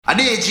A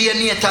DJ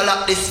Nate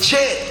lock this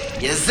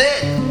shit. You see?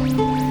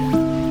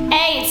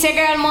 Hey, it's your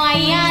girl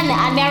Moyan,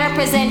 and I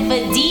represent for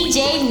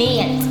DJ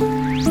Nate.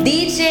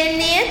 DJ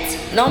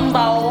Nate, number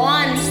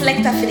one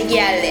selector for the girl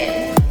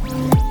then.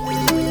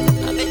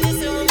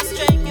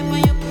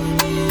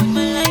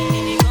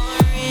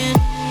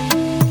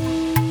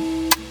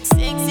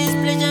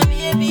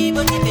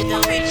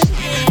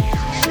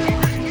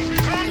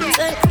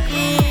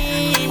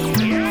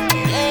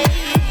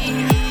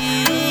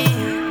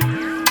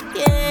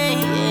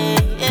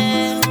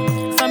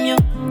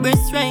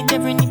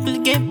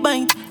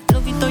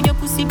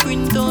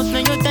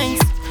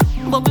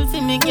 Bubble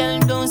for me, girl,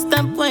 don't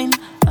stop wine.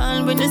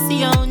 And when you see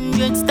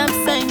 100, stop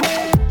sign.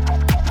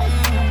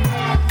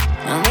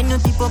 And when you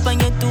tip up and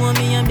you to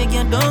me, I beg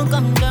you don't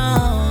come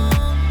down.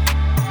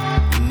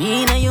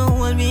 Me and you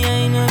hold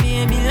behind your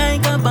baby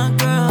like a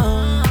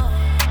background.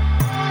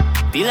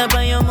 Feel up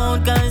on your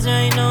mouth, cause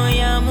right now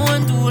you're more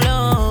too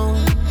low.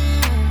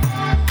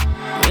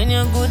 When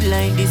you're good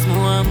like this,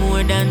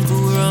 more than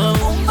too raw.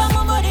 Boom, bam,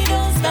 my body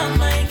don't stop,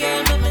 my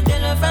girl. Let me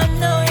tell her from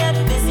now, you're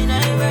the best in the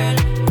world.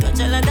 Touch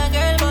a lot of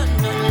girl, but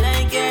none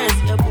like yours.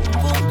 Your boom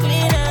boom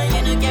clean and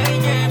you no carry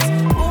germs.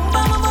 Boom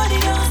bam, my body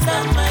don't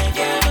stop, my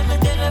girl. Let me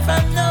tell her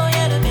from now,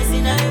 you're the best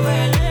in the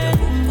world. Your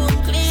boom boom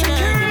clean and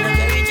you no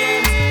carry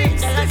germs.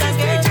 Touch a lot of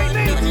girl,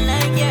 but none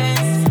like yours.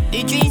 The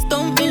trees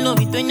don't me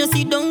love it when you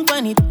see dunk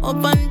on it,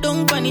 up and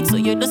dunk on it, so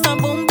you just a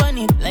bump on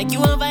it. Like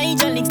you a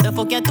vitalic, the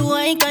fuck you too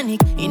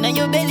iconic. Inna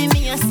your belly,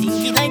 me a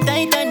sink it like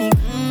Titanic.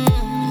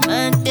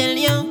 Man tell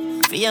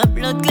you, for your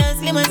blood class,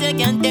 slim as you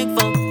can take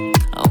fuck.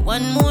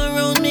 One more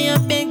round, me I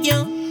beg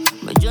you.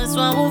 But just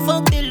want to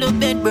fuck till the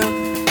bed, bro.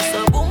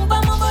 So boom,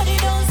 bam, my body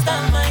don't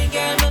stop, my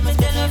girl. Let me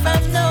tell her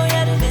from now,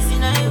 you're the best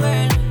in the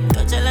world.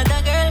 Touch a lot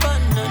of girl, but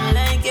none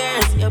like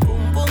yours. Your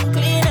boom boom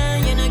clean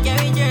and you no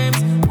carry germs.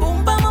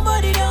 Boom, bam, my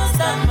body don't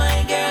stop,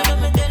 my girl. Let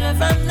me tell her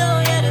from now,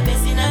 you're the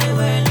best in the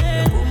world.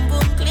 Your boom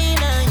boom clean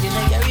and you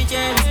no carry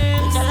germs.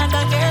 Touch a lot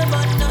of girl,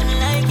 but none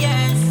like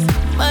yours.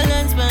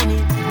 Balance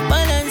money,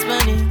 balance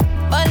money,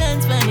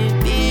 balance money,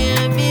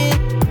 baby.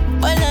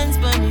 Balance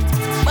money,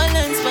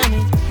 balance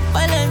money,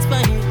 balance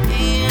money,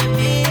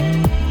 baby.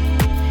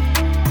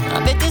 I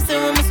bet you say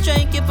when I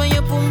strike you on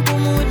your pum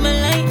pum with my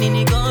lightning,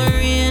 it gon'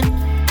 rain.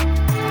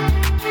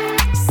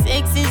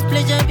 Sex is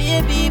pleasure,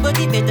 baby, but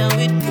it better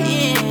with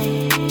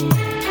pain.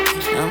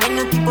 And when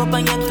you keep up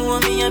on your toe,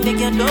 me I beg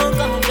you don't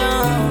come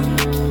down.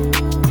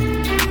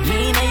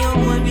 Me now you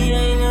hold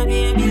behind your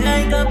baby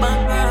like a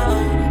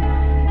background.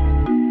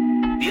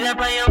 Feel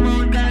up on your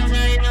mood, cause I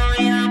know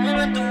you're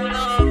more too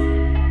low.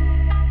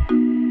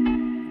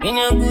 When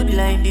you're good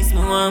like this,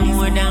 more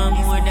down.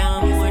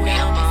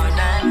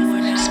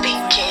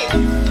 Speaking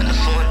on the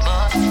phone,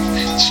 boss.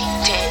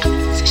 Cheating.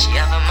 Say she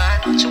have a man,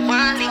 but you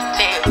want link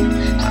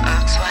them. I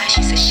ask why,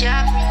 she say she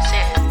have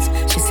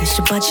reasons. She say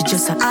she bad, she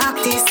just a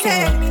artist.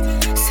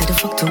 Say the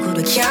fuck too good,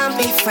 we can't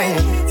be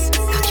friends.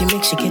 How can you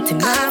make she get in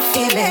my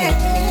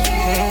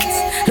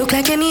feelings? Look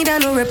like you need a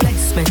new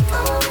replacement.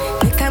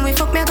 Next time we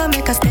fuck, me I gonna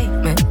make a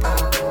statement.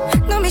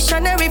 No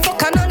missionary,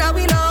 fuck none of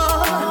we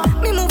know.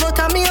 Me move out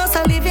of me house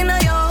and live in a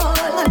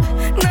yard.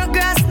 No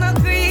grass, no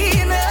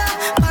green,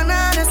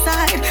 banana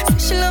side. Say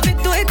she love it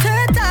to it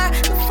her.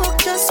 The fuck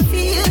just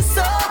feels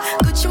so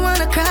good, she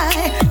wanna cry.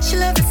 She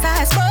love the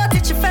size, but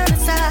it she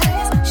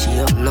fantasize. She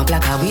open up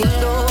like a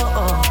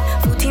window,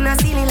 foot in a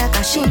ceiling like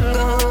a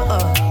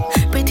shingle.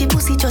 Pretty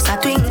pussy just a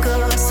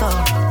twinkle, so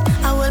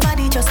her whole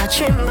body just a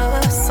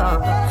tremble, so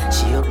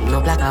she open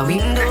up like a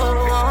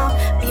window.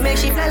 We make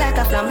she fly like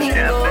a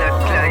flamingo.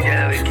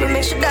 We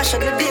make she dash on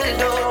the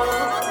dildo.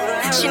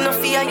 She no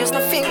fear, use no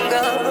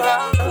finger.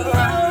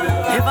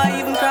 Never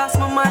even cross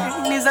my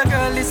mind. Is a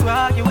girl this who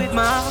argue with me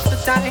half the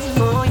time.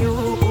 Oh, you,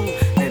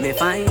 let me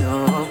find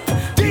out.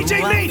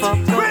 DJ Nate,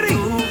 ready?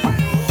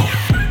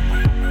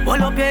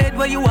 Hold up your head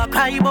where you a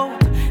cry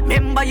about.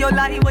 Remember your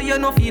lie where you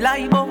no feel lie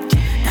about.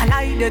 The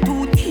lie they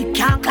too deep,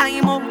 can't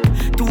climb up.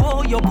 To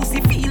how your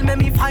pussy feel, make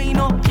me find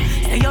out.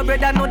 Say your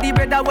brother know the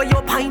brother where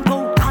you pint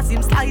out. Cause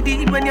him slide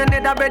in when your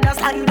nether brother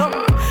slide up.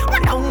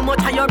 Wonder how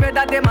much of your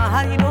brother them a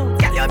hide out.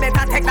 Girl, you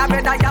better take the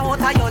brother you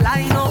out of your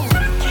line out.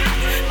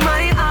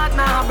 My heart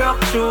now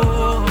broke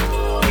through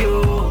you.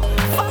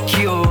 Fuck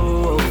you.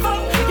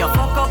 You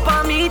fuck up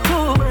on me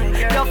too.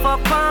 You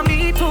fuck on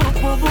me too.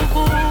 Boo, boo,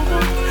 boo.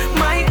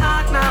 My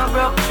heart now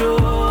broke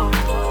through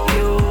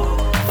you.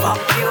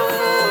 Fuck you.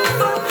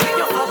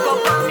 You fuck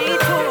up on me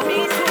too.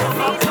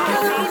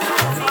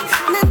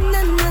 Na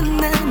na na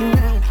na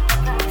na.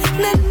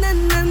 Na na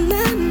na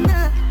na na.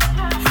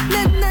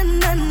 Na na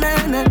na na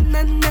na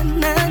na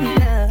na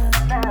na.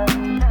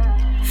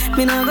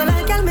 Me no go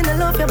like girl, me no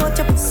love you, but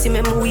your pussy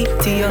make me weak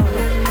to you.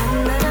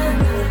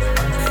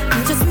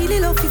 Me just really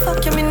love you,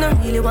 fuck you, me no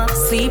really want to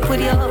sleep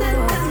with you.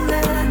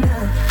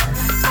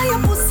 I your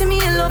pussy, me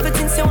in love it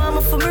since you want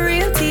me for me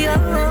real to you.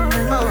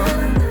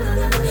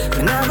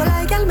 Me no go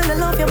like girl, me no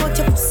love you, but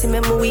your pussy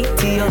make me weak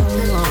to you.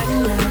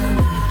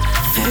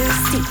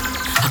 Thirsty,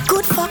 a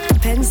good fuck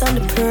depends on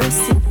the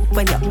person.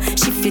 when you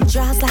shift your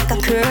jaws like a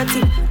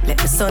curtain. Let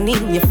the sun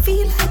in, you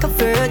feel like a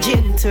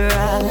virgin.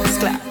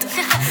 Transclapped.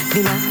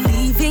 Me not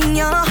leaving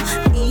you,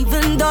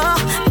 even though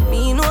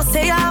me no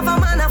say I have a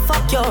man, I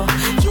fuck you.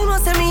 You know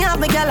say me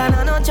have a girl and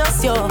I not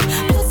just you.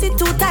 Pussy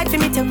too tight for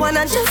me take one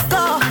and just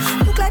go.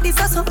 Look like this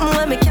or something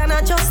when me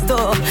cannot just do.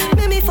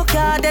 Make me fuck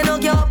you, then I'll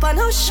get up and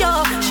I'll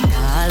show. She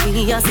call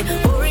me and say,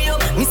 hurry up.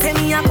 Me say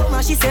me a come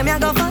and she say me a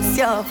go fast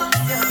you.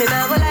 Me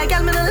nah go like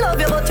girl, me no love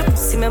you, but your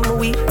pussy me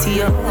weak to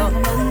you.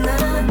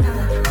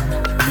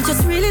 I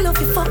just really love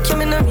you, fuck you,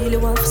 me no really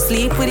want to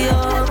sleep with you.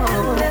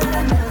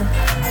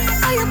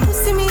 I your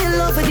pussy me in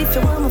love with if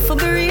you want me for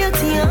real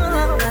to you.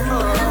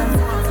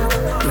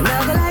 Me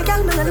nah go like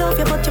girl, me no love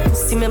you, but your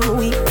pussy me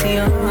weak to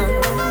you.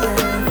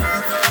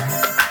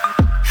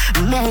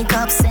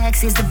 Makeup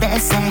sex is the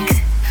best sex.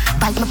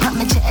 Bite me pop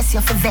my chest,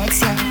 you for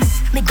vex,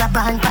 yes. Me grab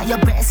on by your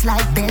breast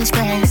like bench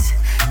press.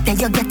 Then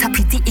you get a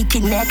pretty icky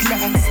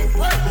necklace.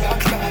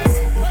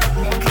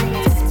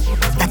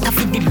 That a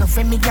fit the love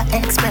when me your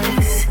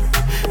express.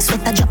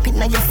 Sweat a drop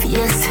in on your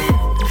face.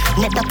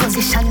 Let the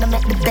position to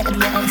make the bed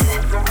rest.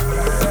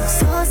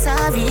 So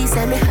sorry,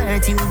 say me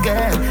hurt you,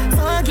 girl.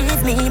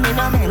 Forgive me, me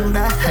no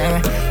remember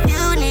her.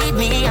 You need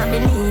me, I me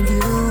need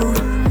you.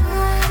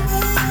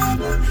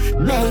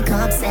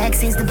 Makeup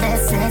sex is the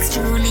best sex,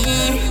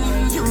 truly.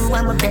 You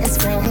are my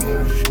best friend.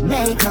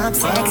 Makeup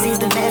sex is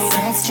the best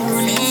sex,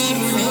 truly.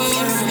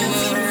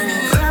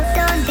 Rub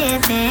down,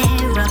 baby,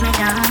 rub me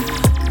down.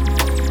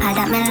 I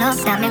got me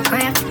love, that me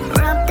crib.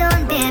 Rub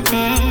down,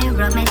 baby,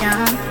 rub me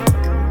down.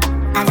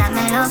 I got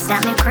me love,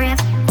 that me crib.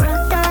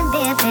 Rub down,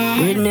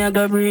 baby. Breathe me, I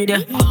go breathe ya.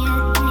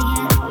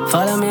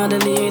 Follow me on the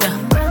leader.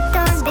 Rub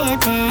down,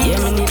 baby. Yeah,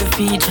 me need a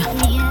feature.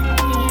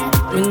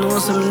 Me know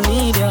some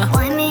need ya.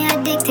 Why me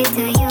addicted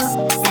to you?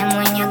 And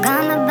when you're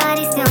gone, my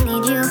body still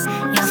need you.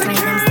 Your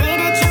friends them say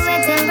that you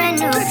wet and brand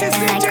new. And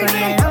like, oh,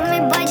 you love me,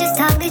 boy, just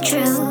talk the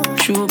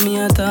truth. Shoot me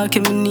a talk,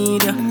 me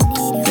need ya.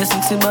 Your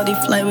sexy body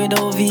fly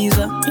without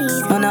visa.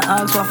 Man, I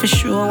ask one for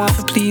sure, one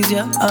for please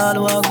ya. All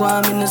who I go,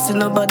 I'm in see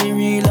nobody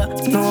realer.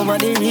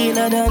 Nobody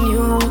realer than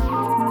you.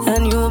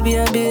 And you,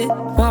 baby.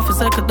 One for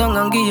cycle down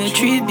and give you a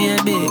treat,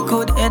 baby.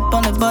 Good head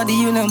on the body,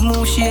 you know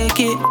move, shake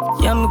it.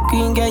 Yeah, I'm a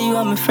queen girl, you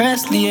are my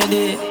first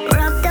lady.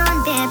 Rub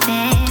down,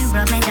 baby,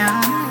 rub me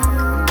down.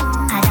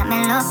 I got me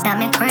love, that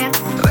me crib.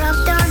 Rub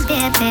down,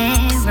 baby,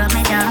 rub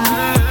me down.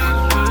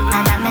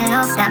 I got me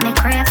love, that me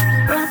crib.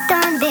 Rub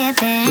down,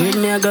 baby. Breathe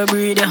me, I go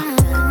breathe ya.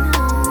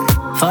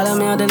 Follow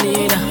me on the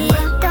leader.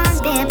 Rub down,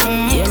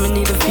 baby. Yeah, me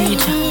need a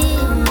feature.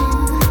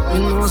 Me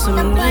know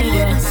some need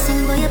ya.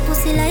 Sing boy, your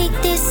pussy like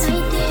this.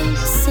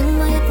 Sing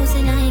boy, your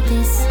pussy like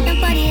this.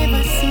 Nobody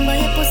ever sing boy,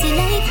 your pussy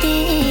like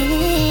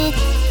this.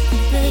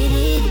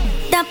 Baby,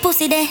 that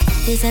pussy there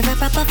deserve a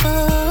proper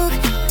fuck.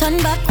 Turn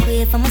back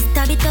way from a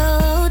stab it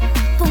out.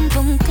 Boom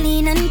boom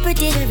clean and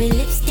pretty, every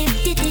lipstick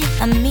titty.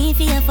 And me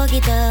feel fuck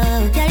it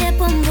up. Girl, your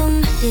boom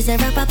boom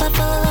deserve a proper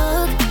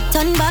fuck.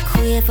 Turn back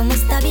way from a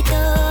stab it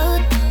out.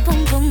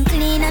 Boom boom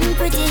clean and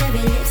pretty,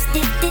 every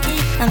lipstick titty.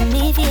 And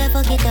me feel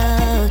fuck it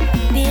up.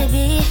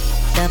 Baby,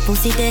 that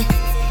pussy there,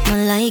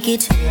 I like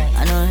it.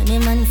 I know any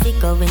man fi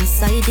go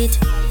inside it.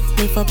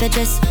 Lift up your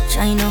dress,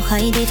 try no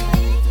hide it.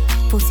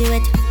 Pussy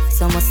wet,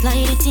 so I'ma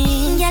slide it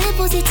in. Girl, your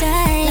pussy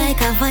tight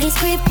like a vice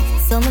grip.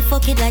 So me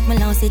fuck it like me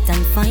lost it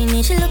and find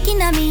it. She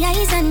looking at me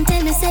eyes and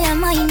tell me say I'm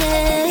mine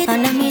it.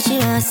 And on me she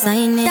want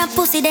sign it. That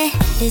pussy there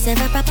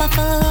deserve a proper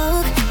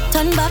fuck.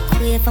 Turn back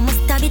way from a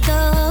stab it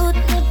out.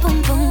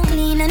 Boom boom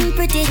clean and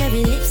pretty,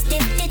 every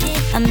lipstick titty.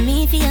 And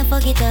me feel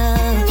fuck it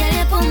up. Girl,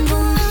 your boom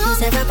boom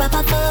deserve a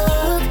proper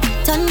fuck.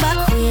 Turn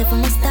back way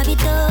from a stab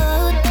it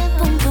out.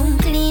 Boom boom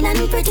clean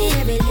and pretty,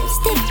 every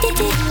lipstick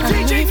titty. And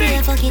me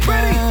feel fuck it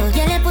up.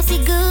 Girl, your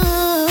pussy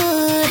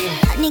good.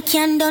 And it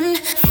can done.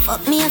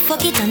 Fuck me, I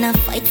fuck it and I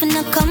fight for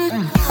no come.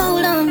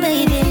 Hold on,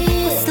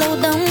 baby, slow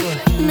down.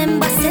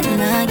 Remember, said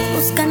I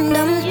use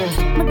condom.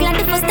 I'm glad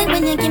the first time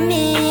when you give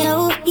me,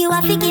 oh, you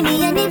have to give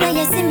me anywhere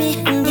you see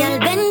me. Girl,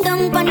 bend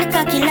down on the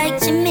cocky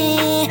like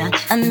Jimmy.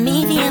 And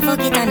me, if you fuck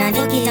it and I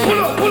dig it.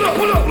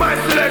 Pull up, my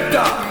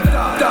selector.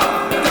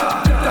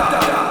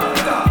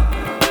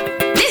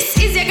 This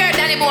is your girl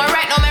Danny Boy.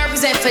 Right now, I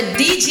represent for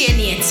DJ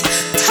Nate.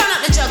 Turn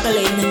up the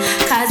juggling,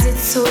 cause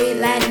it's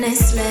sweet like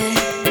Nestle.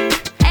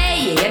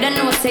 You don't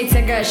know say it's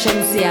a girl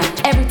Shamsia.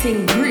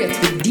 Everything great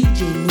with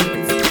DJ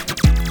Nate.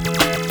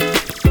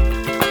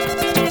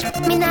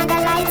 Me not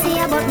gonna lie to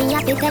you, but me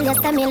happy tell you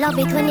say me love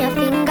it when you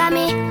finger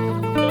me.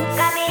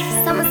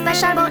 Something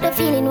special about the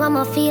feeling one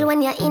more feel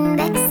when you're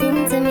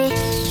indexing to me.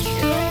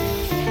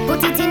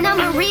 Put it in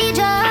my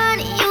region.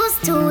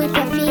 Used to if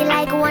you feel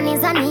like one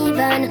is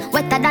uneven.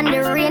 Wetter than the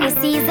rainy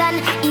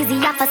season. Easy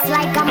off a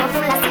slide, come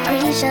full of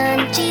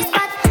secretion. Cheese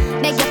pot,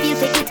 beg you feel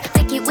for it.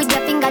 Take it with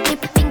your fingertip.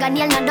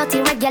 Fingernail not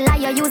dirty, regular,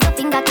 you use a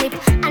finger clip.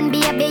 And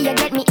baby, you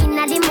get me in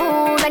the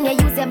mood when you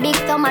use your big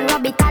thumb and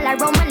rub it all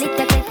around my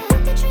little clip.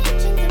 Put the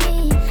trench into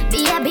me,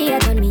 baby, you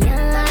turn me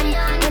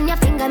on when you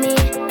finger me.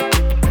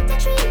 Put the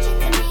trench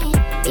into me,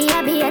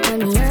 baby, you turn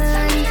me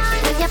on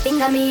when you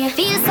finger me.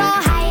 Feel so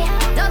high,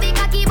 don't be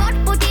cocky but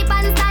put it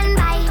on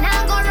standby.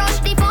 Now go rush,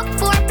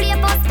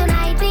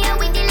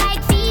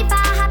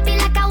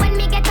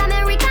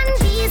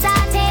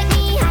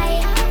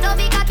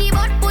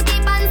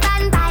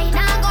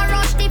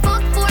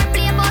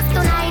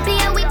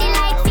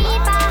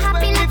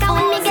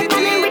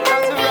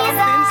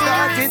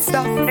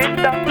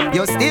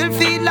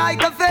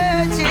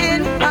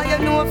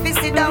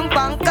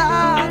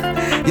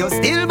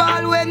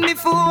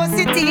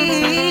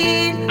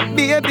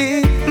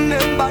 baby.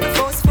 Remember the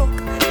first fuck.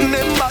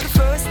 Remember the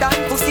first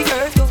time pussy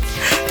hurt up.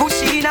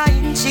 Push in a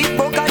inch, it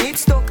broke and it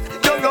stuck.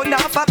 You run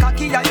off a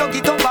cocky and you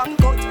get up and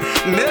cut.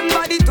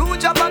 Remember the 2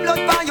 drop of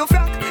blood by your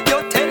frack.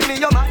 You tell me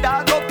your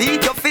mother go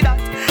beat you for that.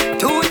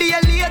 2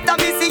 days later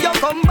me see you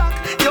come back.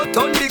 You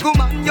turn big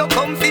woman, you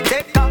come fi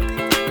take cock.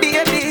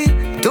 Baby,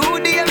 2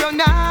 days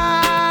run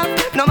off.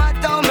 No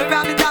matter how me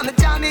ram it, I'm a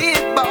jam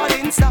it,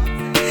 ballin' stop.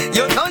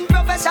 You done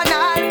professional,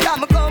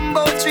 I'm a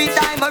combo 3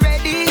 times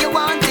already. You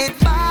want it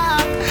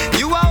back.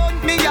 You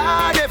want me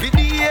hard every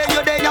day.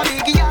 You there a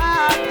big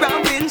yard,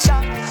 ramping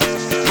shop.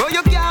 But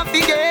you can't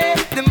forget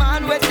the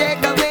man will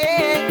take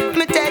away.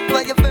 Me take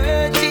for your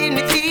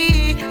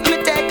virginity. Me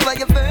take for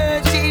your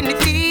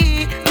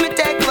virginity. Me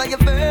take for your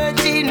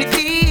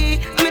virginity.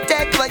 Me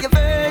take for your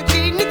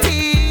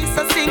virginity.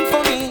 So sing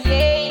for me.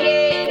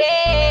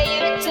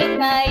 You took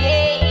my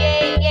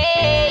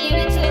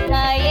you took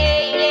my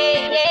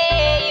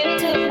you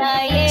took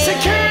my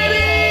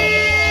Security!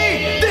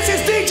 This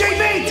is DJ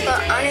Nate!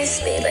 But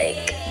honestly,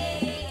 like,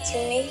 you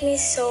make me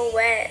so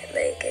wet.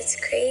 Like, it's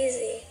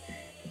crazy.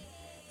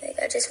 Like,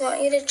 I just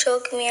want you to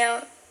choke me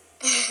out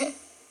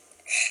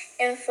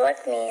and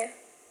fuck me.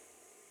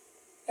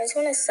 I just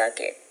want to suck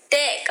your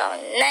dick all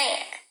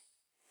night.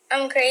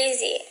 I'm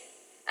crazy.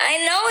 I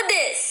know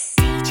this.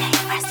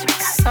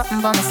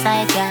 Something by my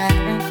side, girl.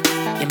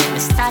 You make me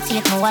start to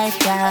hit my wife,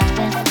 girl.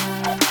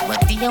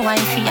 What do you want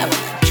for you?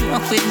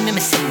 Joke with me,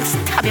 say you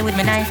stab you with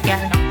my knife,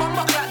 girl.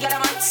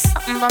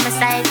 Something by my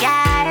side,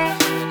 girl.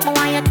 I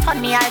want you to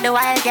turn me all the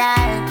while,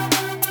 girl.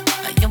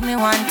 You me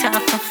want to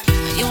talk,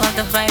 you have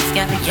the vibes,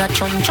 girl. You're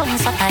chun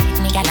so tight,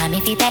 me girl. And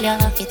if you tell you,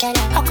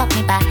 hook up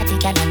me body,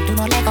 girl, and do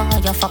no lego.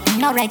 You fucking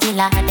no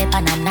regular, dip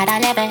on another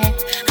level.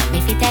 And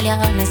if you tell you,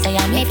 me say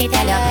I'm if you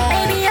tell you,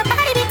 baby, your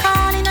body be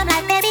calling, I'm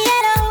like, baby,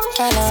 hello.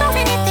 So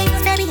many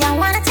things, baby, I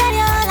wanna tell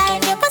you. Like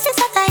your pussy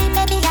so tight,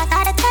 baby, I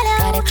gotta tell you.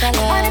 I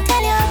wanna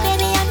tell you,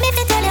 baby, I'm if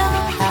you tell you.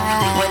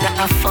 Whether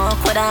I fuck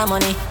with our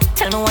money,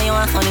 tell me what you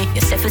want, honey. You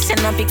say if you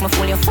send a pic, me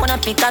full your phone a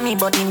pic of me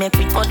body. Make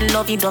me cuddle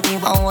lovey-dovey.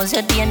 How was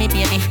your day, me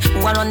baby?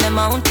 Who are on the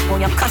mount? Who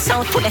you cuss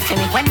out to left for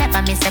me?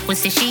 Whenever me say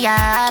pussy, she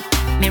up.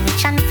 Me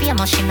rich and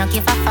famous, she no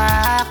give a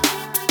fuck.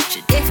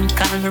 She didn't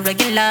call me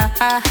regular.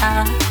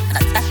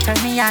 That turn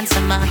me on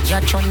some more.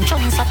 You're chun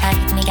so tight,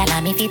 me gal,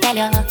 I'm if you tell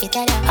you.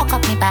 Hook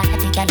up me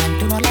body, gal, and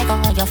do no lego.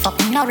 You're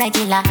fucking no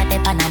regular,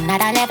 dip on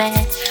another level.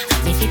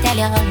 I'm if you tell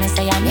you, me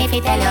say I'm if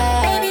you tell you.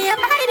 Baby, your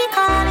body be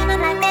calling,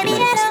 I'm like, baby,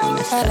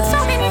 hello. So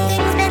many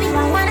things, baby,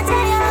 I wanna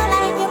tell you.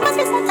 Like your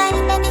pussy so tight,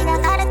 baby, I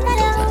gotta tell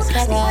you.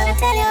 I wanna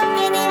tell you,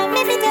 baby, I'm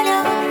if you tell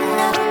you.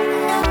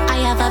 I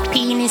have a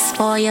penis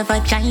for your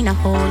vagina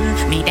hole.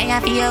 Me there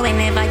for you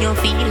whenever you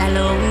feel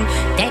alone.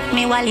 Take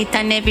me wallet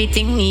and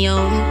everything me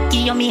own.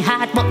 Give you me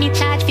heart but me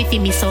charge fi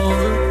me soul.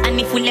 And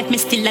if we left me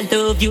still I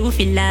love you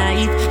for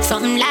life.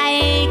 Something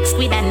like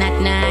squid and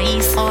not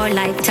nice. Or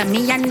like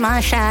Tammy and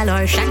Marshall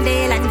or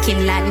Chandel and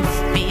Kinlan.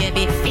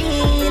 Baby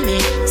feel me,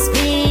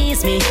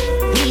 squeeze me.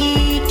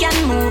 We can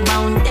move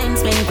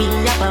mountains when we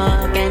are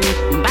broken.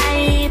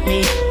 Bite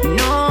me,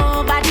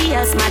 nobody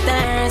else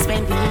matters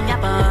when we are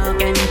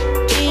broken.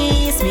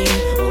 Kiss me,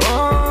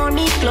 hold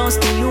me close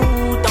to you,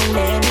 don't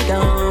let me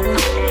go.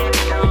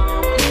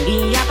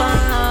 Baby,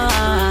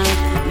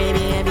 apart,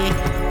 baby.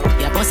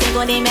 Your pussy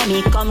go dey make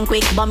me come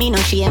quick, but me no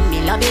shame.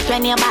 Me love it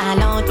when you ball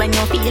out, when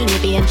you feel me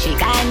pain. She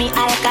call me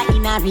Alka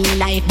in a real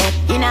life, but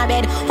in a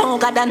bed, oh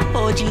God and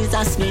oh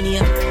Jesus, me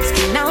name.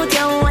 Skin out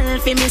your wall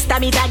fi me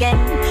stab it again.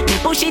 Me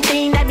push it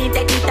in, then me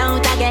take it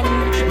out again.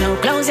 Now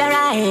close your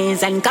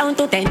eyes and count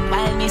to 10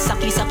 while me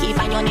sucky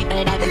for your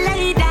nipple. That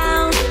lay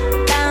down.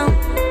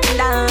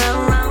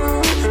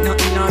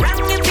 Nothing no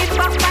wrong if it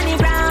rock on the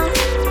ground.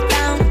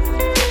 Down.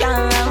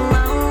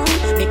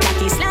 Me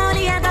cocky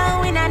slowly a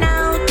go in and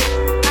out.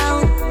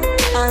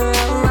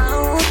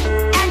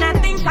 And I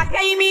think I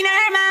came in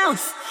her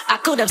mouth. I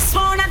could have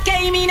sworn I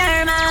came in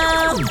her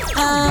mouth.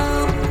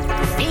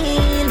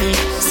 Feel me,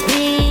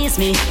 squeeze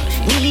me.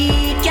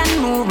 We can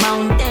move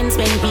mountains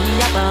when we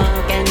are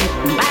broken.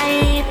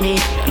 Bite me,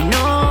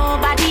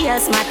 nobody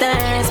else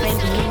matters when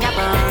we are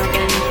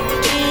broken.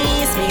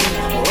 Kiss me,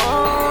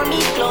 hold me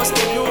close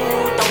to you,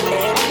 don't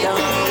let me go.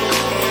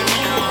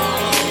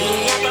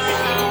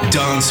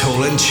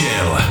 Dancehall and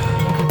Chill.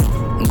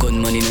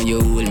 Gunman in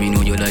your hole, me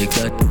know you like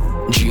that.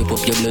 Drape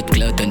up your blood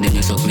clot and then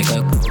you suck me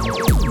cock.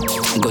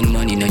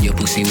 Gunman in your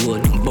pussy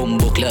hole.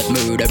 Bumbo clot,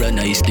 murderer,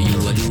 nice to you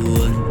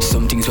alone.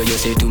 Some things what you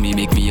say to me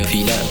make me a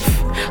feel laugh.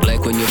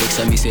 Like when you vex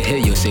and me say, hey,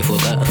 you say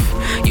fuck off.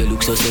 You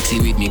look so sexy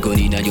with me gun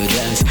in your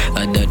jazz,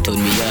 and that turn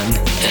me on.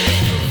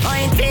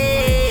 Point fail.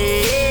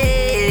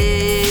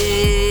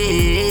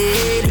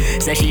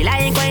 Say she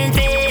like point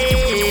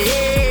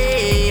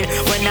fail.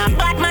 When a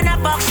bad man a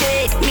fuck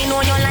shit, me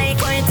know you like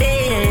point fail.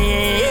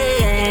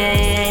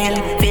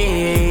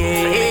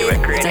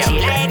 Say she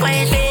like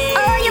point fail.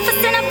 Oh, you for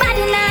send a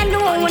body now, no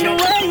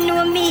one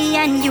know me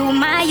and you,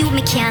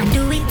 me can't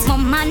do it. My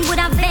man would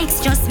have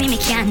vexed, just me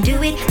can't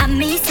do it. I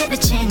may set the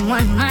chain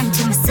one man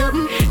to me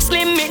something.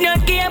 Slim me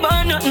not care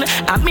about nothing.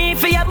 I'm me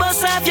for your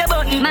boss off your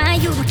button. My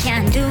you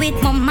can't do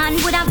it. My man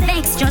would have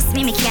vexed. Trust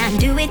me can't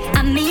do it.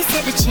 I'm me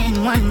set the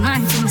chain. One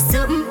man to me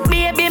something.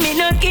 Baby, me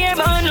not care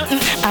about nothing.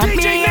 I'm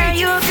me and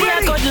you for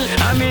your cuddle.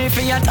 I'm me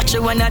for your touch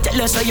you when I tell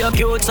you so you're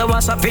cute. So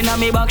what's up in a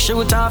me back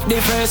shoot off the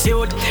first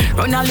youth.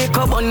 Run a lick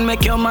up and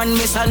make your man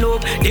miss a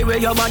loop. The way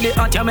your body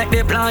hot you make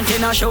the plant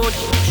in a shoot.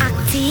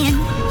 Acting,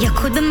 you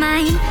could be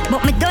mine.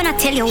 But me don't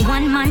tell you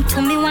one man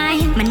to me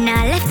wine. Me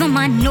nah left my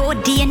man no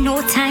day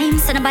no time.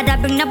 So nobody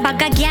bring the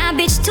bag of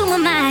garbage to my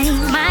mind.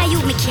 My you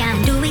me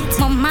can't do it.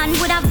 My man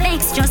would have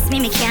vexed. Trust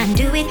me can't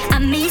do it.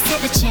 I'm me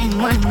set the chain.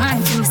 One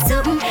man to me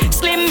something.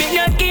 Slim me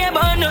not care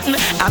about nothing.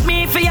 I'm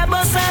me for your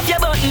boss off your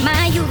button.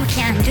 My you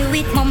can't do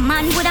it. My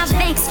man would have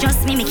vexed.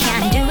 Trust me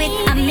can't do it.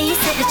 I'm me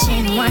set the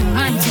chain. One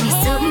man to me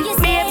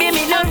something. Baby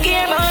me not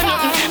care about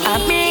nothing.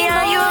 I'm me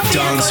and you.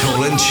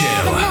 Dancehall and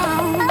Chill.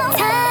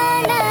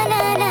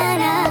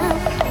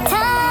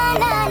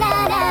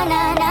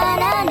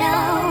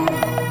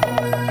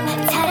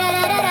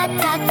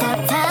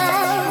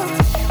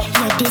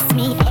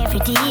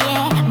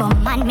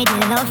 Me to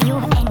love you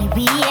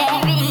anyway.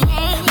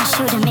 You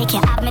shouldn't make you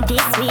have me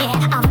this way.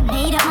 I've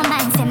made up my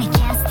mind, say me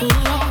can't stay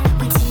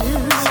with you.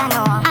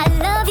 I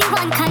love you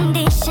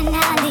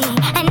unconditionally,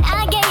 and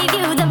I gave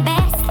you the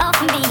best of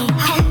me.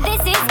 And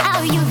this is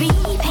how you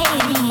repay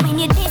me when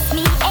you diss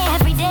me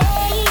every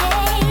day.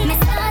 Me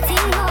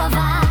starting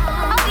over,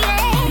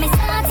 me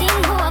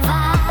starting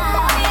over.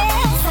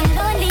 So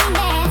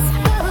loneliness,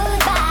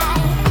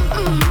 goodbye,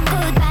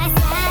 goodbye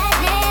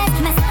sadness.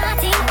 Me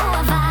starting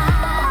over.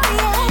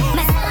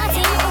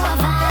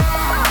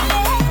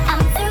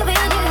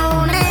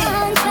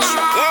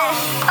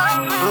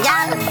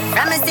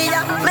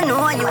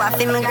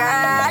 Me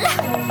girl,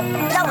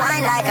 you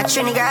wine like a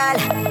Trini girl.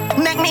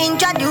 Make me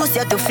introduce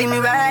you to Fimi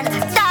world.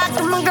 Talk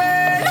to my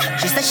girl,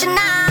 she said she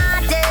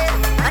naughty,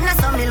 and I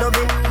saw me love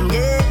it,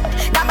 yeah.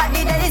 That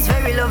body that is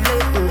very lovely,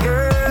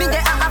 girl. Me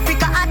there in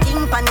Africa, I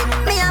think on it.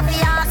 Me have the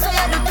ask, so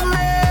you do to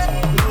me.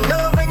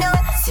 Love when you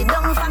sit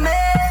down for me,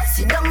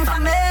 sit down for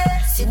me,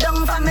 sit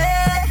down for me,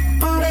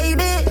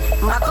 baby.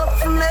 Back up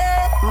for me,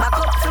 back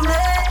up for me,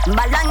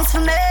 balance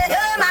for me.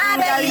 You're my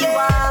baby,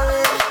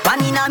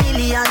 one in a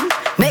million.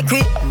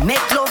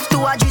 Make love to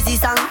a juicy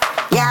song,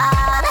 yeah.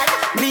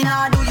 Me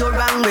nah do you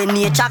wrong when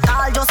nature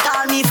call, just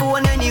call me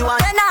phone anyone.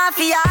 Then I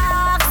fi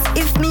ask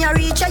if me a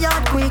reach a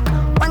yard quick.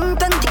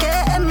 120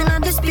 km in a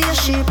the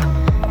spaceship.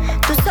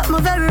 To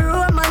something very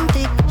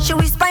romantic. She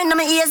whisper in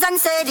my ears and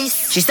say this.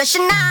 She said she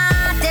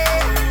naughty,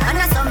 and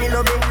I saw me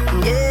love it,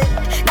 yeah.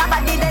 That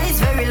body there is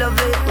very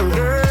lovely,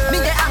 girl. Me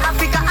there in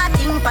Africa, I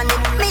think on it.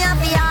 Me a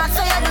fi ask,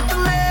 so you do to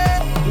me.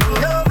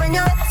 Love when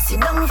you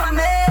sit down for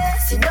me,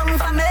 sit down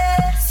for me.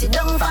 Sit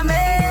down for me,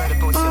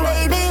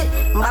 baby.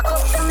 Back up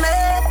for me,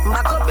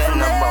 back up for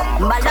me,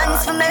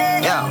 balance for me.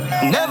 Yeah,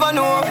 never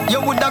know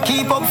you woulda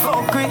keep up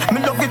fuckery.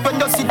 Me love it when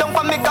you sit down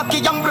for me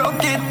cocky and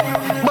broke it.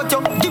 But you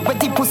give me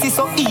the pussy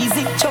so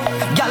easy, chop.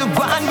 Girl,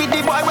 go on with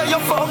the boy where you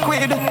fuck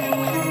with.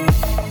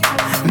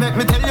 Make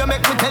me tell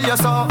you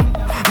so.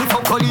 Me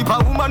fuck a heap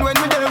of woman when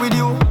me there with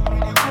you.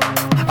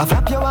 I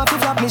flap you off, you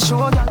flap me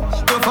shoulder.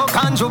 You fuck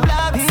and you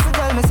blab, people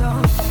tell me so.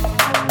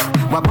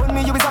 What about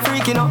me, you is a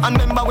freak, you know. And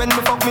remember when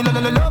me fuck me,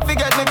 love, you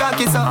get me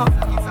cocky, so.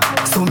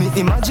 So me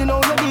imagine how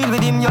you deal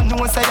with him. You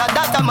know say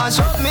that a mash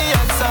up me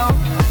head, so.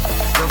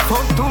 You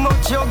fuck too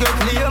much, you get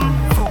lame.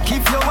 Fuck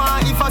if you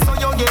want, if I saw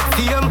you get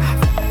fame.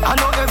 I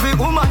know every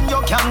woman you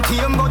can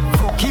tame, but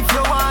fuck if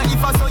you want, if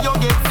I saw you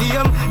get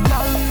fame.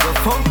 Girl, you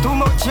fuck too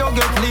much, you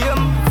get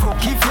lame.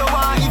 Fuck if you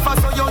want, if I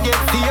saw you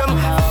get fame.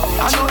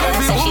 I know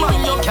every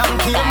woman you can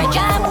tame, but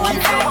fuck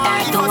if you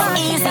want, if I saw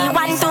you get fame.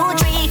 1, 2,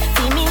 3,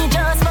 see me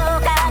just fuck.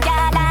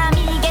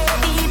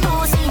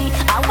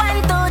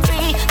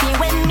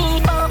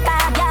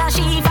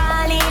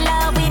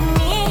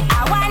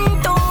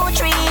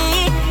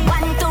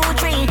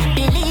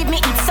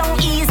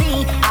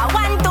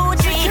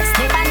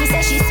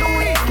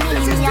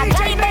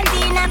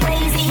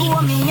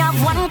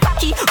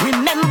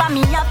 Remember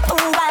me up 2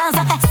 hours,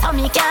 so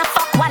me can't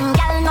fuck one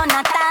girl, none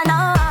at all, no.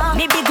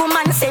 Me big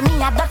woman say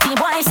me a dirty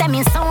boy, say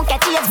me sound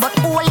catch AIDS, but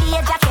old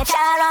age a catch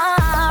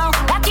around.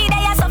 Lucky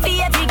day I so for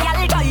every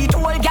girl, try to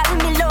old girl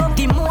me love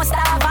the most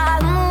of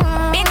all.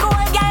 Big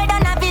old girl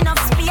don't have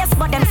enough space,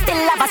 but them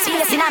still have a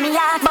space in a me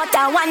heart. But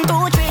a 1,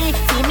 2, 3,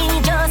 see me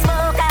just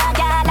fuck a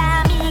girl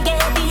and me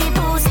get the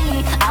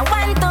pussy. A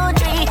 1, 2,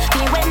 3,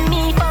 me when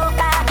me fuck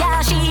a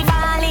girl, she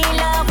fall in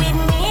love with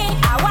me.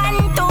 A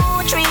 1, 2,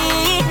 3.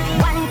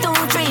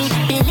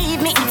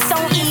 Believe me, it's so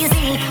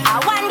easy. I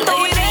want to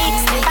drink.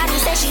 Stephanie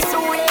says she's so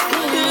with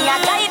me. I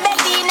got it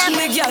better than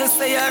me. Girl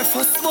say her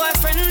first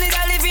boyfriend did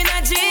a live in a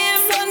gym.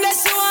 Sunday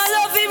she want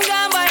love him,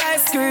 gone buy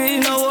ice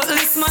cream. Now what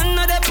this man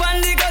not up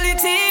on the gully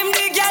team.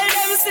 The girl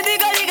them see the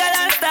gully girl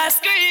and start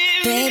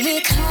scream. Baby,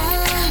 come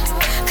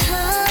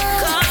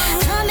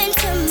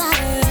into my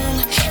room.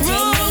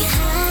 Take me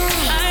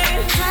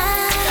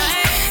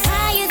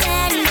higher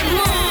than the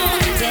moon.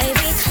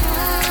 Baby,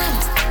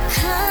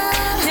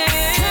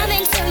 come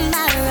into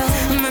my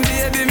room.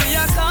 Baby, me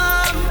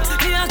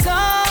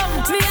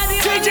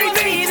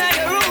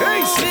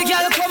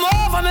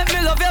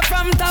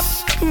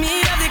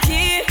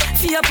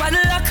a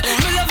padlock.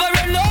 Me love her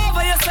run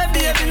over, you say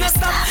baby no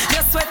stop.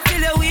 You sweat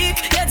till you're weak,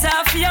 you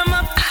jaw for your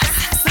map.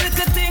 So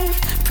little thing,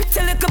 pretty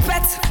little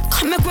pet.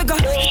 Come make we go,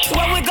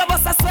 when we go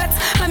bust a sweat.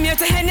 I'm here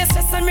to hand your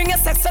stress and bring your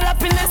sexual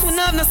happiness. We don't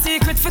have no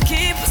secret for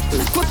keep.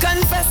 Make we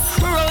confess,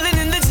 we're rolling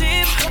in the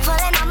Jeep. You're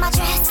pulling on my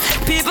dress.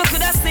 People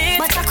could have seen,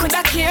 but I could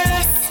have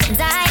cared.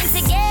 Dying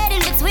to get in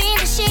between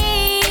the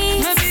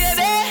sheets. My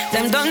baby,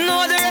 them don't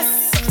know the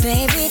rest.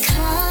 Baby,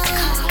 come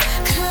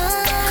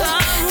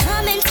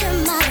into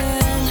my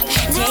room.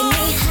 Take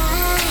me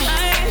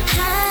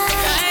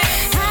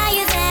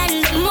higher than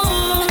the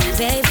moon.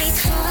 Baby,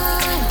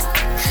 come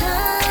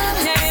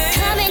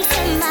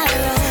into my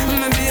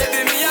room. My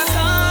baby, me a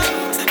come,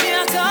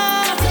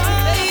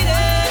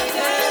 lady.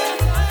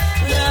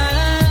 La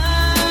la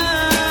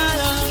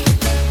la,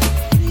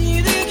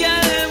 need the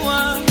girl them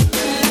want.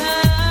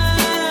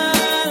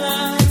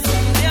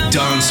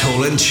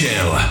 Dancehall and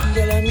Chill.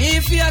 Girl, I'm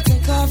here for you,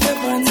 take off your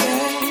pants.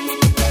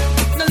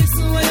 Now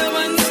listen what your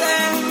man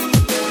say.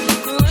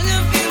 When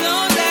you feel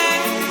lonely,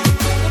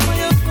 up on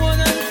your phone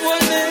and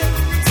phone me.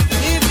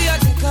 Here for you,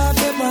 take off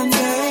your pants.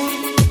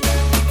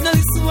 Now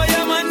listen what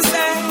your man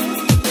say.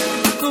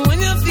 When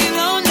you feel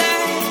lonely,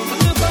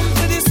 you come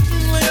to this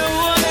thing where you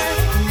want it.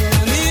 Girl,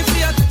 I'm here for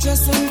you, touch you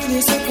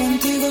someplace up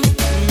Antigua.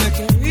 Make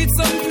you reach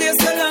someplace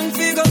a long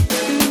figure.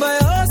 Buy a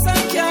house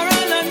and car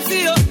and land for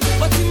you.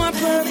 But you my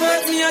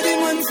pervert, me a the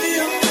man for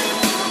you.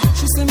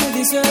 She say me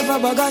deserve a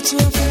bag of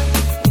trophy.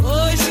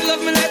 Oh, she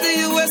love me like the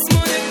US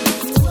money.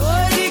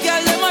 Oh, the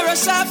girl them a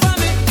rush off for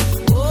me.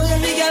 Oh,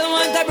 the girl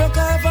want a broke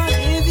off for me.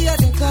 If you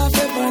take off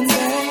your pants,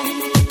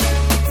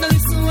 now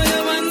listen what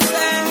your man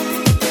say.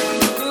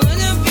 When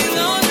you feel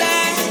lonely,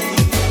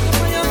 up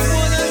on your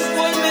phone and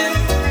phone me.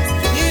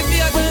 If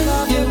you take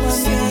off your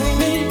pants,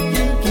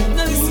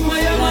 now listen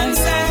what your man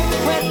say.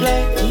 When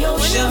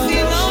you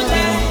feel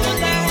lonely,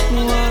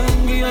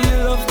 give me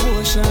love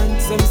potion.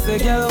 Some say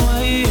girl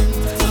wine,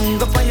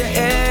 hang up on your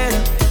head.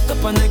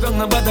 Up on the ground,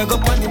 no bother go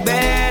on the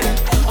bed.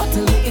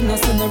 Until the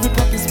innocent no rip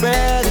up his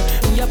bread.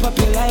 You pop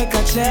you like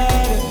a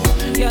cherry.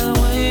 Girl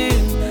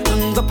wine,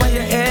 hang up on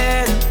your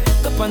head.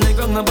 Up on the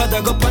ground, no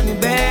bother go on the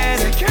bed.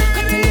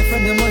 Got tell your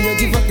friend them all you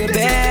give up your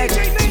bed.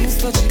 She miss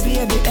touch the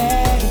baby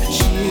head.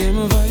 She hear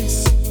my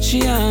voice,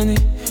 she on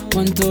it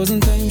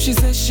 1,000 times. She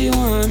says she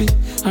want me.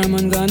 Her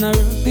man gonna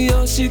rock the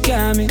house, she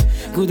can me.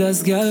 Good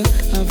as girl,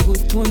 have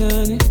good tone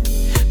on it.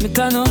 Me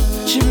turn up,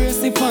 she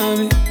brace it for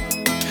me.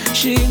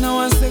 She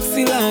know a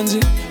sexy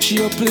laundry. She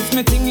uplift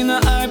me thing in a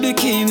her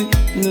bikini.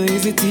 No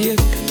hesitate,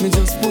 me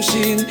just push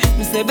in.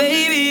 Me say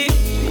baby,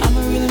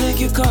 I'ma really make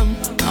you come.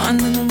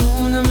 Under the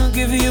moon, I'ma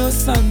give you a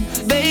sun.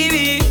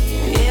 Baby,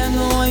 yeah I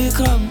know why you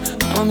come.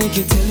 I'ma make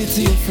you tell it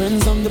to your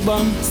friends I'm the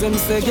bomb. So me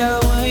say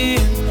girl why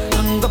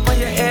hang up on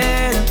your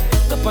head.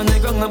 Up on the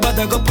ground, no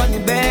bother go on the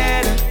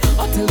bed.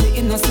 Until the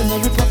innocent no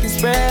rip up his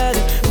bread.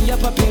 Me a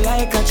pop you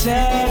like a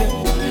cherry.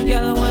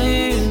 Girl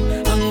why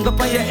hang up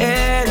on your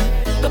head.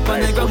 Up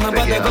on the ground, no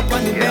bother go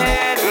on the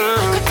bed.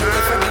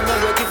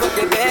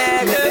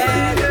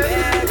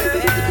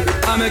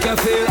 I make you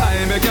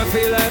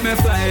feel like me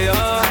fly,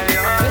 oh.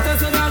 Let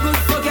us have a good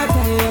fuck your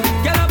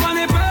time. Get up on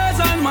the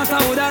person, matter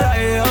who that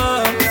I,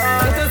 oh.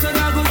 Let us have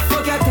a good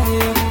fuck your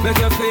time. Make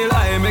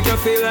you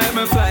feel like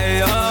me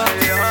fly, oh.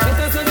 Let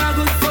us have a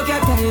good fuck your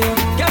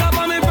time. Get up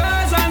on the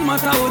person,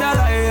 matter who that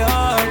I,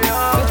 oh.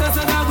 Let us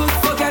have a good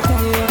fuck your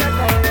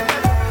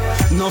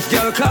time. Enough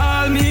girl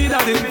call me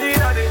daddy.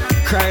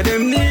 Cry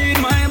them need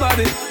my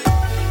body.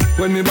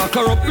 When me back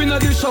her up in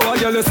the shower,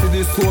 girl you see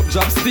the soap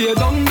drop stay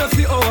down the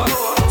for hours.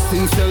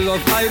 Since you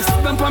love ice,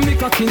 spend for me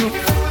cocky no.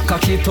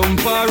 Cocky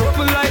thump her up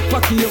like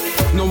Packy yo.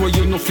 Know where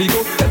you no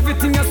figure,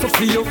 everything is so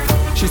for you.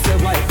 She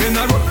said why, then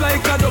I rock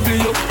like a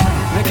W.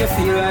 Make you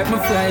feel like my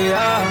flyer.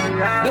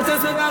 Let us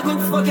have a good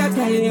fuck your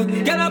time.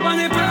 Get up on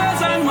the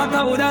person,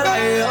 matter who that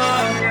I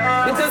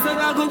am. Let us have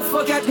a good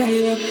fuck your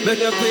time. Make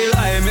you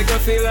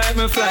feel like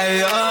my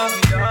flyer.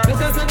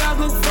 Let us have a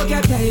good fuck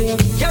your time.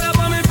 Get up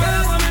on me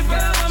person.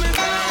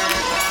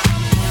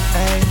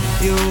 Hey,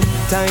 you,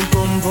 time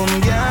boom boom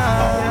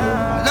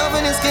girl.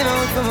 Loving the skin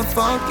out from a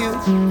fuck you.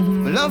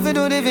 Love to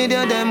do the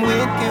video them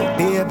with you.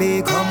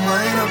 Baby, come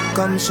wind up,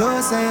 come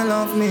show say you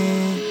love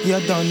me. You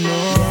don't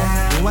know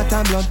what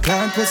a blood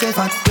clot we say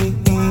fat me.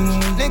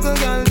 Little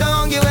girl,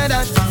 don't give it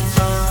that.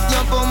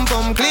 Your pum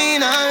pum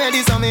clean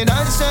already, so me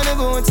dance to the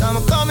boots. I'm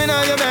coming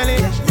on your belly.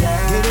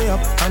 Get it up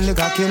and the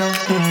cock you know.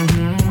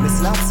 Me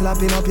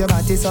slapping up your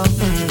body so.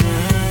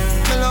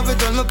 Me love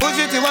it when me push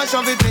it, you want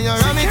shove it. Me you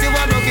ram it, you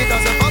want rock it. I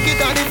say fuck it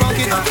and the fuck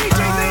it.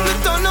 Me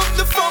turn up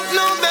the funk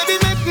now,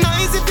 baby, make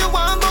nice if you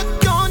want, but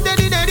don't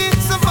daddy.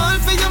 So fall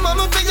for your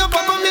mama, for your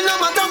papa, me no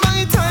matter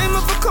my time.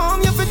 If you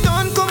come, if you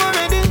don't come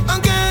already.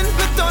 Again,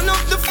 me turn up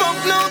the funk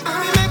now,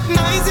 make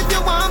nice if you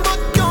want, but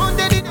don't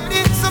daddy.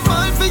 So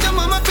fall for your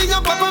mama, for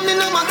your papa, me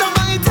no matter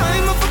my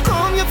time. If you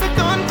come, if you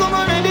don't come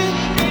already.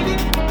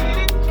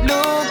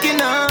 Looking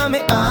at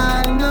me,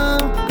 I know,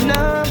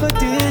 never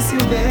diss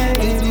you, baby.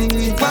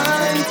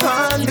 Wine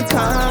pon the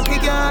cocky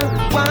girl,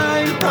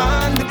 wine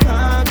pon the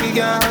cocky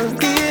girl.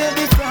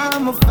 Baby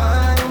from a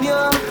fine,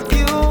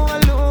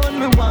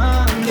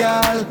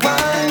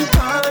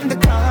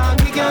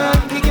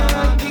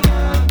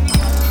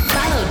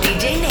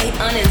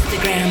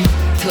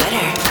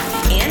 Twitter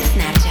and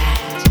Snapchat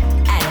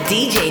at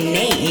DJ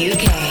Nate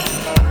UK.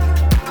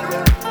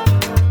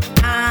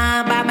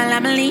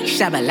 Babalabaloo,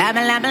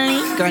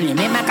 shabalabaloo, girl, you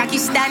make my cocky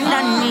stand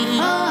on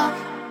me.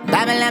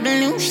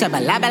 Babalabaloo,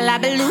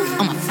 shabalabaloo,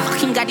 oh my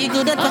fucking god, you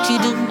good at what you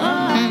do.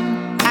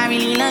 I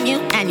really love you,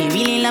 and you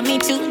really love me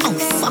too. Oh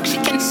fuck, she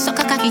can suck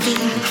a cocky too.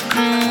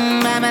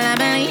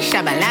 Babalabaloo,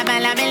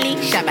 shabalabaloo,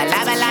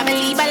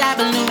 shabalabaloo,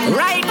 balabaloo.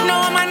 Right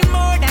now, man,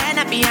 more than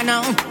a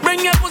piano.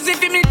 Bring your pussy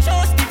to me,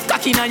 just it's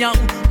cocky now, young.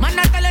 Man,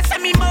 I tell us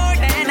me more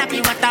than happy.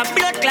 What a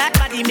blood clot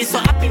body, me so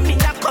happy me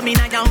that coming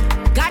now, young.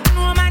 God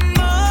no man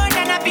more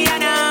than a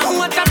piano.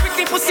 What a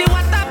pretty pussy,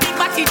 what a big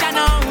body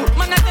now.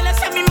 Man, I tell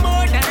us me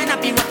more than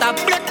happy. What a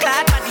blood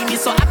clot body, me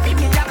so happy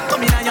me that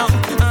coming now, young.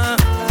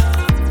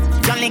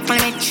 Your little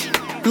bitch,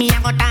 me a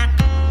go down.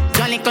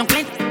 Your little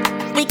clit,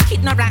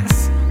 wicked no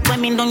rants.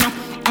 When me don't know,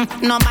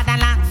 no bother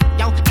laugh.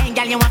 Yo, hey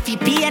girl, you want to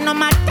pay no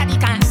matter the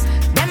cost.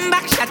 Them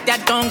back shot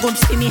that don't good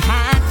see me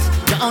heart.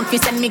 Your own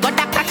fist send me go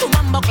doctor to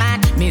bumbo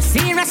clan. Me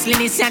seriously,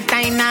 this your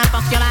time now,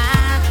 fuck your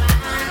back.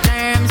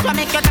 Terms what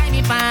make your time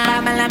me fun.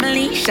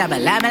 Babalabaloo,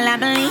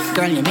 shabalabaloo,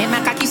 girl, you make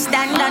my cocky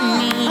stand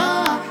on me.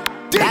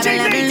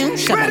 Babalabaloo,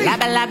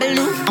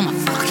 shabalabaloo, oh my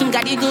fucking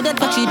god, you good at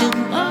what you do.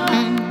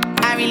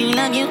 I really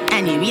love you,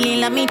 and you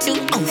really love me too.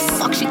 Oh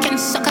fuck, she can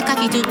suck a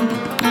cocky too.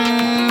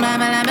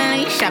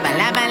 Babalabaloo,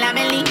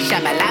 shabalabaloo,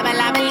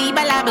 shabalabaloo,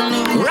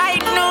 balabaloo.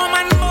 Right now,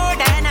 man, more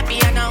than a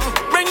piano.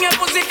 Bring your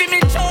pussy to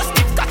me, just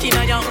it's cocky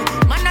now, young.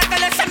 Man, I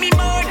tell us me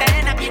more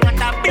than happy. What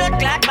a blood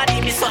clot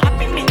body, me so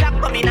happy me that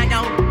coming now,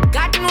 young.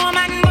 God no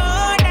man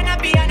more than a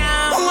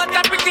piano. What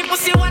a pretty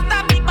pussy, what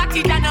a big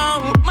body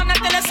now. Man, I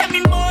tell us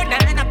me more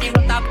than happy.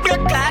 What a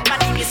blood clot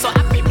body, me so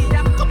happy me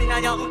that coming now,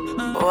 young.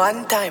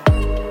 One time.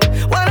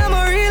 When I'm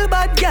a real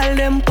bad girl,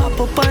 them pop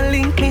up and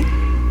link me.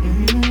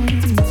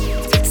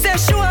 Say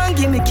she want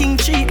give me king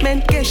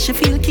treatment, guess she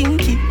feel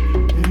kinky.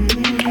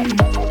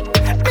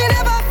 Me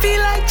never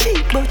feel like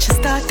cheap, but she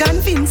start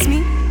convince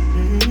me.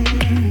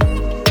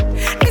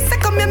 Me say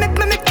come here,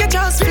 make you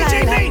just fly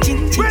DJ like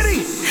Jinjis.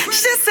 Ready?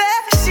 She say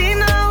she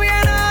know we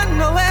ain't on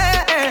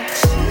nowhere.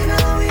 She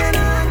know we ain't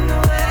on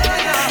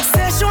nowhere.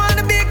 Say she want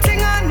the big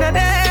thing under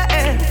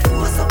there.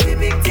 What's up the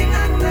big thing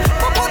under there?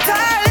 But put her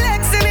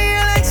legs in the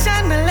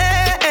election.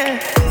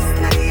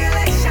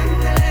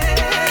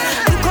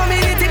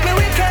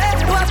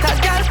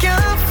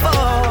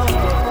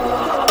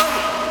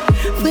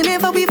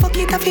 We fuck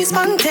it up, it's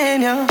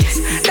spontaneous.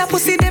 That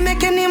pussy, they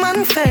make any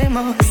man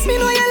famous. Me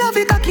know you love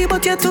it cocky,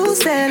 but you're too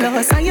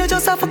zealous. And you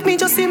just a fuck me,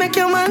 just to make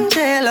your man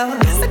jealous.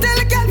 I tell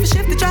a girl, we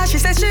shift the trash, she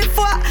said she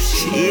fuck.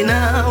 She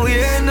now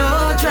wear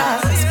no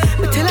dress.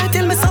 But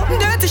tell me something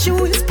dirty, she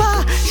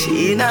whisper.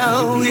 She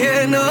now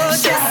wear no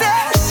dress. She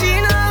said, she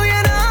now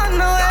wear no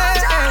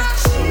nowhere.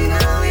 She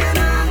now wear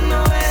no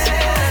nowhere.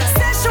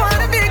 Said she want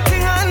a big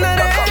thing on the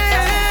day.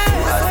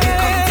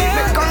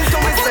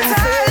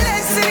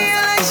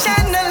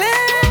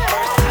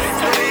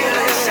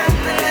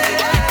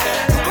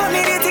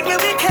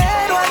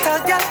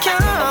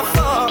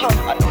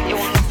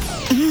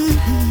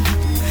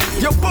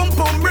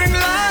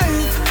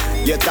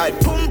 Your tight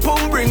pum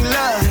pum bring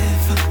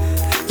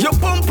life. Your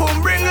pum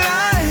pum bring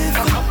life.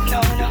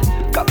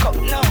 Cock up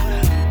now.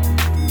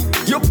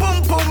 Your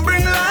pum pum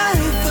bring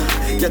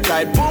life. Your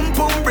tight pum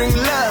pum bring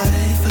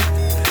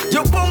life.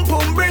 Your pum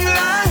pum bring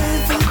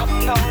life.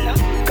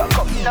 Cock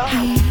up now.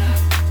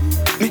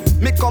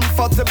 Me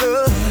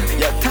comfortable.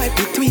 Your tight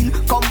between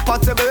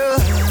compatible.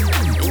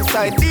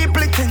 Inside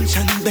deeply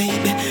tension,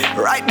 baby.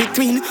 Right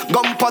between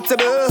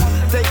compatible.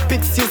 Take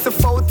pics, use the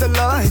photo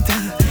light.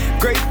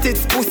 Great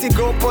tits, pussy,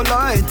 go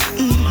polite.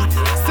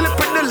 Slip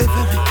in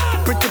delivery.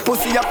 Pretty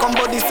pussy, I come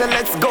body, say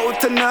let's go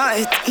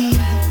tonight.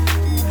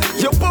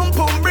 Your pum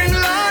pum bring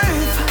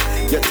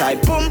life. Your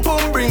tight pum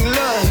pum bring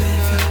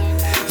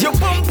life. Your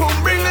pum pum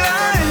bring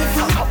life.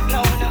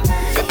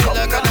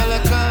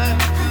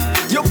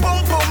 Your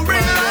pum pum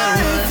bring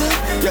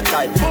life. Your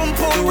tight pum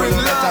pum bring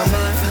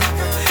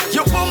life.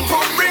 Your pum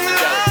pum bring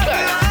life.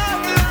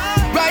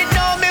 Right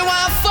now, me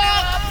want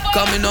fuck.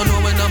 Coming on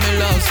when I'm in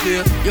last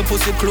year. Your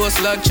pussy close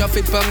like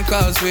traffic from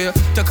causeway.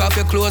 Take off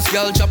your clothes,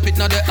 girl, chop it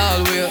now the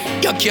hallway.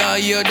 You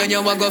can't hear, then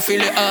you want go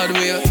feel it hard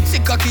way. See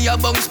cocky, you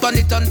bounce pan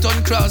it and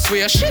turn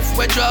crossway. Shift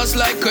where draws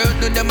like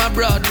curtain, them a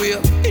Broadway.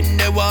 In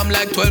the warm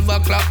like 12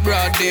 o'clock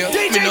broad day.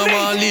 Me no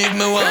want leave,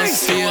 me want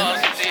stay.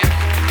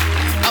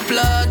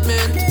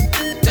 Applaudment.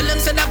 Tell them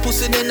say that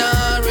pussy they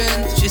not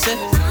rent. She said,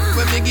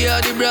 when me give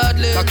her the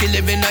Bradley. Cocky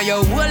living on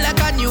your wall like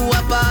a new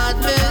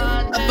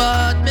apartment.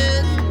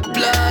 Applaudment.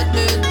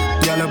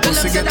 Y'all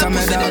pussy get a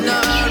medal.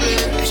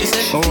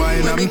 Oh, I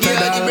am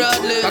pedal.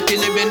 Cocky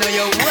living on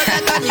your wall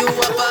like a new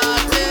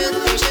apartment.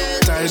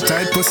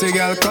 Tight pussy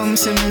girl, come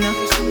see me now.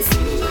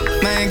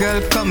 My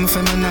girl, come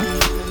for me now.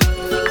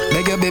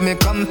 Beg you be me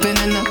company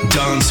now.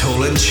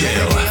 Dancehall and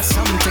Chill.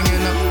 Something you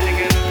know.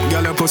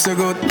 Girl, your pussy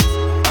good.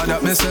 All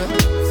that me say.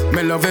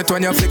 Me love it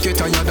when you flick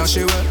it and you dash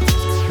it well.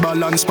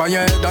 Balance by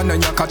your head and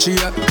then you catch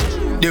it.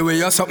 The way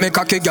you suck me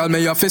cocky, girl,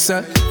 me have to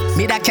say.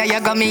 Me that carry you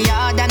got me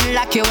hard and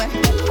lock you away.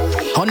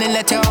 Only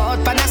let you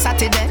out on a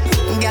Saturday.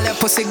 Girl, your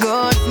pussy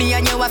good, me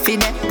and you a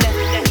feed it.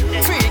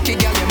 Freaky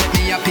girl, you make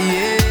me happy,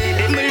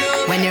 yeah. Me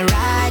love. When you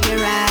ride, you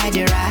ride,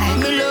 you ride.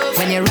 Me love.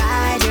 When you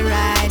ride, you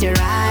ride, you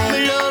ride.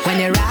 Me love. When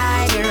you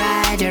ride, you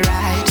ride, you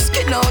ride.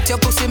 Skin out your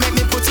pussy, make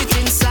me put it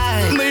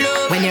inside. Me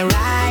love. When you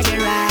ride, you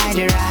ride,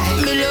 you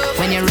ride. Me love.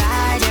 When you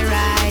ride, you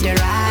ride, you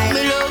ride.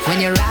 Me love. When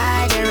you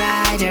ride, you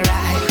ride, you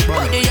ride.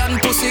 Body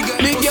and pussy girl.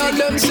 Big girl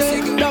them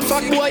say, the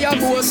fat boy a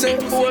go say.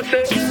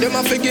 Them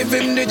a forgive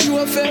him the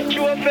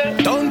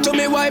trophy. Down to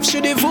me wife,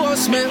 she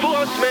divorce me.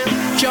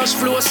 Cash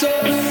flow say,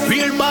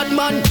 real bad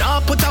man, nah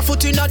put a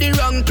foot in the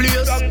wrong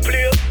place.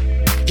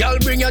 Y'all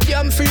bring your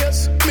damn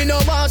face. Me no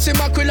want see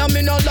mackerel and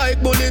me no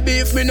like bully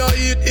beef. Me no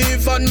eat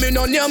even, me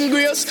no name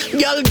grace.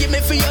 Y'all give me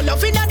for your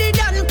love in the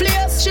damn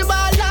place. She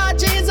ball like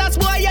Jesus,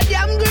 boy, you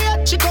damn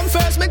great. She come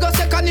first, me go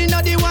second in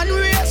the one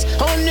race.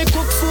 Only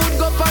cook food,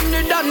 go on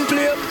the damn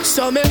plate.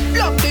 So me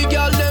love the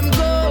girl them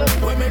good.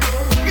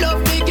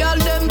 Love the girl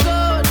them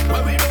good.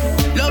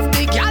 Love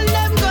the girl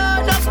them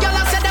good. Those girl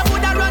I said they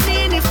woulda run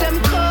in if them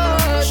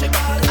could.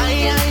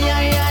 Ay, ay,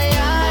 ay, ay,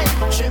 ay.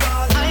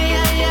 Ay,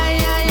 ay,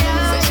 ay, ay,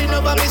 ay. Say she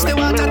never miss the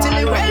water till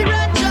the well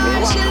red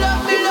dry. She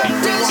love me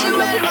till she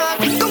well mad.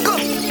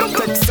 Don't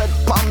take set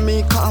pon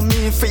me, call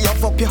me for your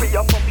fuck you.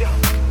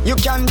 You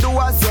can do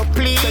as you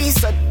please. Take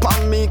set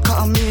pon me,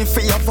 call me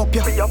for your fuck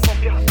you.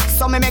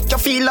 So me make you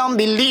feel and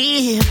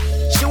believe.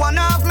 She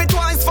wanna have me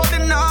twice for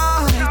the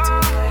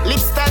night. Lip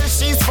style,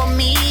 she's for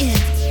me.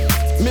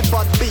 Me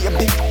bad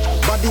baby,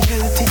 body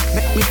healthy,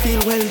 make me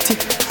feel wealthy.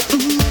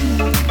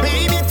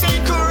 Baby,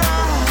 take a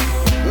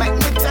ride. Make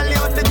me tell you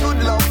how the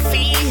good love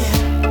feel.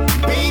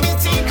 Baby,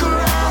 take a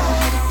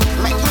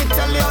ride. Make me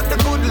tell you how the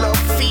good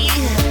love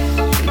feel.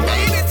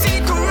 Baby,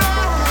 take a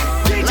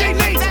ride. DJ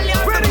Make me tell you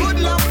how the good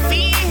love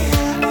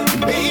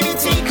feel. Baby,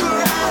 take a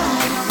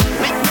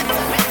ride. Make me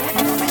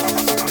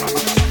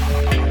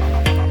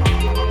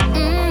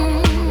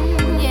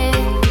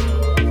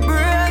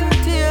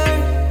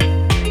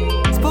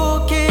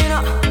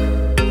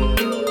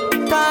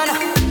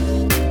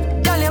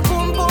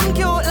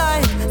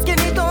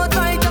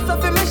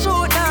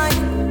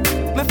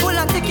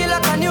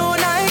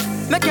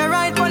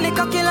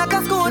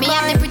Me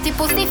have the pretty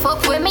pussy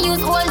fuck where me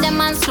use all them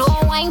and slow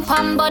wine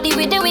pam body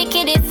with the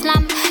wicked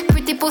Islam.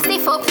 Pretty pussy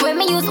fuck where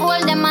me use all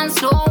them and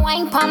slow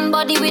wine pam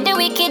body with the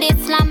wicked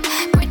Islam.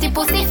 Pretty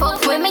pussy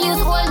fuck where me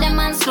use all them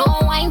and slow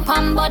wine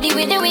pam body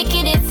with the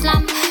wicked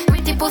Islam.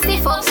 Pretty pussy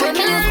fuck where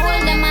me use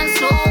all them and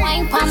slow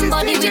wine pam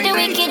body with the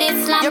wicked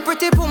Islam. Your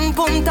pretty pum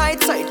pum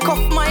tight side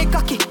cuff my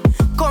cocky.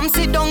 Come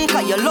sit down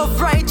 'cause you love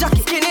right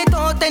jacket. Skin it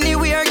out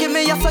anywhere, give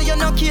me a so you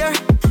no care.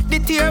 The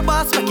tear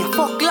boss make you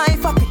fuck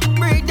life happy.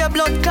 Break the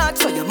blood clot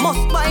so you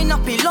must buy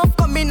nappy. Love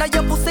come in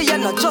your pussy, you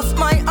not just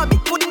my hobby.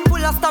 Put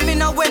full of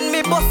stamina when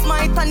me bust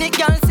my tonic.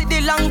 Girl see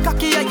the long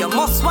cocky, yeah, you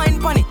must wine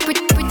pon it.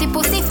 Pretty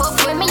pussy fuck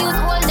where me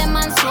use all them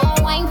and slow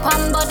wine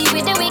pam body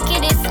with the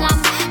wicked Islam.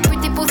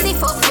 Pretty pussy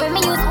fuck where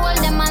me use all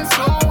them and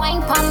slow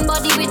wine pam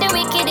body with the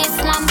wicked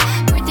Islam.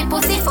 Pretty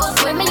pussy fuck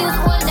where me use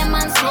all them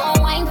and slow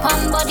wine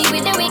pam body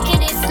with the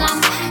wicked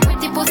Islam.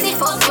 Pretty pussy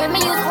fuck where me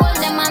use all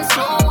them and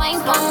slow wine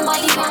pam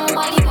body.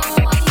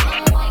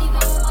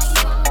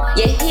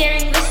 You're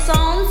hearing the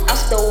sounds of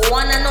the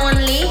one and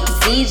only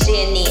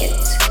DJ Nate.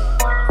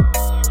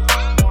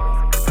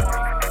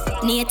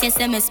 Nate, you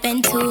say me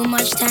spend too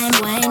much time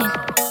whining.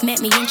 Make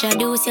me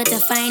introduce you to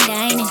fine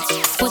dining.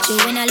 Put you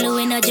in a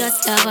Louis, not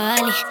just a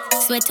volley.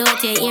 Sweat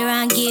out your ear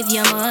and give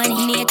you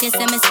money. Nate, you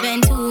say me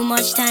spend too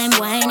much time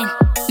whining.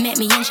 Make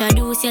me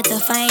introduce you to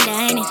fine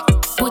dining.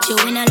 Put you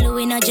in a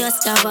Louis, not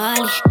just a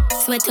volley.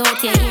 Sweat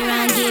out your ear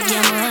and give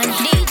you money.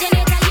 DJ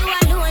Nate, are you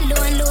alone,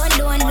 loan, loan,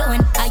 loan, loan?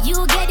 Are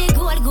you get it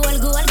gold, gold,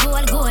 gold,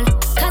 gold, gold?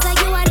 'Cause are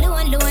you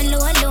alone, loan,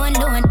 loan, loan,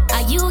 loan?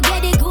 Are you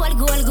get it gold,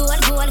 gold,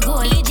 gold, gold,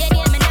 gold? DJ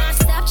Nate, me not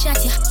stop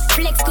chat you.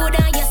 Flex good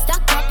on your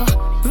stock proper.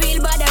 Real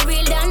brother,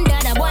 real dan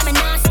dada. Boy, me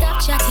not stop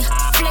chat you.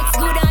 Flex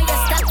good on your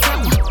stock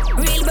proper.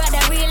 Real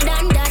brother, real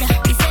dan dada.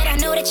 He said I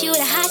know that you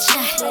the hot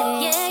shot.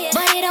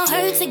 But it don't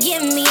hurt to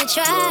give me a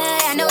try.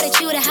 I know that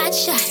you the hot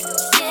shot.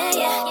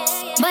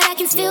 But I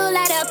can still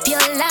light up your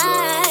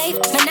life.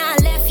 Man, I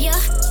left you,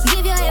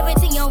 give you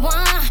everything you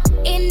want.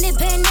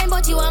 Independent,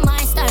 but you are my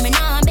star. Me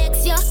nah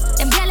vex you.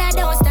 Them gyal I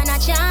don't stand a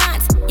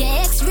chance.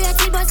 Yeah,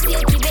 X-rated, but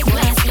still keep it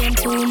going. I spend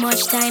too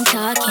much time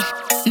talking.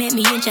 Make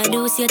me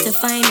introduce you to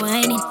fine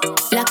whining.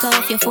 Lock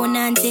off your phone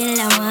until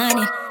the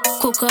morning.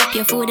 Cook up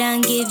your food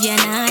and give you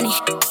nanny.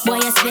 Boy,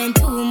 you spend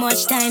too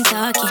much time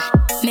talking.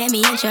 Make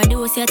me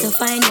introduce you to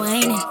fine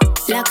whining.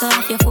 Lock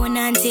off your phone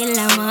until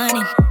the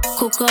morning.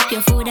 Cook up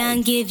your food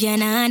and give you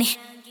nanny.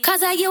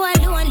 'Cause are you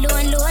alone,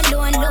 loan, loan,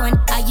 loan, loan?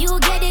 Are you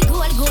get it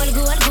gold, gold,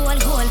 gold, gold,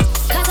 gold?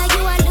 'Cause are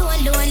you alone,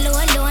 loan,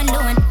 loan, loan,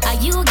 loan? Are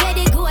you get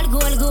it gold,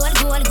 gold, gold,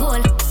 gold,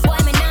 gold? Boy,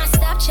 me not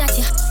stop chat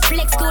you.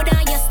 Flex good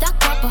on your stock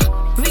proper.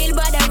 Real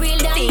brother, real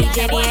dan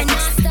dada. Boy, me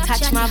not stop touch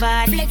chat my you.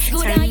 body, Flex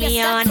good turn on your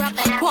me stock on.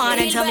 proper.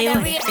 Wanna Real tell me brother,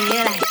 what real-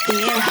 it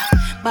feel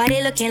like,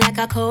 Body looking like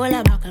a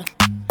cola bottle.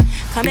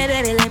 Come here,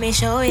 baby, let me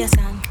show you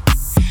some.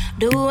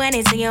 Do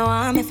anything you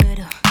want me to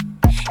do.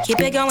 Keep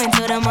it going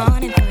till the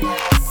morning for you.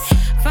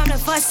 From the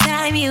first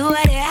time you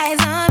had your eyes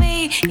on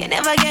me, you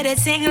never get a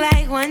thing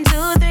like 1,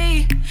 2,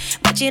 3.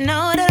 But you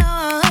know that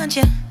I want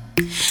you.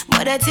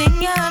 But the thing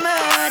you're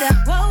murder.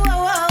 Whoa,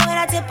 whoa, whoa, when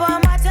I tip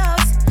on my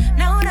toes.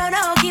 No, no,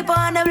 no, keep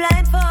on the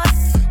blindfold.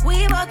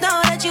 We both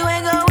know that you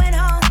ain't going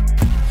home.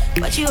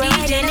 But you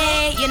already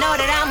know, you know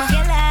that I'm a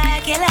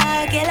killer,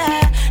 killer, killer.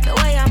 The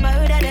way I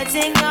murder the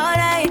thing all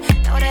night.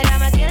 Know that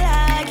I'm a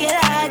killer,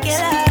 killer,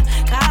 killer.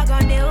 Cause I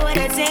gon' deal with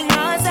the thing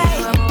all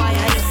night.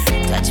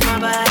 Touch my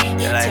body,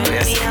 turn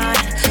me on.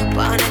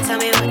 Wanna tell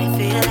me what it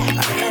feel like.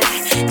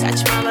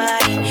 Touch my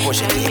body,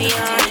 turn me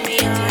on, me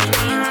on,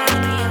 me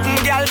on.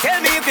 Girl, tell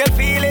me if you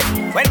feel it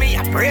when me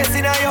a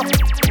pressing on you.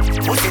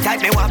 Pussy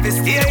tight, me want to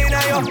stay in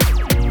on you.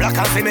 Black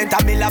and cement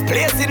and me la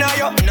place in on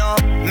you. No,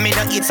 me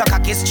no eat so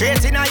cocky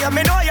straight in on you.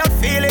 Me know you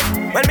feel it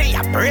when me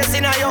a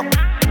pressing on you.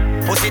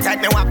 Pussy tight,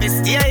 me want to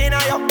stay in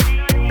on you.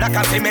 Black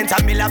and cement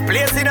and me la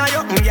place in on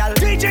you. Girl,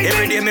 every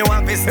day me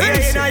want to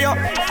stay in on you.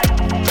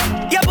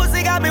 Your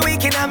pussy got me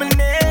weak in my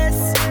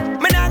knees.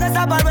 Me nah go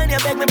stop on when you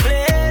beg me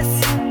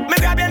place. Me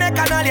grab your neck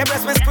and all your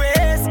breasts me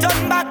squeeze.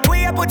 Turn back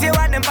way you put your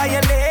hand in by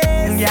your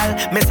knees.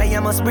 Girl, me say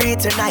you must breathe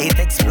tonight.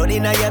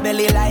 Exploding on your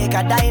belly like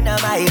a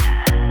dynamite.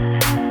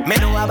 Me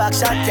know a back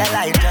shot you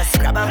like. Just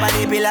grab on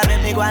body pillar,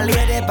 make me go and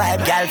lay the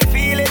pipe. Girl,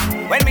 feel it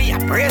when me a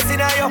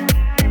pressing on you.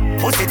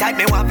 Pussy tight,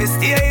 me want to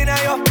stay in on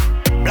you.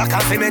 Black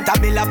and cement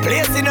and me la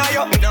place in on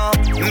you. No,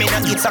 me no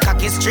eat so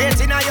cocky straight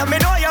in on you. Me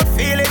know you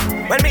feel it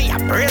when me a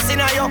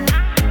pressing on you.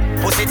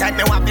 Pussy tight,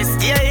 me want to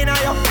stay in on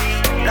you.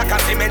 Black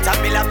and cement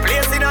and me la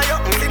place in on you.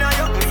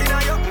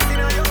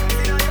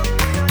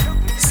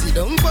 Sit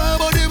down for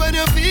body when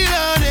you feel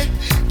on it.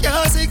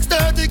 Yeah,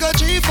 6:30 go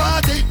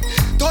 3:40.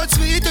 Touch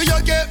sweet till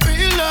you get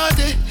real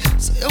naughty.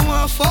 So you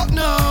want fuck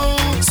now.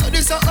 So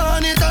this a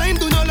honey time.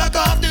 Do not lock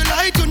off the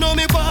light. You know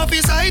me pop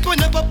his sight when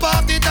you pop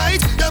off the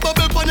tight. The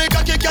bubble pon the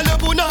cocky, girl you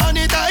put on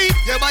it tight.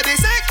 Your body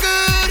say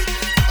good.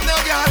 Now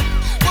girl,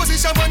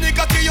 position pon the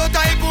cocky, you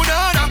tight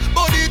banana.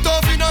 Body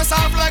tough, you know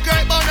soft like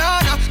ripe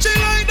banana. She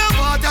like the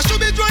water, she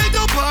be dried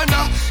up on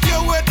her.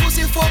 Your wet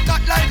pussy fuck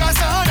hot like a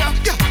sauna.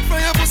 Yeah,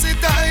 from your pussy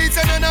tight,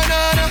 say na na na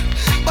na.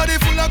 Body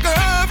full of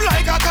curve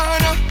like a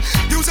corner.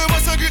 You say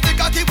what's a great the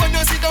cocky when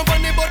you sit down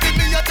on the body.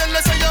 Me a tell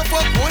her say you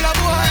fuck all a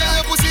boy.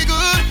 Your pussy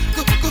good,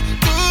 good, good,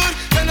 good.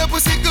 Tell your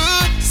pussy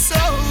good, so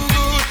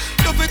good.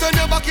 Dump it on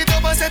your back, it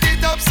up and set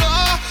it up so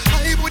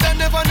I woulda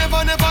never,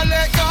 never, never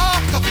let go.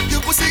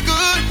 Your pussy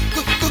good,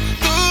 good, good,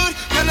 good.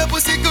 Tell your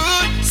pussy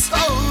good, so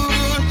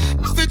good.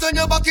 Dump it on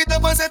your back, it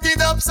up and set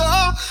it up so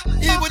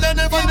I woulda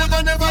never,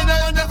 never, never,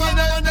 never, never,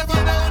 never,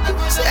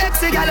 never.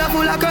 Sexy girl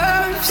full of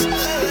curves.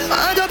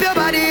 Hand up your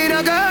body in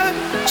a girl.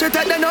 She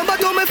take the number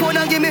to my phone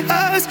and give me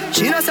hers.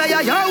 She no say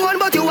you're your one,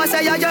 but you a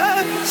say you're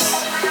yours.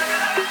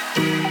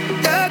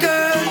 Yeah,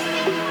 girl.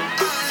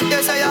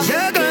 Yes, I am.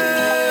 Yeah, girl.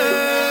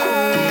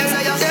 Yes,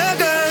 I am. Yeah,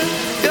 girl.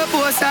 You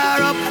post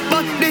her up,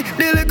 but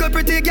the little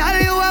pretty girl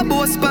you a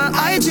boast pan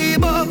IG,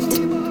 but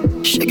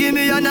she give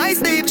me a nice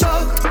deep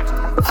choke.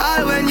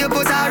 All when you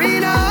put her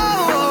in a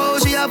hole,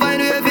 she a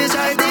find way fi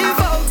try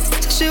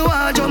default. She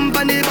want jump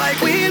on the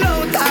bike wheel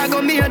out. I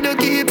got me to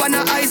keep on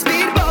a high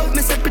speed boat.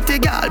 Me say pretty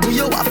girl, do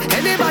you have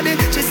anybody?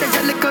 She said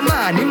you little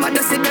man, him a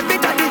do see every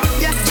daddy.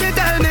 Yeah, she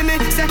tell me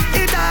say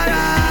it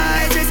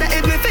alright. She say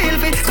if me feel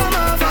fit, come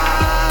over.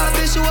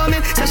 She show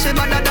me, say she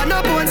better than a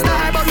porn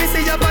star. But me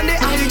see you on the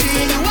IG,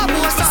 you a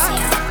poster.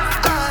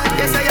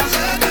 Yes I am.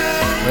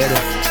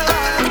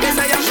 Yes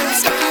I am.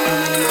 Yes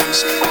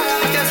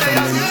I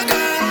am.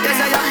 Yes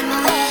I am.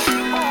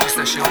 She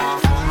say she want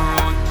fuck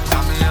around,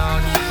 tell me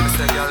hard. Me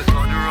say girl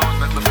turn around,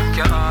 make me fuck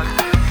your hard.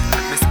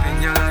 Me spin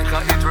you like a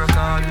hit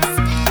record.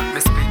 Me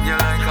spin you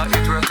like a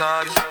hit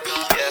record.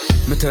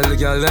 Me tell the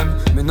girl them,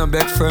 me no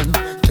beg friend.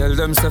 Tell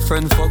them say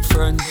friend fuck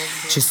friend.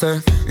 She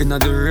say, inna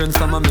the rain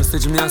from a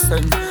message me a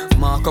send.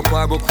 Mark up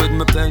her book with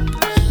me pen.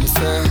 Me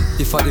say,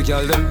 if I the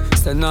girl them,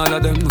 send all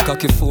of them.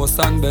 Cocky force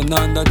and bend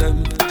under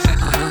them.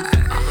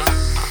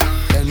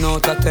 10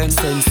 out of 10,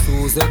 send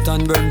Suzette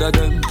and Brenda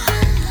them.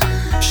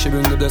 She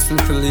bring the blessing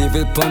for leave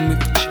it pon me.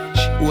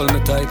 Hold me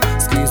tight,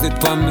 squeeze it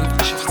pon me.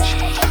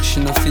 She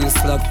no feel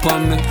slack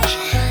pon me,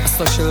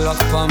 so she lock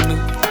pon me.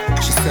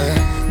 She say,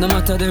 no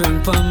matter the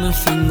ring pon my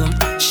finger.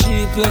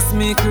 She plus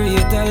me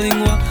create a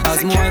lingua.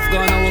 As my wife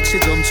gonna walk, she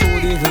jump through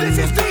the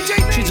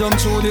window. She jump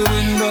through the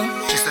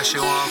window. She say she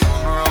want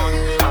come around,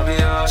 have me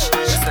hard.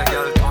 She say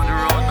girl turn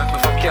around, make me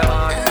fuck your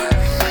hard.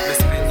 Me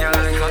spin you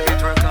like a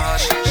hit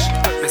record.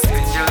 Me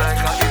spin you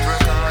like a hit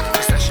record.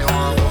 She say she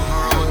want come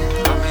around,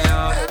 have me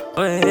hard.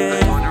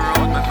 Turn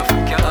around, make me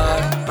fuck your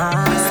hard.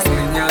 Me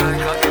spin you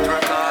like a hit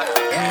record.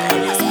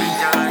 Me spin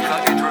you like a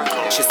hit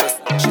record. She says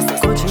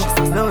Gucci,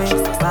 Louis,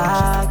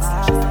 bags,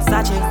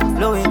 Sachi,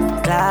 Louis,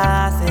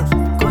 glasses,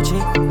 Gucci,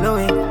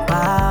 Louis,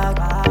 bag,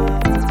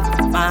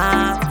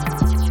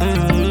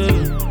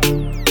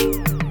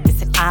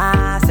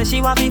 say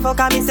she want me fuck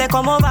and me say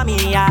come over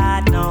me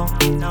yard, no,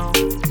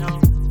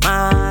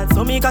 mad.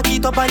 So me cock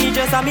it up and you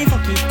just and me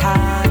fuck it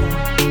hard.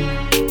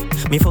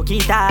 Me fuck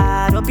it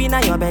hard up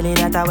inna your belly,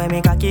 that's where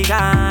me cocky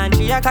gone.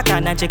 She a cock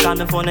and she call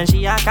me phone and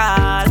she a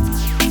call.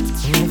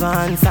 Even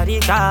answer the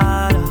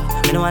call.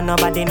 Me no want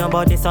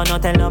nobody, so no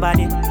tell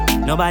nobody.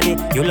 Nobody,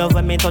 you love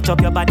when me touch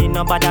up your body.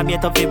 Nobody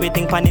beat up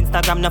everything pan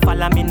Instagram. No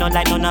follow me, no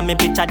like none of me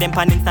picture them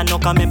pan Insta. No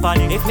comment on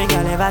it. If me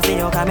girl ever see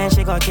you come and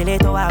she go kill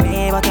it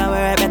away. But I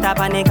wear it better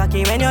pan the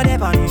cocky when you're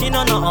there on it. She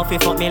no know how fi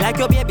fuck me like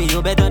your baby,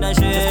 you better than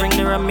she. Just bring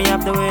the rum me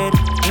up the way.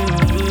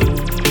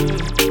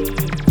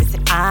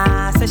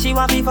 Say she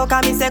want me fuck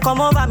and me say come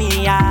over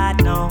me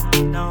yard. No.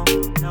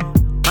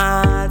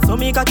 So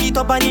me cock it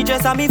up and the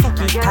dress and me fuck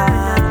it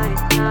hard.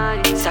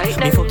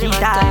 Me fuck it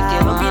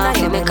hard. Up inna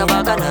your belly, that's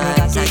where me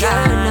cocky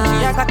gone.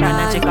 She a cock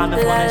and she call me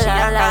phone and she a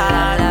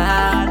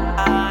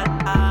call.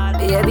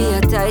 Baby,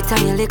 you're tight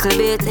and you little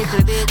bit.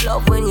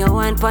 Love when you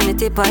wine pon the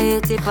tip of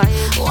it.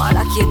 Wanna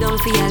lock you down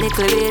for a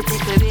little bit.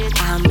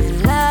 I'm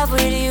in love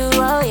with you,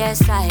 oh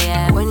yes I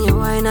am. When you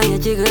wine and you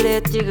jiggle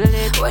it.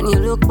 When you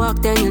look back,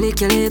 then you lick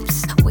your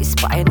lips.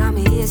 Whispering on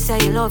me ear, say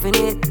you loving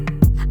it.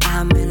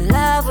 I'm in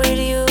love with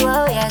you,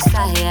 oh yes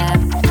I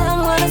am.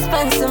 I'm gonna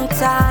spend some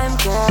time,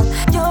 girl.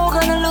 You're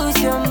gonna lose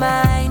your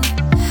mind.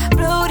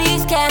 Blow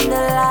these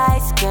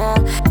candlelights,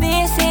 girl.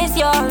 This is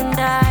your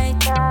night.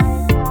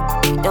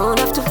 Don't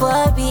have to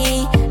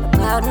worry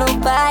about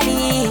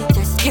nobody.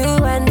 Just you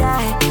and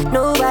I,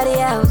 nobody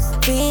else.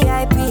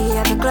 VIP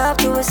at the club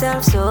to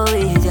ourselves, so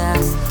we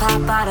just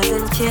pop bottles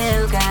and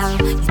chill, girl.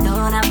 You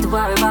don't have to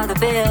worry about the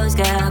bills,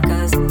 girl.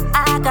 Cause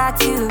I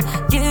got you,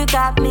 you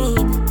got me.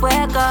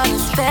 We're gonna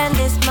spend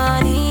this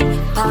money.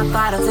 Pop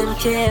bottles and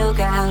chill,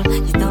 girl.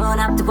 You don't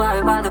have to worry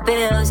about the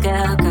bills,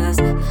 girl. Cause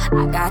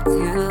I got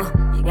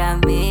you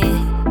got me.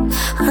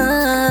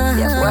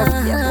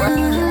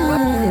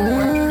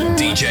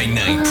 DJ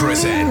Nate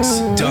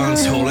presents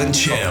Dancehall and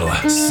Chill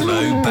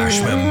Slow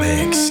Bashment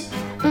Mix.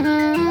 You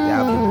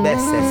have the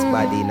bestest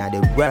body in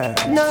the world.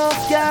 No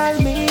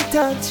girl me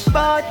touch,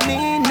 but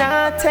me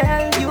not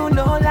tell you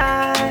no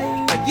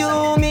lie.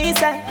 You me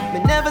say, me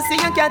never see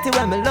a cat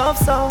when me love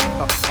so.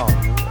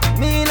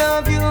 Me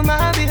love you,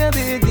 my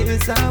baby,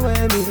 this is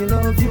where me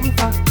love you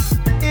for.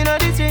 In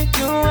the street,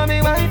 you are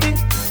me wifey,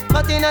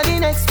 but in the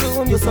next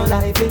room, you so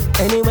lively.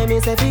 Anyway, me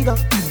say figure,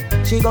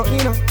 she go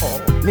in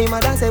me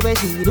mother say where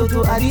she do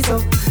to Adi so.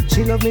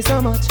 She love me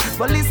so much,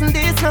 but listen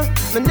this now.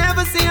 Me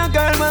never see a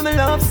girl when me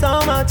love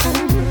so much.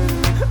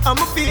 I'm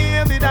a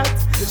baby that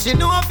she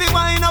know if you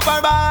wind up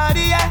her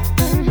body, yeah.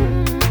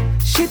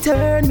 She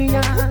turn me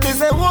on. Me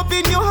say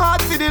open your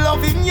heart for the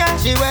loving, yeah.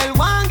 She well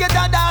want get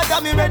a dog,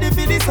 got me ready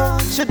for this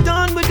song. She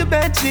done with the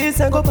bed sheets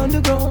and go on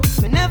the ground.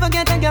 Me never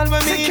get a girl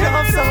when me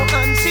love so,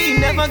 and she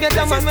never get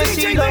a man when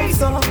she love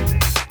so.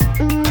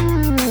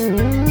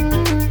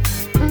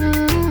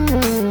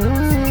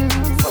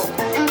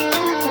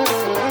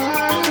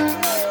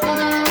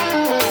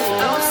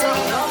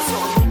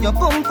 Your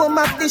boom boom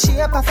up the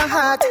shape of a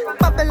heart.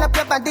 Bubble up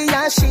your body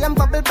and shame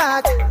bubble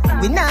back.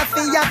 We not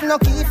fi have no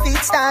key feet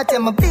start.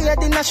 I'm a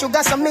beard in a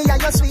sugar, so me are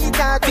your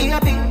sweetheart.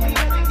 Baby,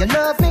 you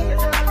love me,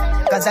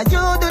 cause I you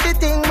do the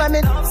thing,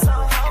 mommy.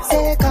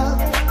 Take off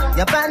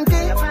your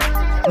panty,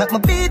 make me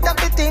beat up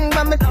the thing,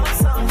 mommy.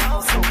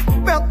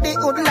 Broke the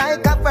hood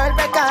like a world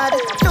record.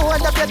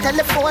 Load up your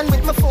telephone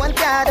with my phone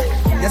card.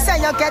 You say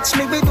you catch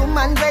me with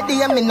woman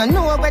ready, and me no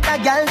know what a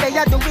girl they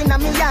are doing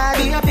on me yard.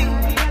 Baby,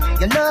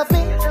 you love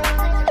me,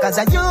 cause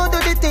I you do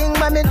the thing,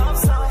 mommy.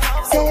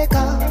 Take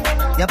off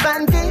your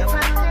panty,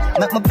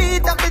 make me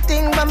beat up the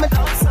thing, mommy.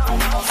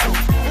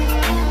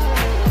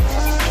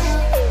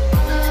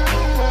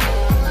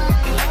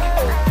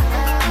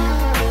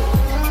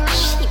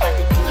 She got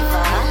the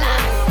diva.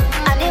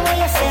 I did what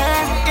you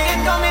said. It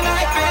coming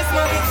like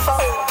Christmas.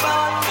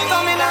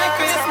 Coming like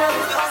Christmas.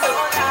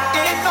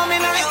 It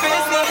coming like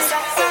Christmas.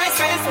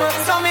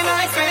 Coming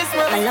like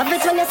Christmas. I love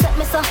it when you set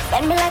me so,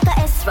 bend me like a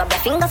S. Rub your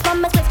fingers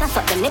from my twist and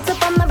suck the nipple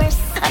from my breast.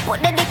 I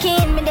put the dick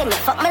in me, then you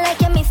fuck me like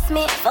you miss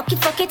me. Fuck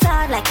it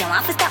hard like you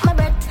want to stop my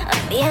breath.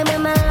 Baby,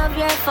 my love,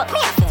 you fuck me,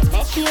 I feel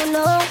make you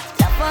know.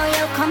 Love how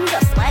you come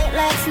just white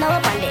like snow.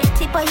 On the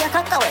tip of your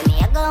cock, when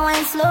me I go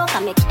and slow,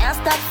 cause me can't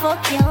stop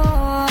fuck you.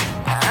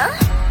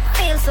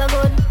 Feel so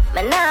good,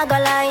 me nah go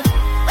lie.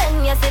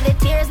 When you see the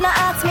tears, now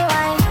ask me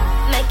why.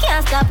 Me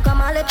can't stop,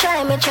 come all the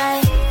try.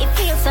 It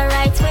feels so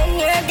right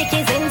when your dick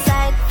is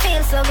inside.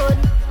 Feel so good,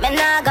 me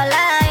nah go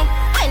lie.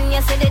 When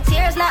you see the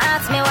tears, now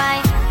ask me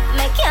why.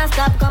 Me can't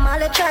stop, come all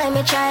the try.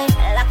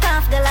 Lock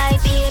off the light,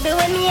 baby,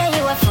 when me and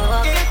you are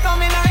fuck. It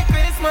coming like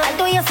Christmas. I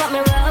do you fuck me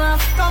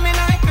rough. Coming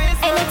like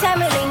Christmas. Anytime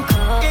we link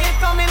up. It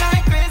coming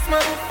like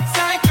Christmas.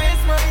 Like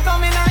Christmas.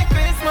 Coming like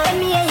Christmas. When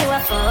me and you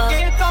are fuck.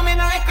 It coming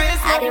like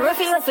Christmas. I the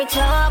rough you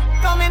chop.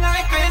 Coming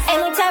like Christmas.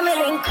 Anytime we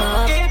link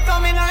up. It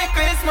coming like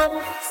Christmas.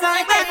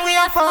 Like when we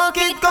are fuck.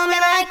 It coming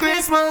like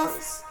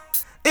Christmas.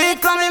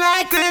 It coming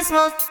like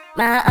Christmas.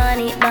 My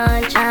honey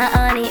bunch,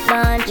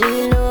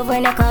 we love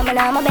when you coming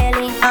on my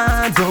belly.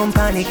 Don't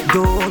panic,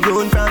 don't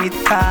run from it.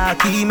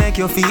 Cocky make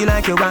you feel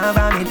like you want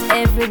vomit.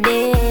 Every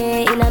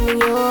day, in a me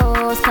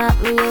house, stop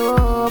me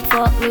up,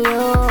 fuck me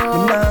up. We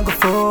nah go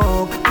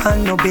fuck,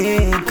 and no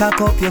bed,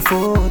 cock up your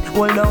foot,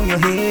 hold down your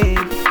head.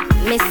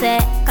 Me say,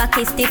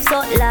 cocky stiff so,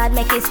 lad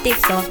make it stiff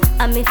so.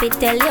 And me fit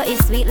tell you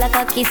it's sweet like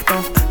a kiss so.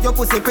 Your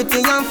pussy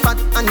pretty and fat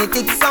and it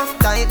thick so.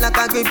 Tight like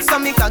a grip so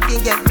me cocky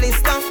get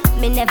blister.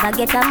 Me never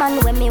get a man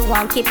when me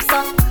want keep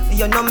so.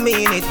 You no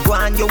mean it, go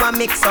on you a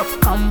mix up.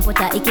 Come put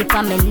a icky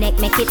on me neck,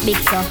 make it big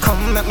so.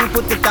 Come make me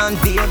put it on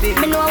baby.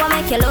 Me know what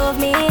make you love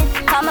me.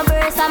 Come my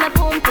burst and my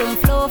pum pum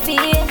fluffy.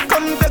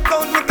 Come take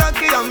out me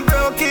cocky and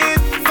broke it.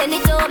 Send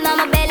it up now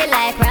my belly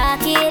like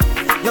rocket.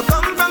 You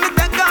come from me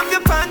take off your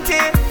panty.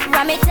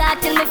 Ram it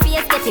out till my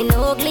face getting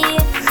ugly.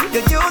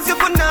 You use your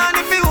banana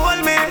if you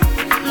hold me.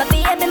 My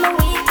baby, my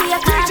weak to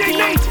your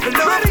cocky.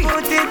 Love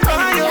put it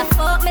on you. When me a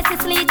fuck, me see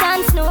sleet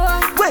and snow.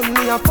 When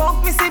me a fuck,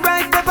 me see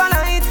bright pepper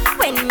light.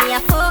 When me a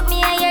fuck,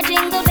 me a hear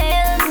jingle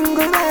bells.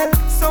 Jingle bells.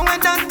 So when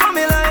that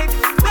coming like.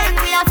 When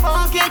me a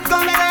fuck, it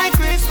coming like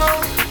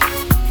Christmas.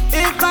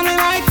 It coming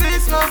like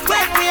Christmas.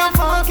 When me a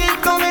fuck,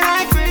 it coming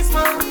like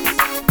Christmas.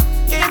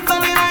 It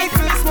coming like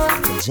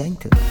Christmas.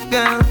 Gentle.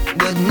 Girl,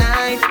 good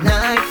night,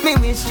 night. Me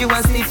wish you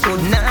was sleep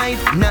good night,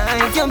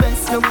 night. Your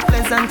breasts look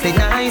pleasantly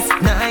nice,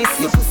 nice.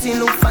 Your pussy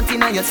look fat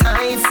in your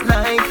tights.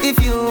 Like if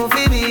you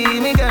be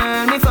me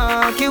girl, me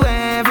fuck you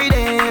every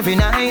day, every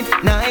night,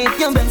 night.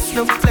 Your breasts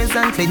look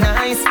pleasantly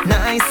nice,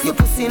 nice. Your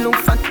pussy look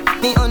fat,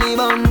 me honey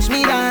bunch,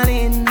 me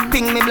darling.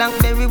 Ping me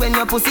blackberry when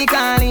your pussy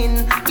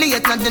calling.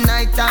 Late not the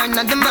night or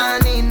not the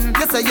morning.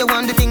 You say you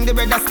want the thing, the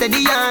bread are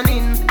steady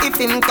yawning. If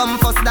him come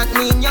first, that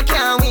mean you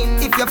can't win.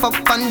 If you fuck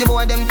on the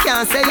boy, them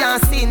can't say your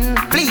sin.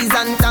 Please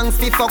and thanks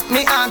fi fuck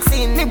me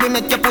asking. Me will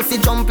make your pussy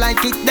jump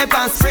like it the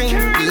past spring.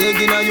 Leg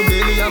inna your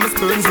belly and my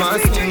sperms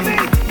want swing.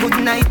 Good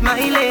night my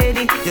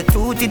lady. Your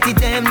two titty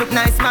them look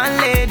nice man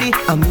lady.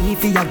 And me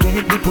fi ya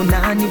get the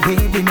punani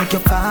baby. Make you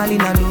fall in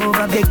love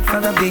a beg for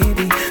a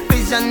baby.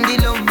 Vision the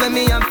love when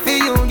me have for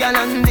you gal.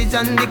 And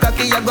vision the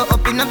cocky ya go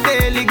up in a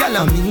belly gal.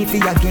 And me fi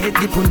ya get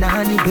the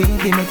punani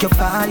baby. Make you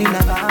fall in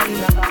a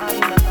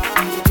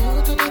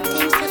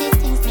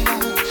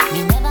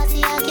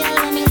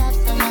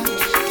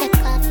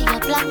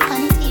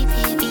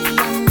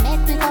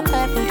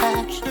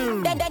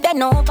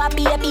Then over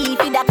baby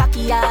for the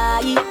cocky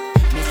eye.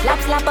 Me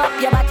slap up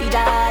your body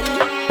die.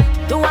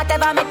 Do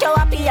whatever make you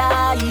happy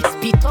eye.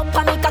 Spit up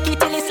on me cocky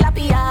till it's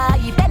slappy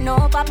eye. Then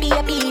over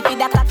baby for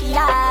the cocky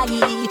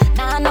eye.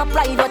 Nah no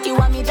pride what you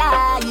want me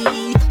die.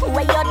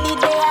 Where you did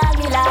there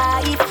me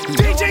life.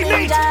 DJ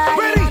Nate,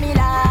 ready?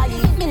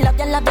 Me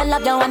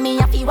love you and me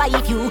happy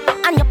wife you.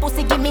 And your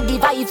pussy give me the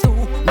vibe too.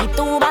 Me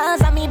two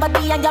bars and me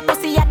body and your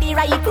pussy are the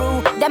right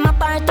crew. Them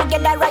apart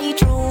together right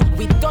through.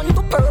 We done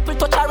to purple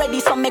touch already,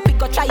 so make we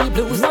go try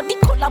blues. Not the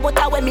color but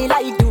I when me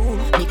like do.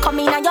 Me come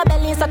in on your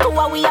belly so two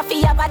we have to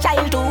have a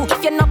child too.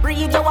 If you not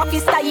breathe you have to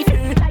stifle.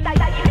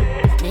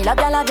 Me love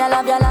you.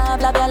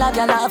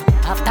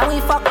 After we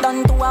fuck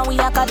done two and we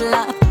a cuddle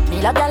up.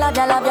 Me love you.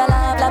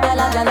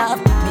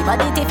 Me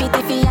body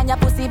tiffy and your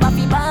pussy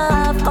baffy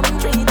buff. Come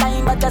 3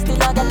 times but just still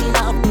not get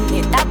enough.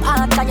 Me tap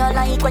hard can you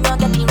like when you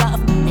get it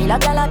rough. Me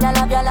love you.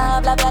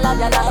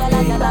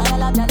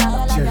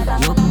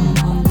 Your boom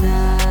boom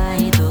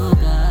tight, oh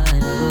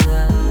God, oh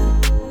God.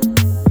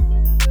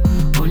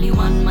 Only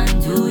one man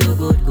do you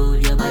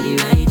good, your body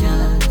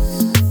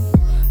righteous.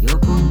 Your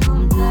boom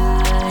boom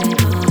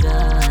tight, oh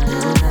God,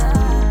 oh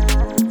God.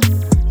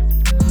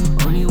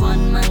 Only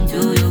one man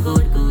do you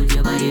good,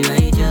 your body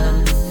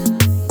righteous.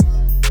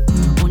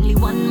 Only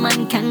one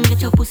man can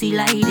get your pussy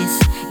like this.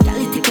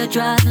 Girl, take a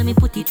drag, let me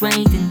put it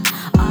right in.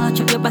 Arch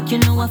up your back, you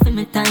know I feel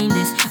me time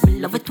this. Me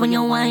love it when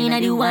you whine, I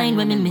do whine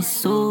when me miss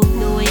so.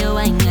 The way you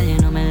whine, girl, you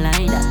know me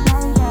like that.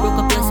 Broke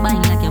up your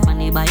spine like you're on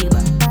the Bible.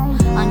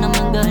 And I'm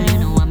a girl, you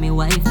know I'm me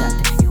wife that.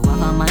 You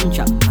have a man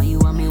trap, and you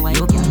are me wife.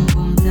 You can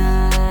boom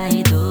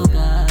tight, oh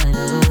God,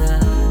 oh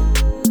God.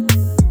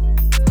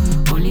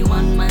 Only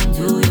one man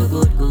do you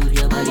good,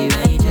 your body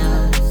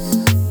righteous.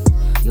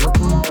 You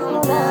boom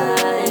boom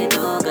tight,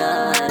 oh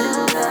God,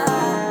 oh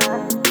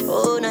God.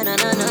 Oh na na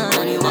na na.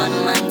 Only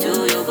one man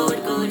do you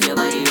good, your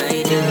body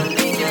righteous.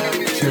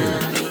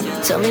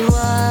 Tell me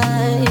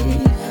why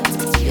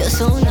you're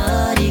so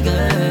naughty,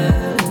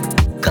 girl.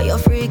 Cause you're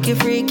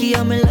freaky,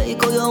 I'm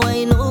like how you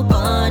wine up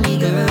on it,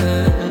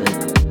 girl.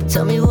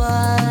 Tell me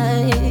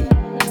why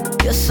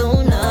you're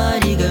so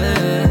naughty,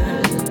 girl.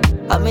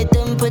 And my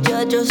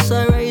temperature just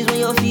rise when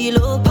you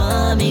feel up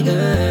on me,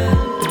 girl.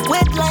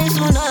 Wet like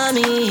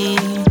tsunami,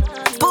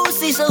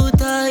 pussy so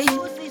tight.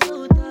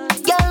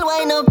 Girl,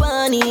 wine up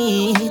on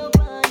it,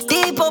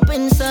 deep up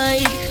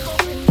inside.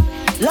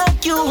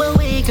 Like you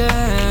awake,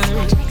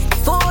 girl,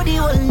 for the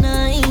whole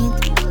night.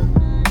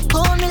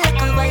 Hold me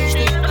like a vice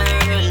girl.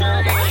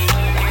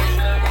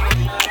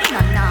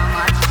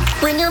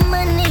 When your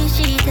money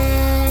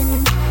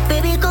cheating,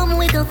 baby come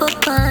we can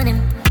fuck on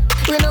him.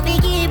 We know we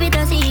keep it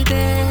a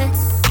secret.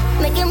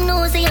 Make him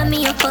know say I'm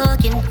me a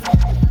fucking.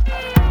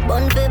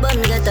 Bun for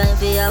bun, got time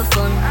for have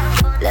fun.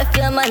 Left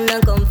your man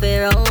and come for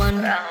round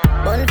one.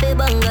 Bun for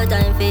bun, got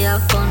time for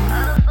have fun.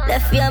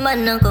 Left your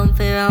man and come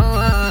for round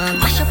one.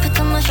 Mash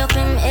up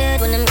him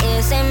head when him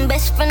is him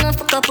best friend and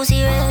fuck your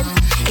pussy red.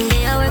 In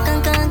the hour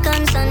can't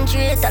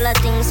concentrate. All the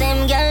things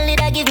them girl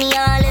did I give me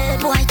all it.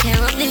 Boy, tear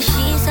up the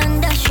sheets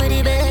and dash for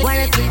the bed.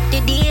 Why I grip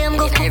the DM,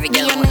 go fuck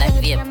the man.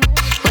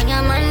 When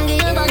your man give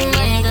you back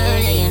my girl,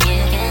 you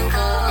can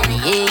call.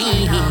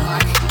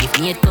 Yeah, if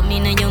me come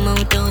in your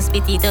mouth, don't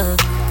spit it up.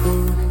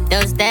 Ooh,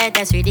 does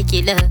that's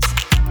ridiculous.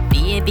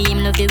 Baby,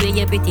 him love the way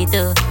you pretty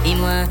too.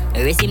 Him want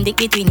rest him dick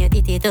between your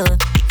titty too.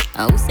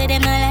 Who say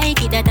them not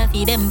like it that I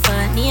feed them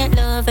for? Need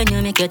love and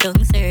you make your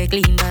tongue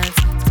circling back.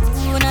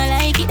 Who not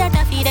like it that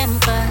I feed them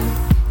for?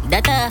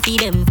 That I feed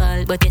them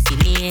for, but you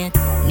see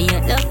need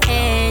love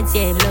heads,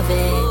 yeah, him love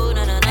it.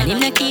 And him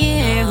not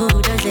care who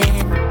does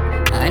it.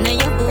 I know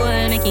your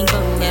boy making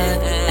come back.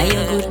 And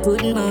your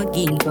good mouth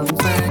game from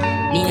far.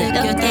 Need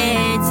love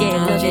heads, yeah,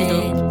 him love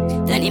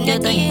it. And him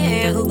not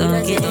care who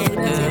does it.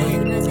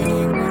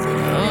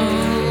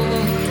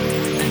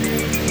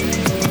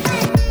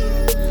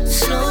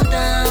 Slow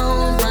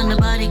down, on the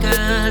body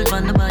girl,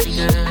 on the body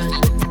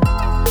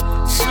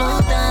girl. Slow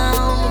down,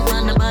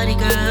 on the body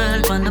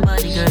girl, on the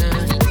body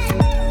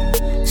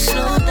girl.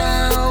 Slow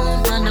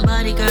down, on the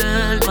body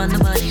girl, on the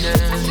body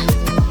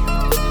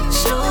girl.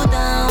 Slow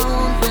down,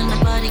 on the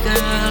body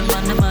girl,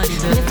 on the body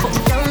girl. Me fuck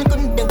down,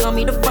 gun down, call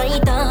me the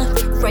fighter.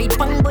 Ride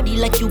pan body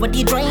like you are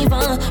the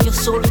driver. Your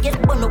soul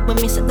get burn up when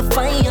me set the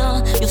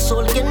fire. Your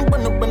soul get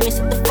burn up when me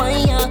set the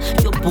fire.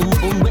 Your boom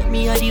boom wet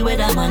me a the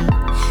weatherman.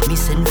 Me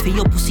send for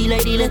your pussy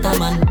like the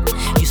letterman.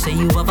 You say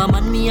you have a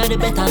man, me a the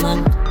better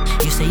man.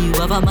 You say you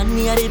have a man,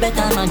 me a the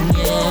better man,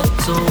 yeah.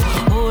 So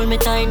hold me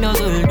tight, no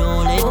girl,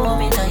 don't let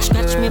me tight.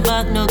 Scratch me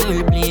back, no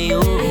girl, play,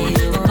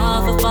 oh.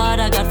 Call for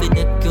Father God for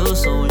take your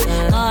soul.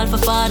 Call for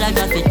Father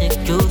God for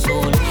take your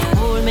soul.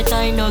 Hold me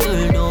tight, no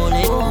girl, don't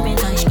let me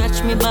tight.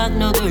 Scratch me back,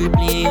 no girl,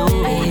 play, oh.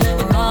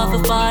 Call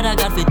for Father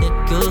God for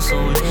take your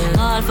soul.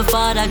 Call for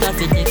Father God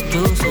for take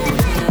your soul.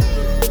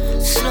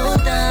 Slow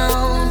down,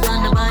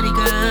 on the body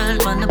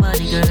girl, on the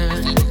body girl.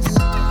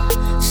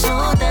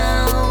 Slow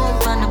down,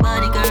 on the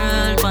body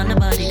girl, on the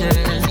body girl.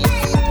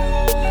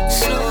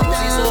 Slow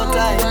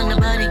down, on the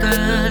body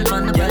girl,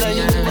 on the body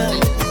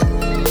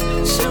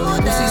girl. Slow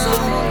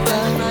down,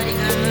 on the body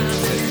girl.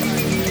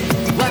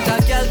 What a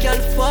girl can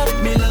fuck,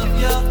 me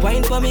love ya.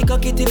 Wine for me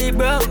cocky till it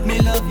broke, me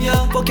love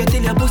ya. Fuck you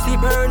till your pussy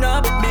burn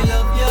up, me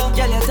love ya.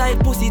 Girl your tight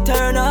pussy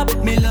turn up,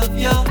 me love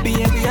ya.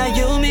 Baby and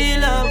you me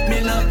love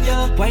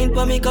ya. Wine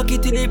for me cocky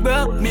till it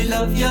broke, me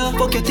love ya.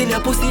 Fuck you till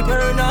your pussy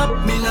burn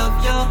up, me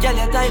love ya. Girl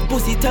your tight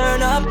pussy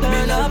turn up,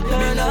 me love,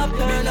 me love,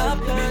 me love,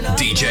 me love.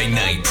 DJ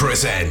Nate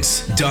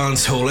presents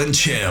Dancehall and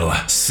Chill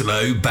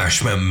Slow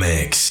Bashment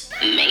Mix.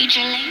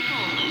 Major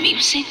label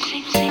music.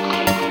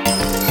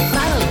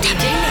 Follow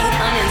DJ Nate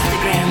on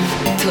Instagram,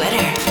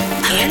 Twitter,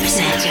 and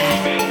Snapchat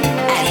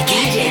at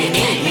DJ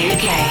Nate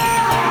UK.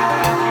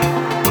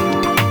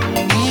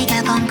 Hey,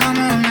 girl, come on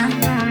now.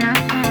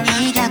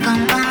 Hey, girl,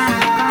 come on.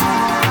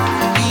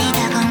 Hey,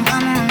 girl, come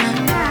on now.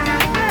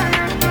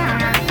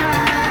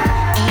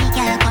 Hey,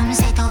 girl, come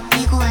set up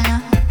the goal now.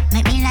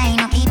 Make me line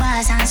up the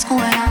bars and score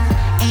now.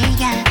 Hey,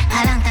 girl, a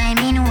long time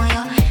me know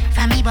you.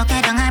 From me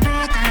bucket down a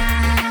Burton.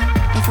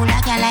 The full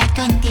of girl like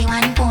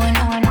 21 pound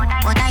now.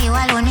 But are you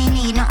alone? Me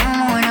need nothing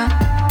more now.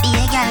 Be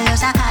a girl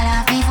just a call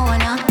off me phone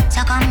now.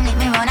 So come let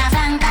me run a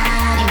flank.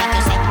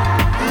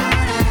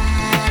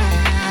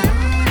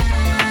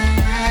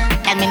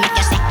 Let me make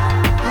you say.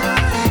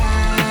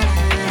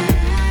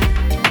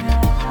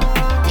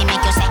 Let me make you say. Let me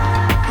make you say.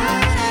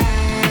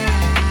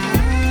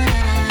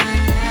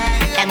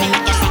 Let me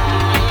make you say.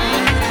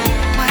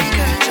 My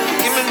girl,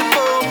 just give me the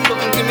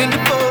phone, give me the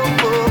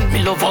phone. Me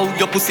love how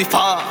your pussy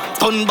far.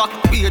 Turn back,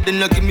 weird, then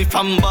you give me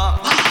from bar.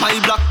 My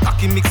black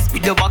cocky mixed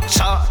with the back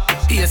shot.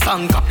 Yes,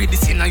 and copy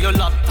this in your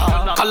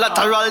laptop.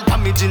 Collateral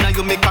damage in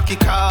you make cocky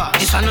car.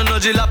 This a no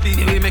jalopy,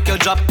 we make you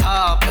drop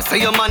top. You say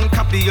your man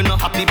copy, you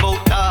not happy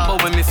about that.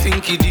 But when me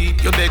sink it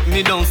deep, you beg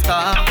me don't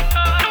stop.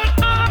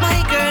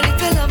 My girl,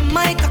 if you love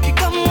my cocky,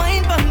 come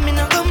wine for me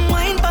now, come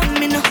wine for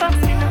me now.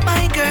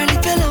 My girl,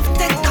 if you love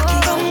that cocky,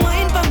 come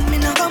wine for me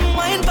now, come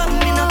wine for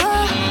me now.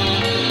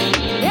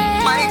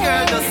 My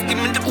girl, just give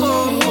me the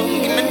boom, boom,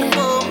 give me the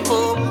boom,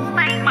 boom.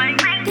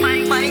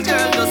 My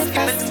girl, just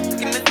give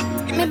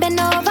me. Me bend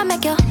over,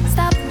 make you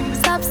stop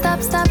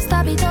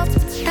it up.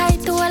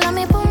 Tight to all of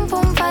me, boom,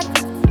 boom, fat.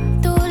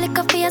 Too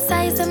liquor for your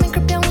size, and me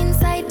grip you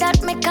inside.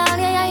 That me call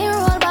you, yeah, you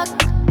roll back.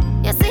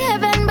 You see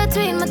heaven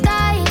between my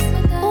thighs.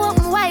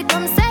 Open wide,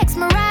 come sex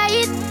me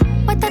right.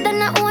 Wetter than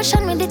the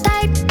ocean with the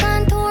tide.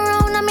 Can't turn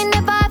around, and me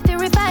never have to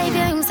revive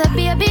you. Him say,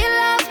 baby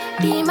love,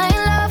 be my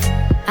love.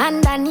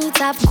 And I need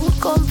to have good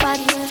comfort.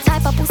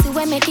 Type of pussy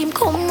where make him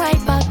come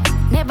right back.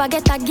 Never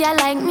get a girl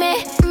like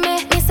me.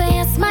 Me say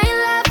yes, my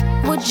love.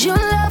 Would you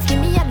love? Give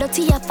me a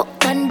dirty a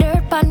fuck and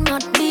dirt pan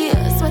not beer.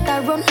 Sweat I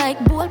run like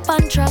bull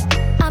pan trap.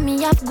 And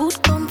me have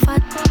good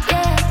comfort,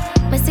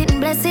 yeah. Me sitting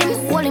blessing,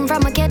 hold him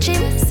from a catch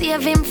him.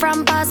 Save him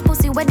from past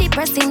pussy where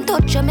depressing.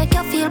 Touch you make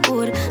you feel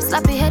good.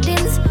 Slappy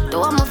headings.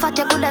 Though I'm a fat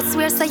you could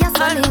swear so you're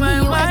solid.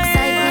 You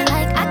excite me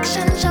like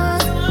action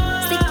shows.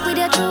 Stick with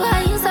your true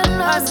highs and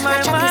lows.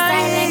 Check the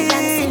silent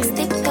and 6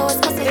 tiptoes.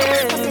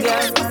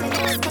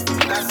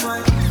 That's why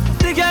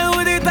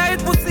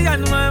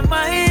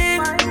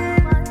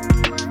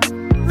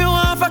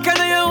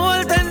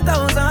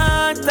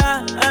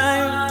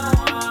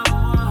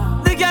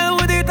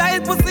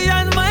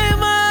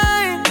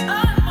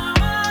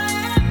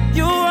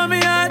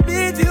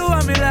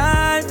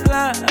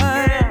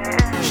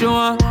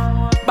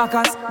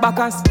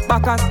Backers.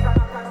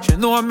 She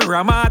know me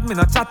ramad, me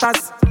no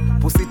chatters.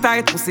 Pussy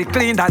tight, pussy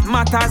clean, that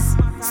matters.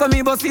 So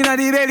me bust inna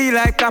the belly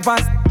like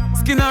clappers.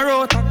 Skin a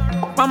rot.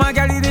 Mama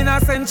girl it in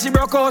a sense she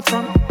broke out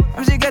from.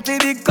 And she get a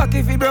big cock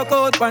if he broke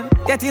out one.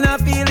 Getting her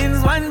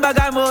feelings, one bag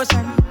of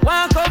motion.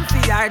 One come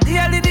for her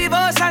daily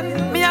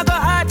devotion. Me a go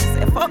hard, she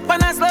say fuck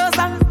when I slow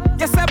song.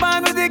 Yes I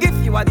born with the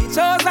gift, you are the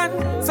chosen.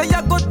 So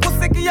you good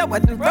pussy, give you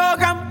wedding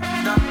program.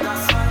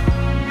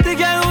 The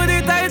girl with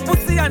the tight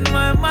pussy on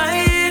my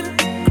mind.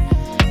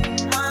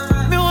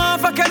 Me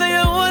want fuck and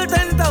you hold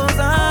 10,000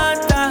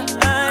 times.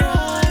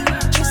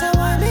 She say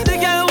why me? The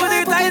girl with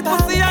the tight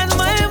pussy on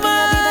my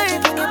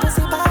mind.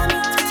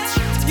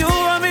 You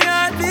want me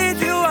heartbeat,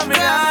 you want me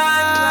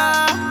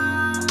heart.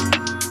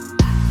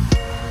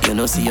 You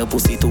know see your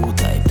pussy too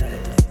tight.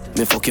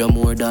 Me fuck you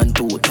more than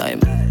 2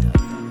 times.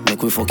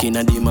 Make we fuck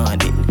inna the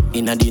morning.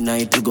 Inna the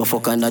night we go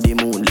fuck under the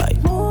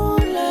moonlight.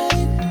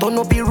 Turn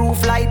up your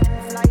roof light.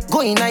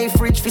 Go in a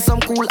fridge for some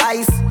cool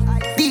ice.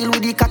 Deal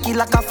with the cocky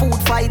like a food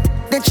fight.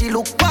 Then she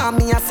look for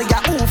me and say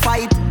ya who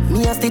fight.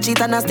 Me a stitch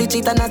it and a stitch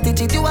it and a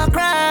stitch it. You a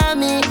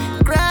Grammy.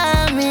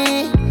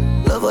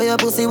 Love how your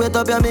pussy wet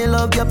up, ya me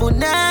love your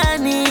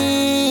punani.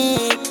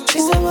 She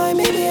say why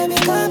me baby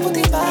can't put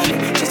it on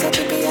me. She say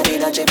trippy I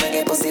did a trip and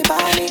get pussy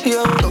on me.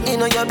 Yo, look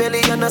in on your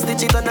belly and a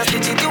stitch it and a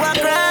stitch it. You a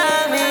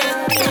Grammy.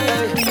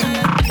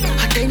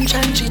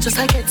 Attention, she just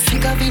I get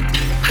sick of it.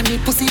 And the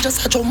pussy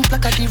just a jump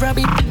like a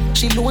rabbit.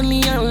 She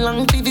lonely and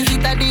long to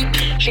visit a dick.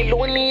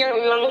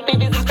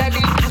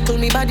 Tackle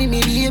me body,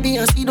 me baby,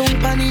 and see don't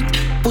panic.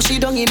 Push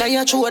it down in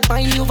your throat,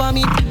 find you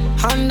vomit.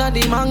 Under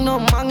the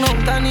magnum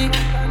tonic.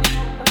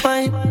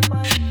 Fine,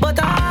 but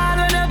I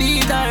wanna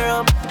beat her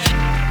up.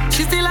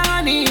 She still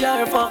I need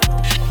her fuck.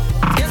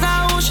 Guess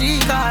how she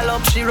call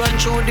up. She run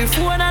through the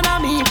phone and I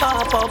me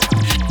pop up.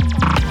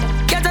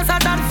 Get us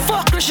at that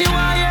fuck, she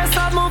want hear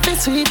some of it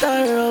sweet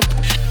her up.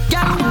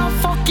 Girl, you want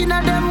fucking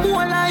at them whole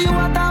and you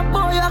want that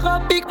boy, you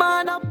got big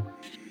man up.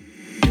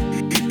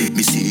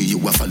 Me see you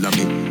a follow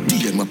me.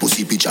 DM my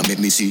pussy picture make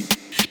me see.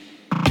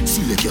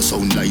 Select your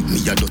sound like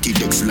me, a dirty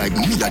decks like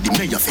me, a the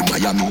mayor from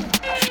Miami.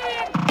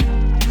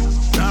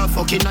 Nah,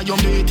 fucking at your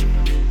mate.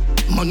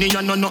 Money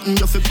and no nothing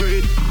you fi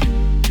bread.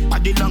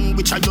 Body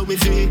language I go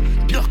with it.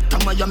 Doctor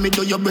Miami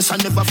do your best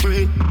and never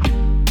afraid.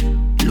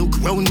 Look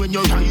round when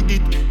you ride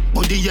it.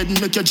 Body head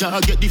make your jaw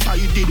get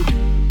divided.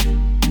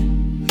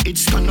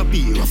 It's gonna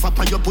be rough up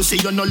on your pussy,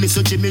 you no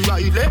listen to me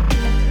Riley.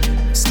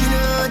 Skin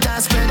out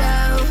and spread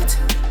out.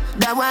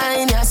 That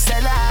wine you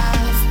sell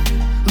off.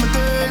 My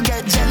girl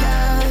get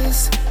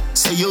jealous.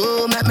 Say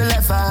you make me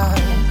laugh out.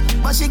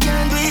 But she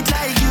can't do it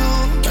like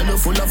you. Girl you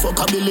full of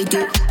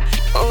fuckability.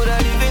 Oh,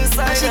 that live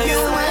inside she of you.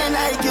 She wine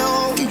like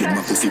you. Give me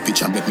my pussy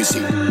picture, make me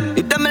see.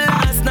 It done me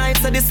last night,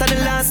 so this is the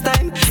last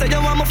time. Say you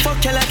want me fuck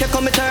you like you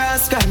commit a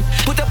rash crime.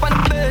 Put up on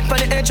the bed, on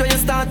the edge where you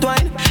start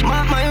wine.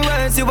 Mark my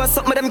words, you are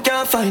something them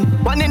can't find.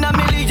 1 in a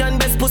million,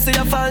 best pussy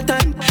of all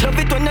time. Love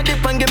it when you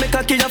dip and give me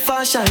cocky your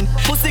fashion.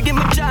 Pussy give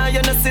me joy,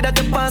 you know see that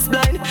you pass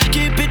blind.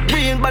 Keep it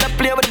real, but I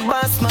play with the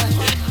boss man.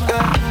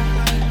 Girl,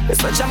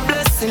 it's such a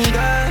blessing,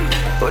 girl.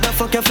 Who the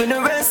fuck you for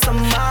the rest of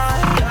my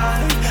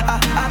life?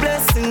 A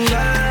blessing,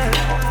 girl.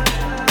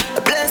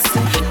 A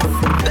blessing.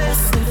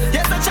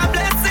 You're such a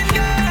blessing,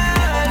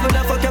 girl. Who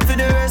the fuck you for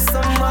the rest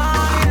of my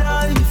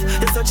life?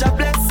 You're such a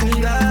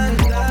blessing, girl.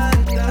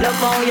 Love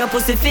how your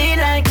pussy feel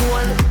like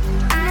one.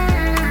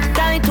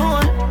 Tight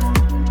one.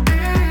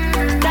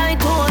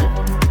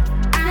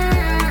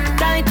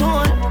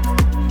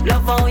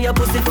 Love how your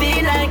pussy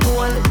feel like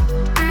one.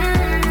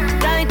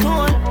 Tight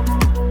one.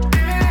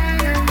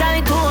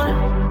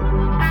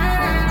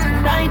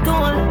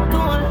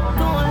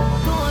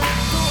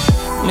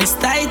 Miss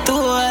tight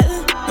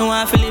one. No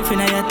one feel if in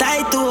your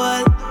tight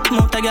one.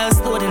 Mount a girl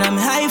stored in a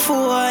me high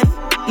phone.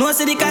 No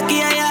see the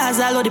cocky and yours,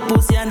 all of the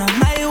pussy and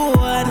my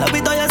one. Love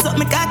it how you suck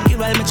me cocky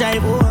while me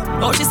drive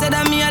home. Oh, she said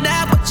that me a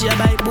die, but she a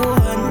buy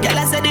bone. Girl,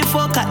 I said the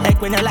fuck out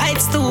like when the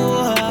lights too.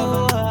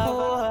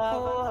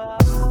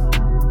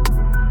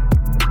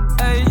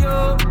 Hey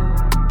yo,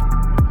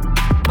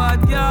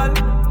 bad girl.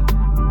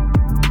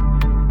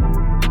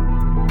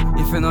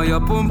 If you know your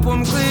pum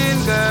pum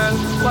clean, girl,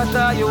 what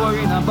are you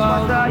worrying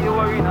about?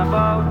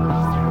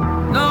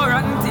 No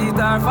rotten teeth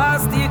or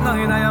fast teeth, no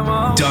in your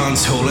mouth.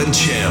 Dancehall and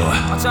Chill.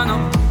 Watch out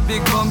now,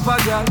 big bumper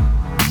girl.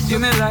 You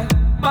me like,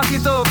 back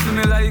it up to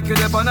me like you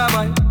dep on a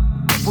bike.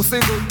 Pussy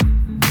good,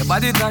 your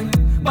body tight.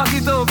 Back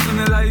it up to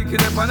me like you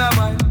dep on a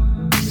bike.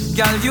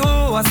 Girl, you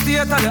a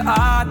state of the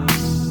art,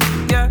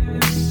 yeah.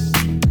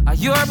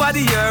 Your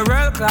body, your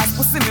world class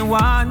pussy me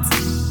want.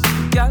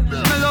 Girl,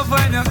 me love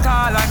when you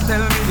call and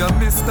tell me you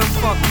miss the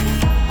fuck.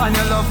 And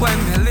you love when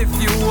me lift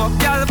you up.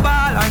 Girl,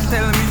 ball and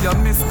tell me you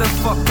miss the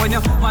fuck. When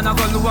you wanna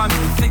go low and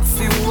me fix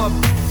you up.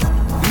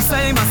 You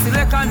say my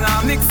select and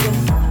I mix you.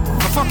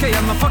 Me fuck you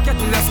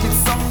till you skip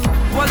some.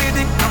 Wally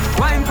dick now,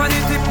 wine for the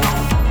tip now.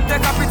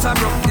 Take a picture,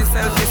 broke the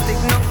selfie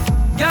stick now.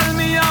 Girl,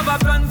 me have a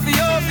plan for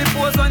you. If you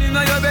pose on in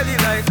your belly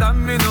like that,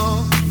 me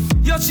know.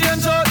 You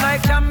change out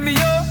like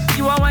cameo.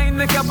 You a wine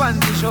make your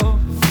panty show.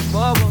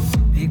 Bobo,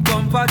 big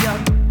bumper girl.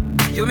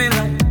 You me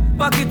like,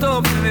 back it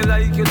up, you me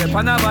like you the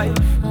panabite.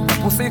 Your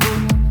pussy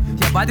good,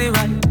 your body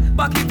right.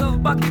 Back it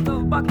up, back it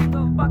up, back it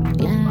up, back it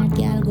up. Lad,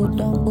 girl, good,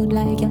 don't good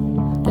like you.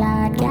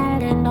 Lad, girl,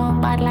 they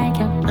don't bad like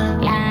you.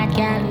 Lad,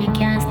 girl, we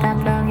can't stop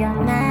love you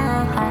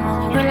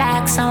now.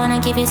 Relax, I wanna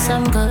give you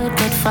some good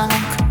fuck.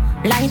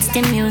 Lights,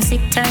 the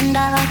music turned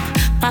up.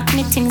 Pack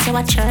me things, you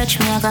a church,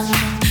 me a go.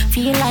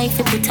 Feel like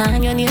you put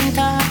on your new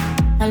top.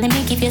 Now let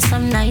me give you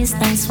some nice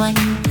wine.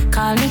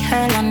 Call me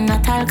Earl, I'm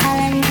not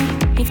alkaline.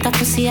 If that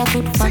pussy I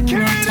put one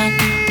more time.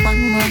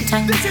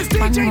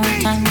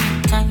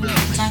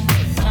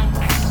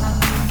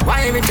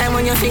 Why every time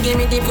when you say give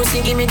me the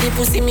pussy,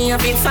 me a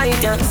big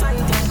fighter?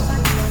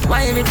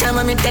 Why every time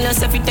when me tell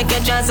yourself you take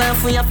your jaws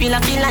off, you feel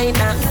like you like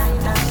that?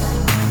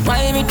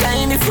 Why every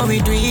time before we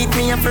do it,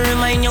 me have to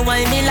remind you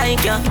why me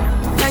like you?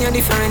 Yeah, you're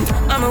different,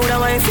 I'm a rude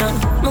wife, yeah.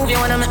 Move you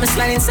wanna make me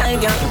slide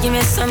inside, yeah. Give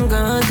me some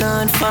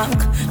good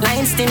fuck.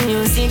 Lights, the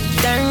music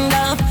turned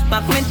up.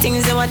 Back me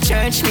things you a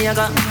church, me a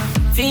go.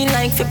 Feel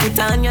like you put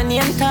on your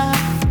name tag.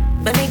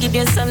 Let me give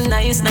you some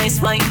nice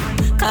wine.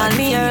 Call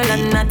me Earl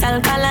and not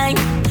alkaline.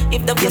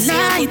 If the pussy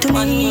you put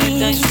one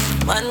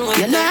more time.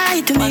 You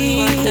lie to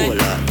me.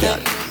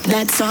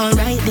 That's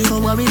alright,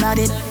 don't worry about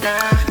it.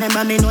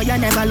 Remember me know you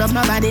never love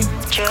nobody.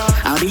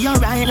 I'll be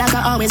alright like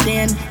I always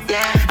been.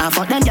 I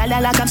fuck them gyal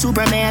like I'm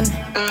Superman.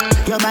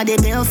 Your body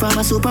built from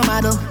a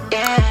supermodel.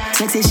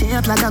 Sexy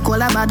shape like a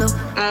cola bottle.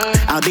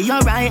 I'll be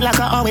alright like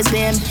I always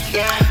been.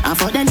 I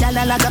fuck them gyal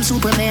like I'm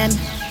Superman.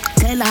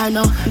 Tell her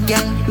no,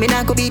 yeah. Me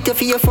not go beat you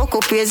for your fuck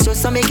up ways.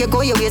 Just to make you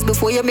go your ways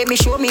before you make me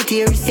show me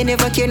tears. You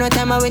never care no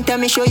time I went and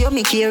me show you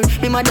me care.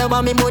 Me mother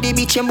want me body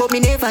bitchin' but me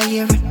never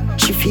hear.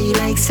 She feel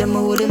like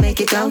someone wouldn't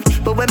make it out.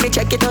 But when me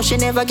check it out, she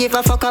never give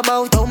a fuck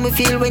about how me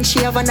feel when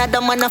she have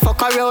another man a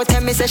fuck her out. Tell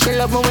me say she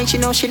love me when she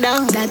know she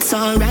down. That's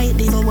alright,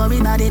 don't worry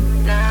about it.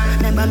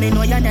 Remember me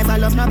know you never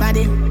love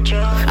nobody.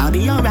 I'll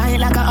be alright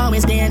like I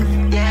always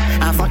been.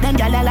 I fuck them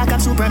gyal like I'm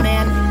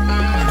Superman.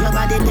 Your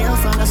body built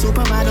from a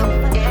supermodel.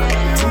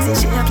 Sexy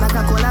shape like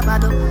a cola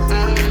bottle.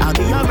 I'll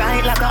be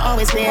alright like I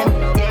always been.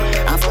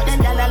 I fuck them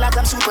gyal like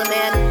I'm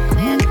Superman.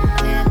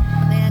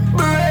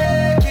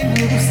 Breaking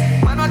news.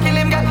 Man wa kill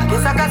him girl.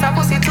 Yes I got a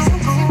pussy too good.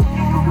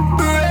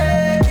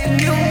 Breaking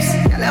news.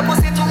 Girl a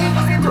pussy too good.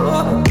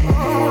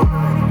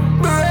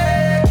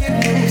 Breaking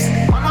news.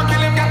 Man wa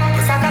kill him girl.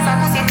 Yes I got a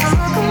pussy too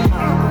good.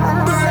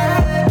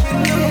 Breaking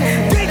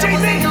news. DJ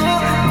Z.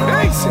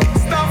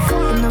 Stop.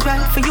 I'm not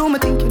right for you. Me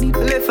think you need to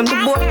live from the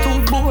boy too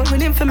bored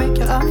with him for make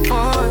you have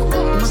fun.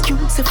 I'm a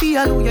cute say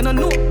feel low. You don't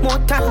know more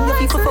time. You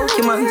feel for fuck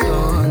your man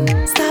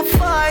done. Stop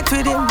fight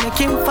with him. Make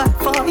him fight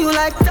for you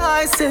like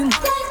Tyson.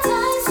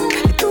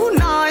 Too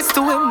nice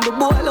to him, the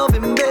boy love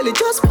him barely,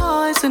 just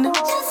poison him.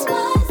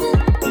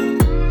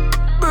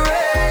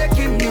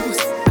 Breaking news,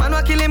 man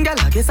wa kill him, girl.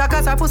 I guess I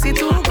got her pussy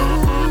too good.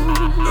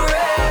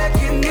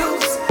 Breaking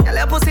news, girl,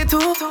 her pussy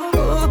too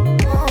good.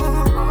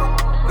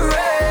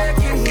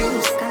 Breaking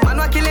news, man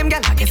wa kill him,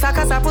 girl. I guess I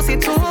got her pussy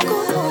too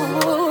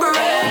good.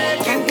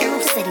 Breaking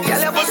news,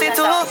 girl, her pussy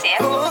too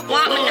good.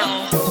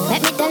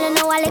 Let me tell you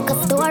now a little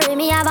story.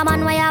 Me have a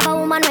man, why have a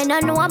woman when I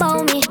know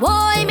about me.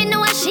 Boy, me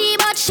know a she,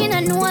 but she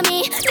don't know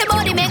me. The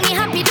body make me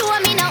happy, do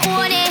me not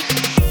own it.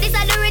 This is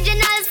the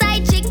original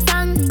side chick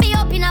song. Me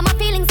open up my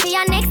feelings for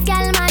your next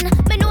gal man.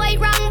 Me know it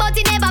wrong, but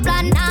it never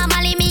plan.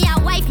 Normally me a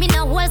wife, me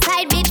no whole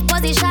side bitch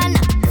position.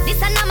 This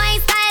is not my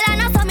style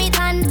and I saw me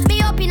tan.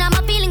 Me open up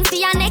my feelings for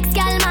your next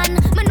gal man.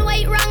 Me know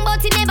it wrong,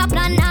 but it never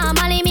plan.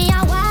 Normally me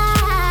a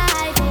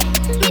wife.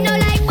 Me no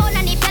like bone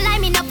and if you lie,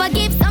 me no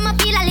forgive. So me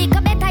feel a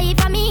little better if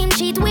I me him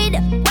cheat with.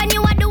 When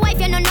you are the wife,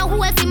 you don't know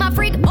who else in my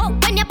freak. Oh,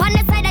 when you're on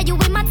the side of you,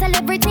 we must tell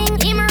everything.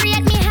 Him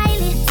rate me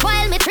highly,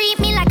 spoil me, treat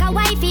me like a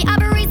wifey. I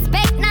be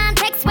respect,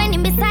 non-text when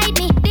him beside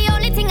me. The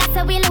only thing I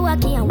say we low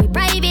key and we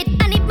private.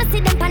 And if me see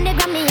them on the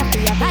gram, me have to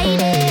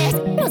avoid it.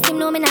 No seem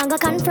no me nah go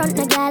confront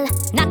no girl.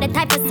 Not the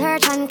type of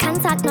search and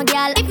contact no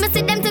girl. If me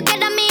see them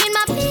together, me in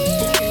my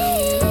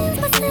feelings,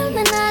 but still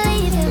me nah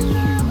leave him.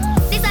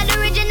 This is the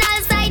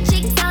original side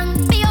chick song.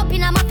 Me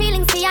open up my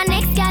feelings for your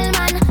next gal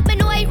man. Me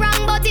know it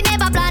wrong, but it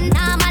never plan.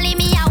 Normally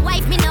me a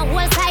wife, me no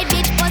whole side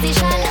bitch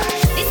position.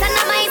 This is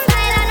not my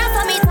style and I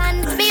saw me tan.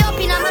 Me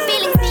open up my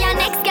feelings for your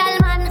next gal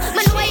man.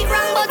 Me know it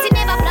wrong, but it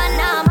never plan.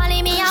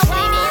 Normally me a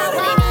wife,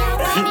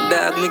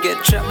 Dog, me get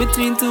trapped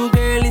between two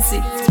girlies,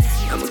 see.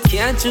 And me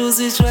can't choose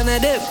which one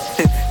of them.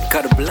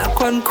 Cause the black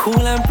one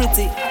cool and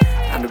pretty,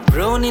 and the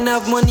brown in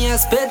have money I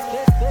spent.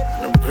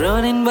 And the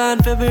brown in born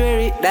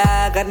February,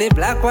 dog, and the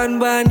black one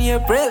born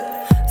April.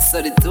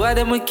 So the two of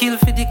them will kill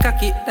for the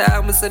cocky,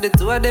 dog. Me say the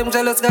two of them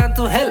jealous gone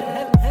to hell.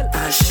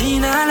 And she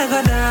not like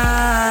a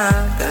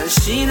dog, and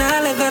she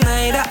not like a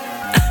neither.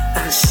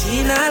 And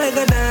she not like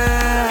a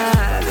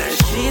dog, and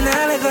she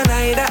not like a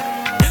neither.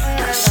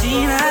 And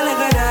she not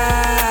like a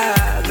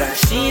dog, and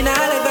she not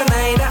like a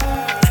neither.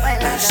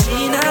 And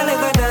she not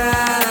like a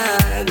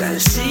dog,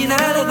 and she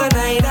not like a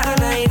neither.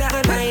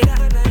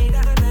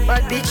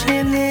 But bitch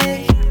named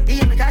Nick,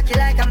 eat me cocky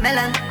like a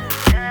melon.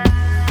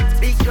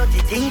 Big dirty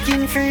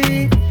thinking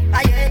free,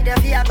 I heard the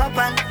fear pop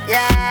on,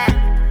 yeah.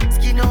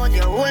 it out.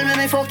 You hold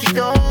me fuck it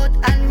out.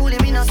 And rule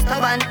me no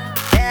stubborn.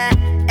 Yeah,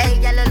 hey,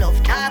 girl, you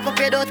love talk up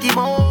your dirty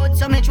mouth.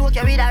 So me choke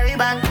you with a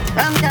ribbon.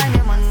 Long time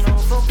your man no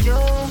fuck you,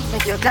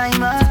 make you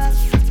climb up.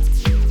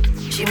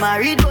 She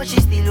married but she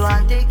still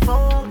want take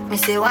fuck. Me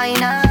say why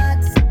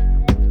not?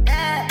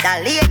 Yeah,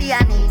 that lady I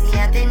need me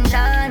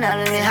attention.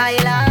 I'll me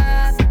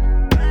highlight.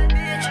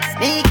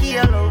 Me kill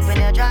your love when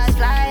you just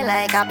fly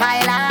like a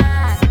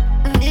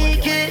pilot.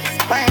 Naked,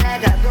 why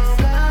like a go-go.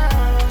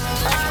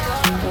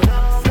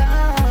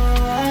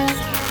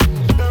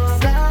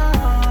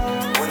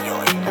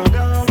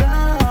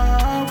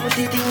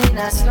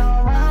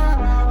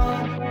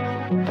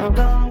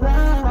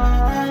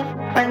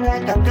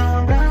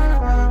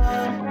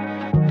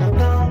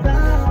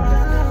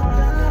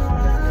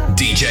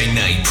 DJ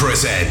Nate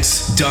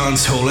presents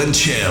Dancehall and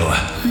Chill.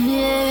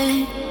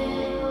 Yeah.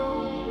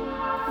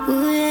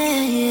 Ooh,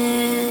 yeah,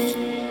 yeah.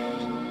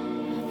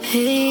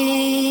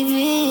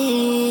 Baby,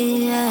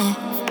 yeah.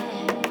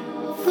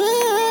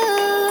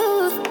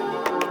 Ooh.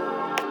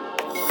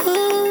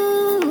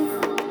 Ooh.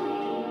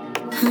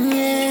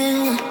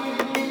 Yeah.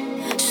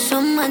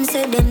 Some man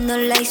say them no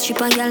like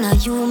stripper, y'all know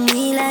you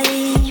me like.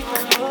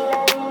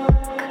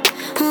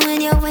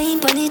 When you wine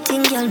pon the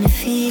thing, y'all me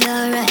feel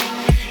alright.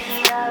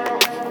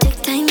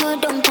 Take time go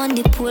down pon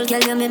the pool,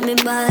 girl you make me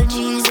ball,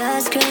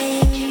 Jesus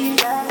Christ.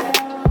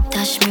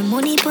 Dash me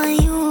money pon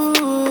you,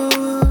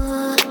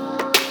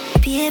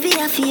 baby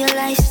I feel your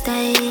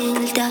lifestyle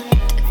that.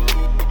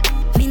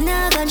 Me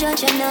nah go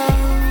judge you now.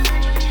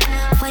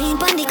 Wine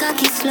pon the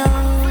cocky slow.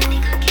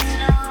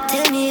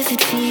 Tell me if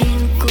it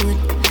feel good.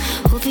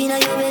 Hoping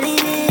that you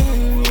believe in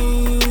me.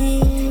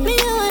 Me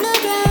no wanna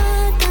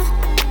brother.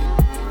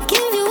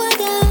 Give you a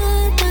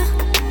daughter.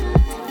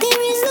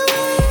 There is no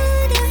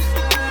other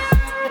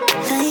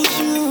like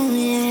you,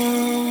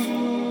 yeah.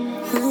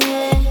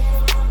 Yeah.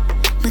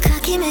 My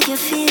cocky make you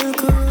feel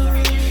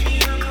good.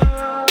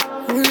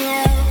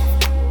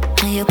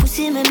 Yeah. And your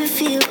pussy make me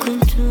feel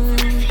good too.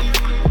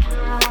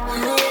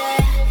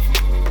 Yeah.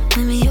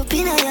 When me up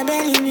in your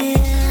belly, me.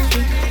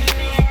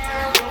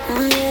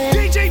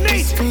 DJ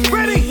Nate,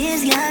 ready?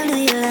 Yes, girl, do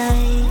you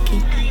like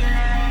it?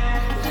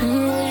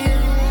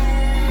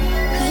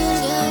 Yes,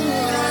 girl, do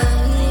you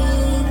like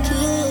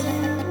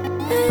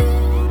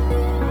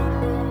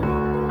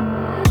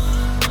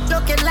it?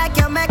 Looking like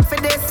you're made for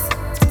this.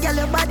 Girl,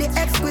 your body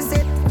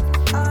exquisite.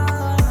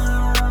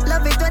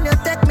 Love it when you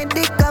take me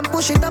dick and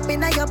push it up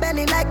in your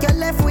belly like you're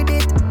left with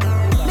it.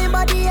 Me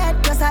body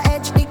head plus I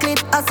edge the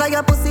clit. I saw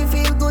your pussy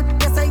feel good.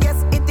 Yes, I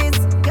yes it is.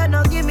 You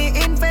know give me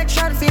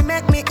infection, fi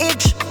make me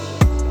itch.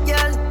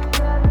 Girl,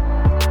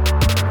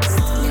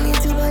 still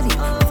little body,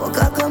 fuck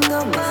her come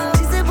down.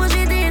 She say push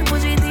it in,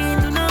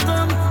 do not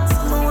come.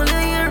 Someone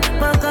wanna hear,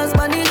 back us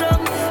bunny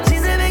drum. She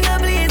say beg her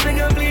please,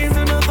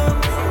 do not come.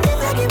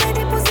 If I give her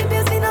the pussy,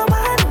 this me no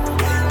man.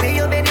 Lay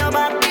your bed your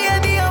back,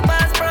 baby your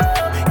pass bro.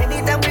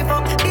 Anytime we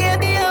fuck,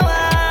 baby your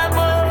wife.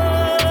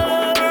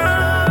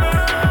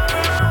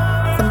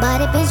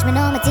 Somebody pinch me,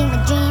 know my team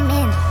is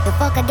dreaming. The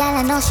fuck a gal,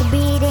 I know she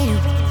breathing.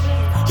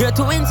 You're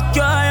too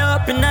insecure,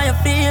 up in all your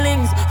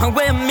feelings. And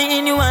when I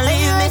mean you are But you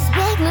leaving.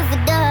 respect me for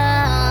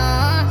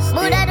dumb.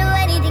 Would I do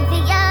anything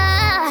for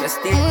ya?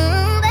 Just it.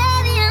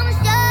 Baby, I'm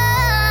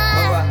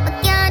sure I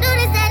can't do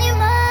this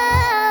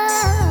anymore.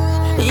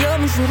 Yo,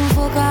 me shouldn't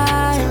fuck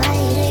her.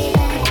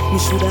 Me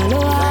shoulda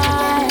love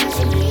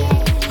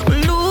her.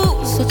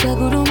 Lose such a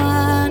good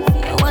woman.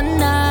 One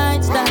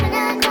night stand.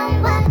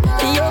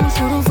 Yo, me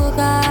shouldn't fuck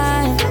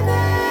her.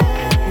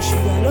 Me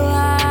shoulda love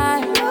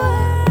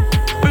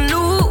her.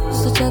 Lose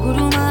such a good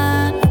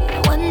woman.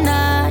 One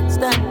night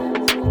stand.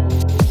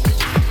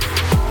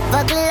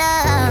 Fuck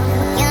love,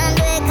 can't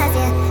do it cause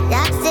you're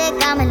toxic.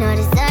 I'ma not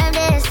deserve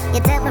this. You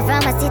took me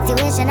from a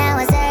situation I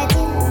was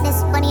hurting.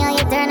 It's funny how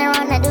you turn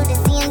around and do the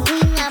same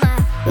thing. I'm a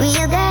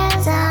real girl,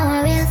 so I'm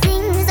a real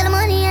thing. So the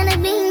money and the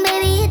ring,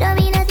 baby, it don't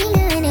mean nothing to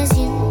finish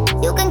you.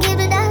 You can keep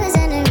the dollars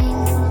and the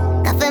ring.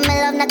 Cause for my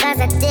love, not cause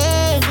I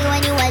take you.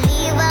 When you a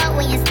leave out,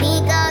 when you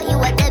sneak out, you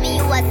a tell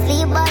me you a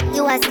sleep out,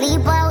 you a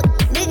sleep out.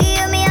 Biggie,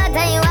 you me out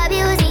and you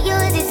abuse it,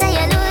 use it, so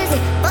you lose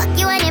it. Fuck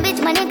you and your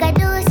bitch, my nigga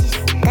do it.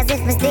 Cause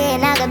if I stay,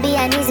 I gonna be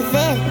an easy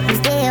fit. You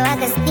stay, I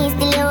can sneeze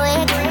till you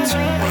wake.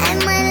 And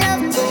my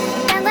love,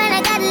 I'm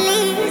gonna gotta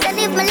leave. And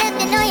if my left,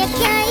 you know you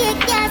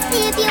can't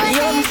see if you ain't.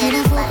 Yo, me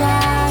shoulda fuck her.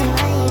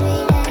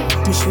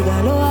 Me shoulda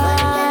love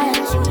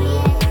her.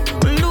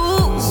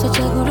 Lose such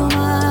a good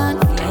woman.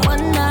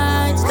 One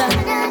night stand.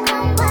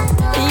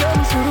 Yo,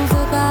 me shoulda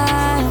fuck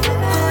her.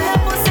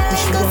 Me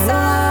shoulda love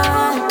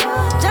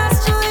her.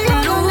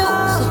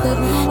 Lose such a good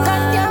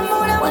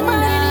woman. One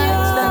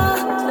night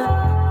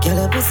stand. Girl,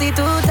 your pussy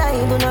too tight,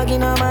 do not give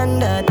no man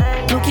that.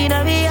 Looking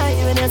at me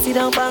eye when you sit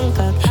down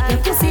Bangkok. Your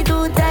pussy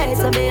too tight,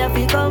 so me have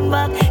to come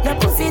back. Your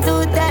pussy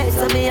too tight,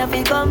 so me have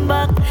to come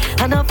back.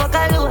 And I fuck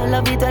alone,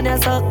 love it when you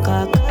suck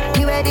cock.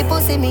 You wear the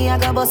pussy, me I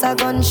go bust a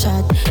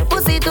gunshot. Your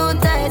pussy too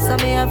tight, so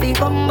me have to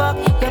come back.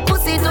 Your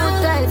pussy too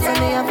tight, so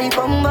me have to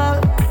come back.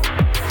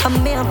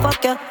 I'm me and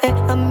fuck ya,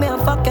 I'm me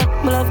and fuck ya.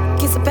 My love,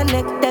 kiss up your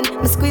neck, then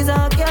me squeeze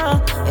out ya.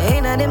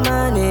 Ain't the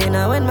morning,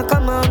 now when me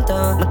come home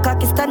to my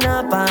cocky stand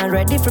up and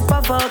ready for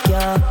provoke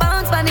ya.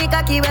 Bounce by the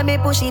cocky when me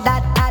push it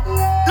that hot.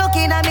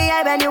 Looking at me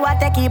eye when you a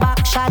take it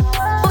back shot.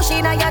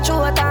 Pushing on your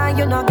throat and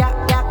you know gap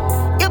gap.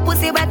 Your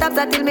pussy wet up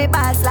so till me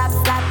ball slap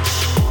slap.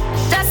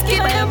 Just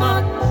keep your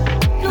mouth.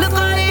 Look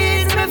how it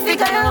is, me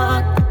figure you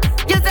out.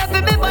 You say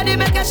for me body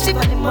make a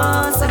shiver the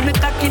most. So me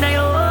cocky in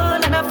your hole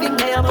and a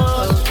finger your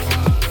mouth.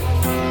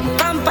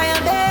 Pump on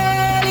your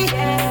belly,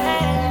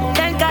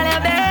 then call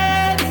your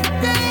baby.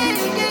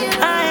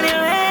 Are you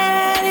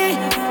ready?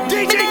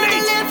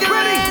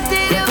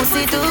 Your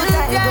pussy too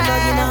tight, you know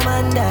you know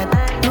man that.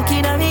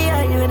 Looking at me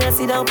eye when I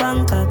sit down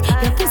Bangkok.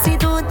 Your pussy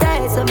too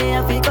tight, so me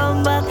have to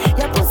come back.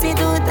 Your pussy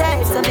too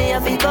tight, so me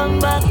have to come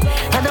back.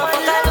 I don't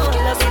fuck alone,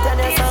 love it and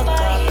you suck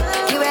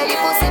up. You ready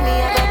pussy me,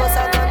 I go bust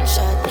a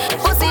gunshot.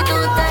 Pussy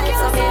too tight,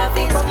 so me have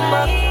to come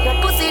back. Your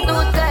pussy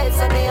too tight,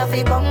 so me have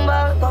to come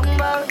back, come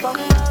back, come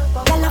back.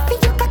 Girl, I feel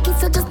your cocky,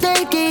 so just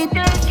take it.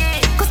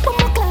 Cause for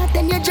my cloth,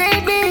 then you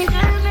drain it.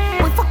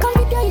 We fuck on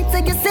with you, so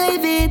you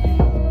save it.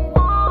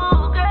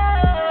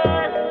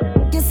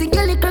 You see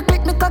your little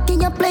quick, me cocky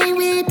you play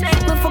with.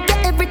 Me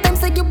forget every time,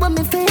 say you were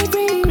my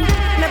favorite.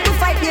 Not to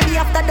fight, baby,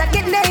 after that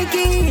get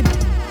naked.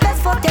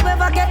 Best fuck you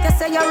ever get, you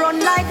say you run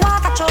like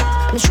water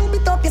truck. Me shoot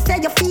it up, you say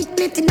your feet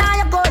split in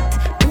your gut.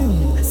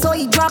 So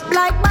you drop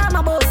like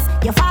mama boss.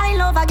 You fall in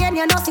love again,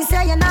 you know she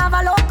say you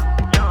never look.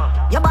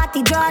 Your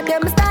body draw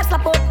them, start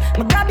slap up.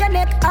 Me grab your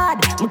neck hard,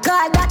 me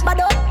call that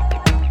bad up.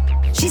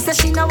 She say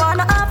she no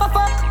wanna have a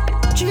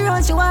fuck. She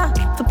runs you want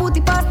to put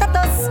it past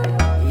status.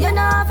 You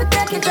know have to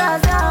take your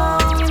jaws down.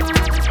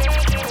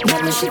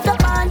 Let me shift your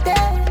panty.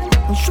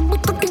 You should be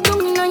cooking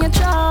down on your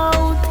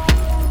throat.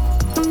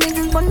 I'm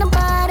making fun of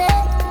body.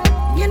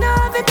 You know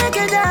have to take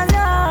your jaws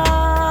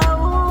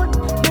down.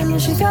 Let me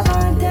shift your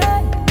panty.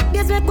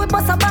 This week we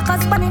bust a back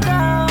and span it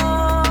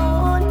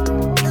down.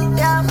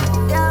 Yeah,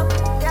 yeah,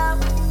 yeah,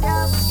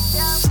 yeah,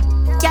 yeah.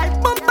 Girl,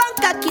 pump and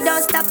cocky,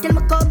 don't stop till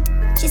me come.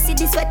 She see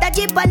this sweater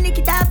jeep and lick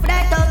it off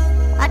right up.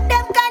 And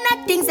them kind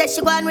of things that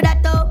she want with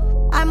that top.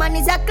 Her man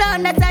is a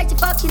clown, that's why she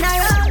fucking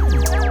around.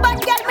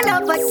 But girl, me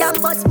love her,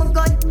 can't bust my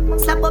gun.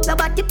 Slap up your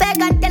body peg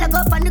and tell her go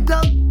up on the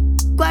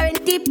ground.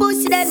 Quarantine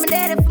pussy, then me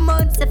there for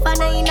months. If I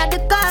know in the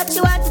car,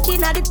 she want to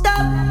clean at the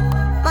top.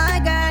 My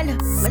girl,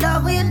 me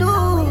love what you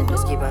do.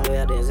 Just keep on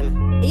going there,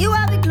 isn't it? You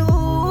have the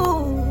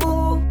glue.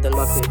 Don't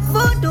back it.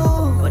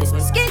 Voodoo.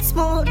 Skin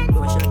smooth.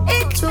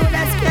 It's true,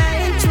 that's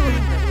crying true.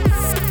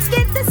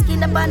 Skin to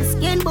skin up on the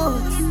skin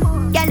boots.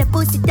 Girl, the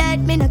pussy tight,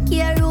 me no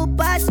care who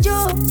pass you.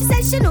 She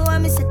said she know I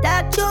miss a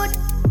dark truth.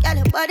 Girl,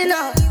 your body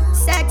now,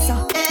 sex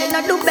up, me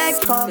not do beg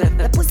for.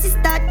 The pussy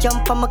start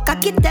jump and my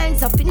cocky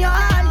turns up in your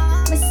hand.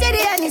 Me see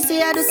the and you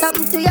see I do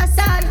something to your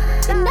son.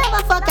 You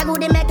never fuck a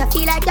good, they make her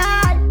feel like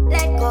y'all.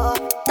 Let go,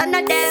 turn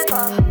the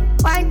devil.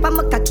 Wine for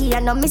my cocky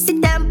and no miss the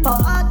tempo.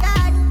 Oh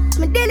God,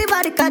 me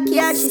deliver the cocky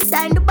and she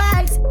signed the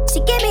bags. She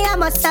give me a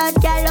massage,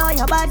 girl, oh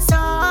your bad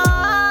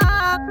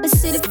song. Me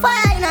see the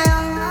fire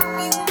now.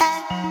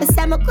 Me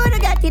say me coulda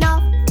get it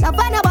off. Love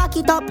when I walk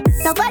it up,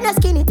 love when I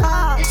skin it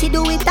off. She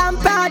do it, I'm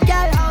proud,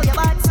 girl, how you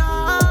bad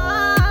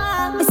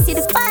so. Me see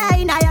the fire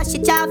in her, she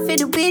chop for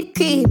the whipped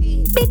cream.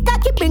 Big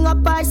cocky bring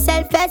up her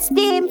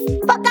self-esteem.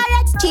 Fuck her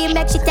ex-team,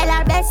 make she tell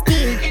her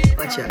bestie.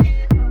 Watch out.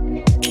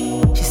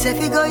 She said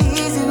we go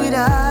easy with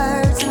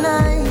her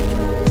tonight.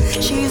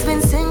 She's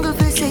been single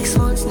for 6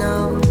 months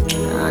now.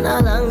 And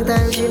a long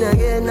time she not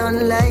get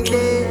none like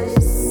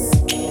this.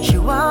 She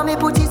want me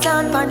put it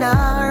on for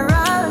her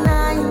all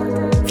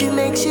night. If it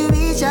makes you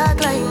reach a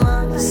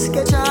climax,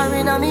 get her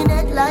in on me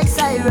neck like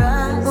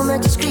sirens. Who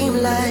make you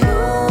scream like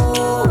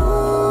ooh.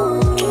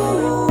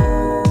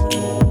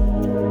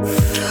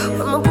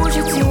 I'ma push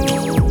it in.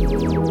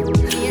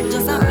 It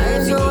just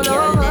arrives all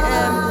over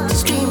them. To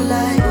scream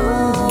like ooh.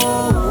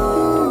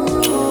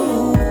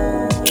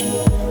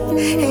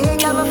 Hey,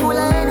 got me full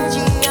of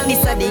energy.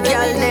 This a the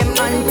girl them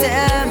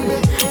anthem.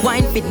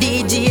 Wine for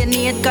DJ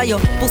Nate, cause your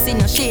pussy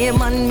no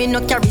shame and me no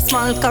carry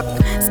small cock.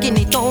 Skin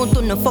it out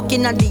to no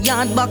fucking at the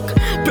yard back.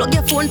 Plug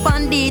your phone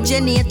pan DJ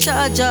Nate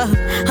charger.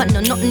 And no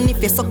nothing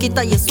if you suck it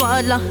or you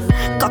swallow.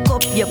 Cock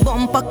up your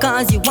bumper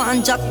cause you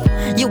want jack.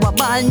 You a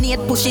ball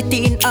Nate, push it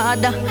in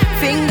harder.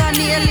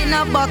 Fingernail in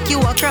a back, you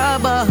a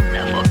crabber.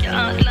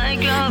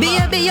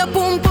 Baby, your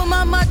pum pum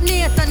a mad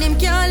Nate and him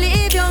can't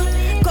leave you.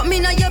 Come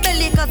in on your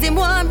belly cause him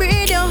want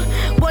breathe you.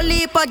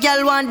 Bully a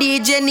girl want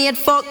DJ Nate,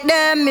 fuck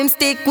them. Him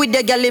stick with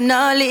the girl, him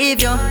nah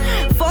leave you.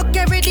 Fuck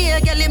every day,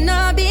 girl, him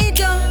nah beat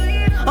you.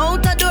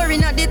 Out a door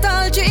in a the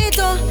tall treat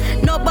you.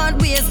 No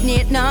bad ways,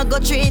 Nate, nah go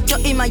treat you.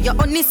 Him a your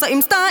honey, so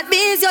him start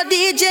bees. Your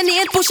DJ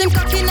Nate, push him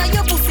cock in a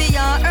your pussy,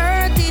 ya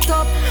hurt it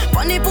up.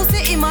 Funny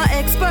pussy, him a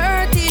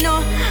expert, you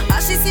know.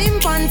 As she see him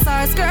pants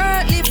her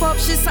skirt lift up,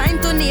 she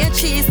signed to Nate,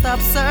 she stop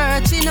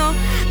searching, you know.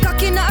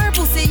 Cock in her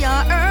pussy,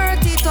 ya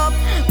hurt it up.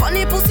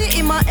 Funny pussy,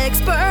 him a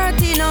expert,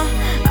 you know.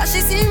 As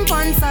she see him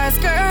pants her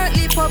skirt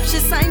lift up, she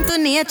signed to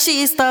Nate,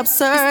 she stop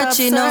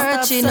searching, you know.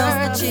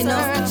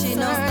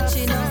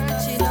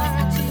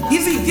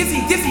 Easy.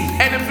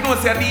 And if you know,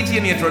 say a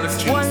DJ nature on the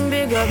streets. One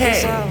big up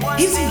hey,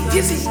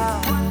 easy.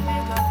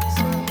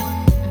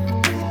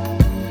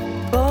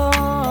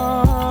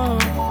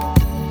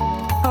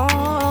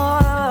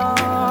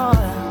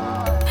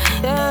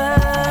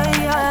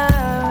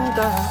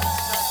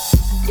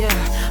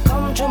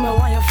 Come to me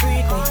while you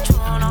freak me.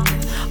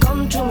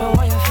 Come to me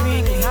while you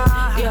freak me.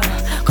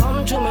 Yeah,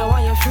 come to me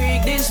while you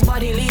freak. This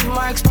body leave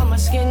marks on my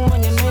skin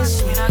when you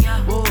miss me.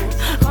 Whoa,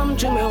 come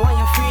to me while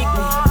you freak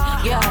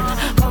me.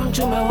 Yeah, come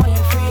to me while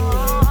you freak me.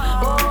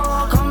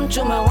 Oh, come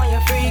to me while you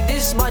freak.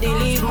 This body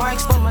leave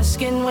marks on my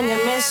skin when you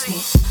miss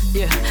me.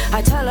 Yeah,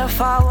 I tell her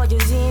forward you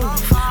see me.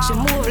 She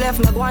move left,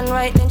 me go on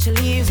right, then she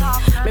leaves me.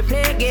 Me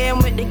play a game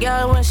with the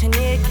girl when she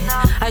naked.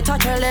 I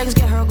touch her legs,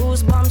 get her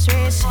goosebumps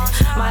racing.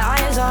 My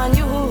eyes on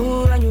you,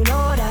 and you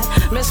know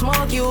that. Me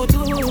smoke you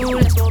too,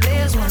 let's go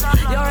basement.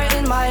 You're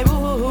in my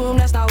room,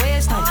 let's not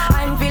waste time.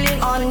 I'm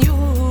feeling on you,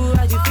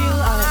 as you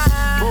feel on.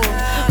 Oh,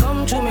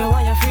 come to me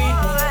while you freak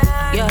me.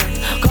 Yeah,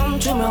 come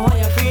to me while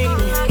you freak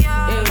me.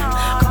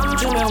 Yeah, come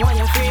to me while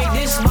you freak.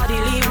 This body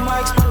leave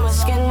marks on my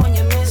skin when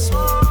you miss me.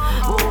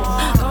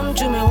 Come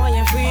to me when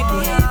you freak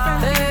me.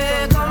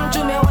 Hey, come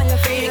to me when you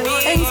freak me.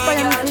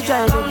 Inspire me to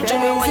try to come to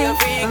me when you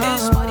freak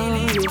this body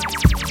leave.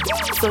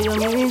 So you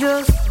may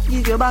just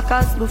give your back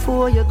ass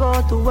before you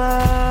go to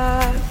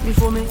work.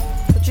 Before me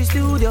touch your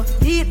studio,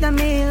 keep the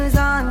meals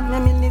on.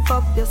 Let me lift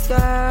up your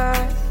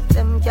skirt.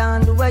 Them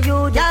can't do what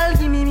you do. Y'all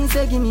give me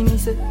say.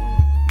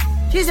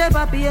 She say,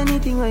 papi,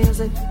 anything what you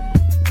say.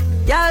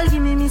 Y'all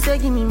give me say.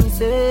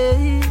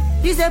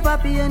 She say,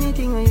 papi,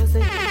 anything what you say.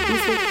 Me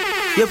say,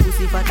 your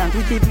pussy fat and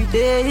pretty.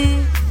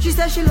 She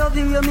say she love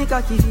the way you make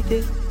her kiss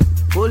it.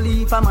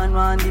 Only if a man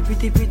want the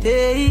pretty.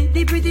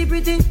 The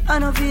pretty, I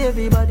know for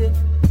everybody.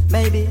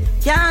 Maybe,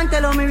 can't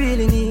tell how me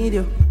really need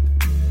you.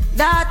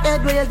 That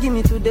head where you give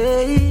me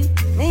today.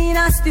 Me in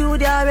a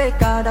studio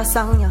record a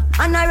song, yeah.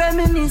 And I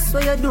reminisce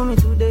what you do me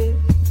today.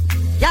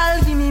 Y'all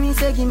give me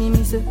say.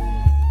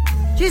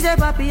 She say,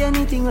 papi,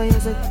 anything what you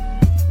say.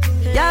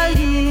 Y'all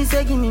give me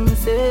say.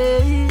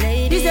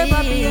 She say,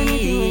 papi,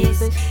 anything what you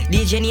say.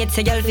 DJ Nate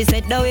say, y'all fi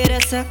set the way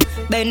there, sir.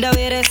 Bend the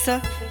way there,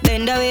 sir.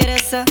 Bend the way there,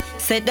 sir.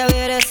 Set the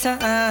way there, sir.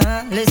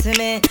 Listen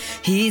me,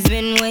 he's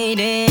been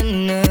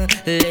waiting,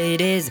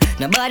 ladies.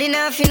 Nobody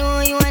nothing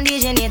know you and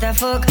DJ Nate a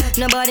fuck.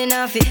 Nobody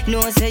nothing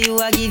know say you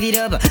a give it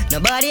up.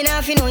 Nobody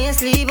nothing know you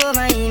sleep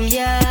over him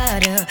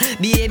yard.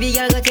 Baby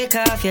girl go take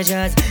off your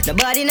jaws.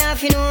 Nobody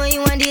nothing know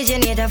you and DJ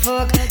Nate a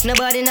fuck.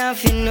 Nobody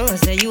nothing know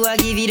say you a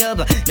give it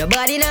up.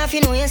 Nobody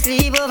nothing know you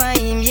sleep over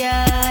him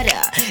yard.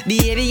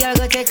 Baby girl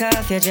go take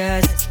off your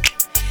jaws.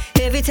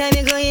 Every time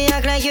you go, you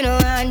act like you know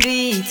how to do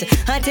it.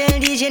 I tell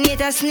DJ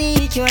Nate a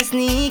sneak, you a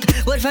sneak.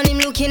 But from him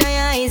looking at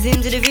your eyes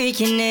into the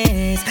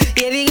freakiness.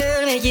 Baby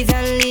girl, make it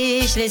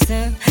unleash,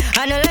 listen.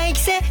 I don't like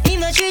say,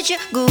 him no treat you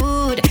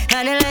good.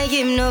 I don't like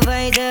him no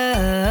fight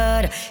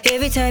hard.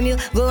 Every time you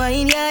go in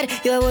him yard,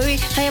 you're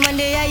worried, I am on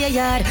the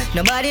yard.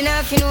 Nobody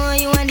nothing know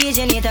you and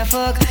DJ Nate a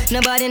fuck.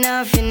 Nobody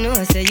nothing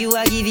know, say you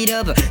a give it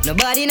up.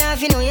 Nobody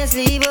nothing know you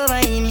sleep over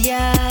him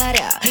yard.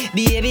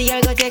 Baby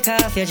girl, go take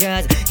off your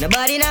jaws.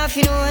 Nobody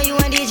nothing know you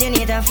and DJ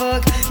Nate a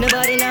fuck.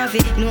 Nobody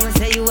nothing know,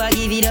 say you a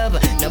give it up.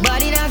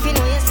 Nobody nothing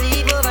know you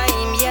sleep over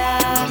him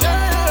yard.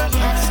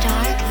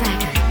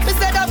 Me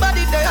say that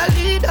body they a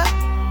leader.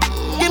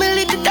 Give me a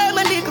little time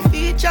and little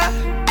feature.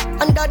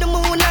 Under the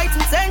moonlight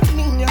and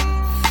sentiment,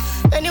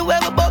 yeah. Anywhere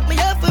we buck me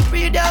up for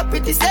free, that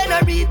pretty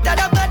senorita.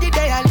 That body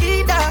they a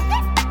leader.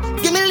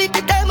 Give me a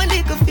little time and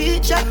little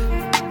feature.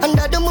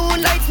 Under the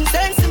moonlight and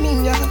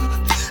sentiment,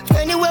 yeah.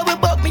 Anywhere we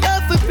buck me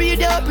up for free,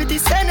 that pretty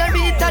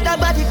senorita. That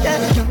body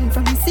they.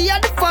 From see you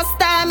the first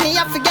time, me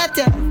I forget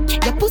you.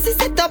 Your pussy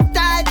sit up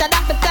tight, I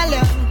have to tell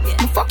you.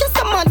 Me fuck you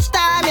so much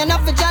time, you're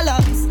not for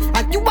jealous.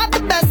 And you are the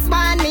best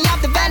man, me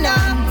have the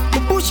venom.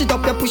 You push it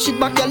up, you push it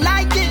back, you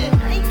like it.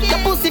 Your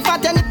pussy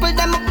fat, your nipple,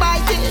 them a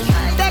bite it.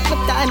 Take my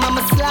time,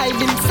 I'ma slide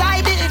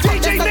inside it.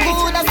 Just so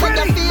good, that's what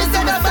you feel, so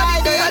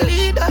inside it. A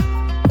leader.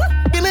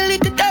 Give me a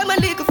little time, a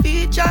little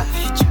feature.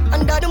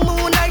 Under the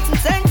moonlight and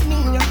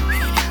sentiment,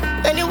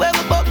 yeah. Anywhere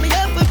we buck me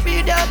up for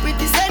free, that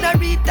pretty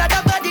senorita.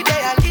 That body,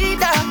 they a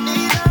leader.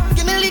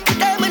 Give me a little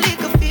time, a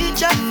little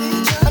feature.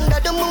 Under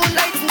the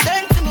moonlight and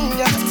sentiment,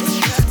 yeah.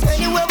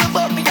 Anywhere we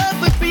buck me up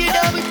for free,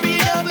 that we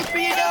free, that we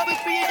free, that we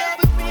free, that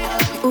we free.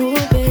 Ooh,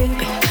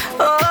 baby,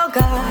 oh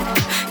God,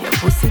 your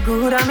pussy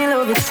good and me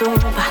love it so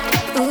bad.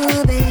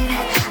 Ooh, baby,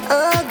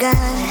 oh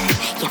God,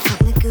 you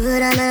fuck me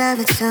good and I love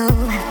it so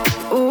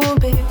bad. Ooh,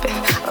 baby,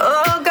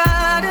 oh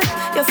God,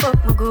 you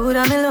fuck me good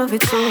and me love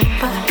it so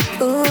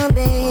bad. Ooh,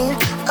 baby,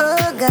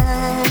 oh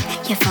God,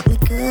 you fuck me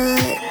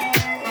good.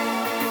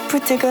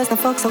 Pretty girls, the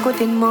fuck so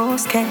good in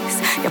most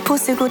cases. Your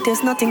pussy good,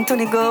 there's nothing to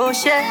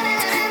negotiate.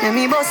 Let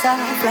me bust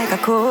off like a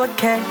cold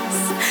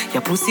case.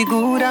 Your pussy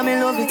good, and me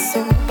love it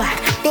so bad.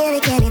 Baby,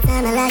 can you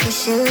tell me like a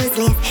shoes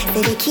list?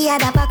 Say the key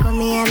at the back of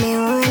me and me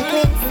own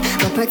place.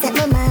 But protect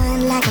my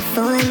mind like a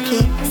phone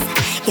kiss.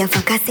 You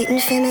fuck a sitting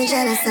for me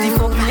jealous of. You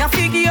fuck me a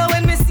figure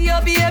when me see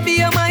your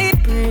baby, you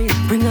might pray.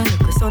 Bring a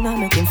little son and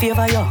make him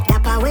favor you.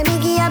 That part when me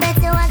give you bet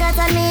you I got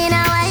on me in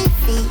a white.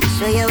 feet.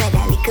 Show you what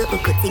that little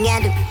hook thing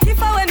I do.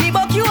 If I when me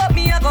buck you up,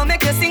 me I gon'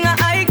 make you sing a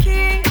high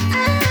key.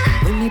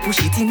 When me push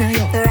it in a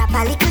yo. Rap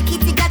a little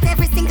kitty got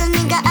every single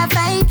nigga a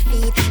 5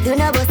 feet. Do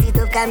not bust it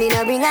up, cause me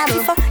no bring a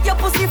If your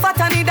pussy fat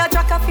and need a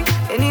track of it.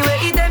 Anyway,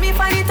 it them me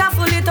find it and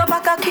full it up a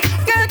cocky.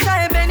 Girl,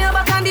 try bend your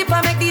back and dip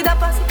and make the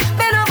pass.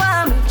 Bend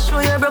over me, show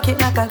you broke it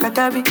like a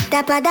cacari.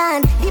 Dapper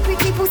Dan, the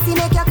pretty pussy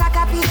make your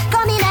cocky.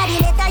 Come in at the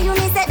letter, you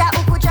me said that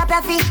who could trap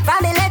your feet.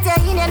 From the letter,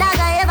 you never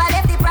ever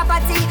left the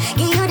property.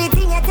 Give you the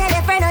thing, you tell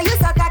your friend, oh you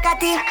so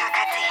cockatty.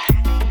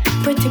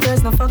 Pretty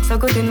girls no fuck so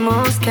good in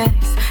most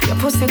cases. Your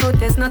pussy good,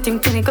 there's nothing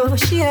to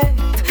negotiate.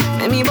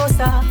 Make me bust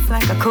off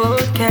like a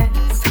cold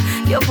case.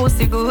 Your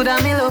pussy good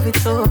and me love it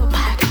so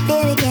bad.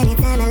 Baby, can you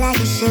tell me like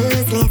a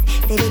shoeless? Say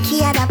the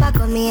key at the back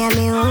of me and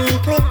me own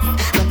place.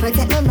 But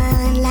protect my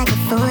mind like a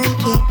phone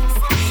case.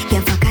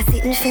 Your fuck a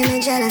sitting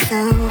feeling jealous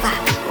over.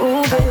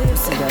 Ooh, baby,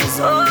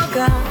 oh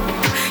God.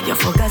 Your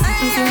fuck a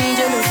sitting feeling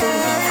jealous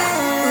over.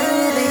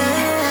 Ooh, baby,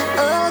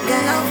 oh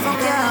God. Now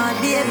fuck your heart,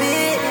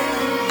 baby.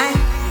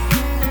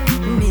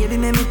 Baby,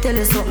 let me tell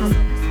you something.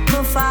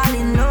 No fall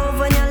in love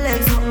when your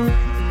legs open.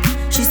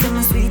 She say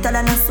me sweeter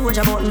than a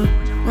soldier button.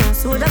 No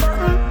soldier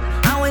button.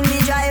 And when we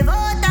drive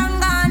out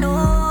and gone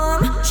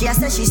home, she a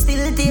say she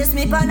still taste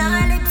me on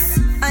her lips.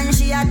 And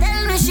she a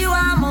tell me she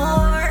want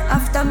more.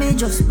 After me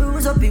just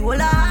bruise up the whole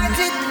heart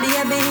it.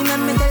 Baby, let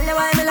me tell you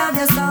why me love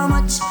you so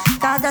much.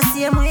 Cause the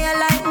same way you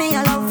like me,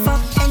 I love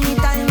fuck.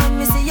 Anytime when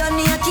me see you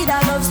naked, I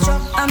love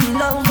struck. I'm in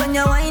love when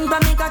you whine for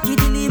me cocky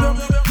till it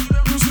broke.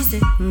 She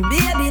say,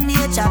 baby,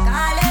 nature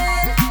calling.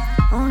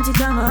 Won't you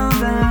come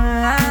over?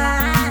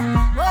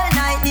 All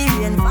night the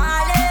rain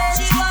falling.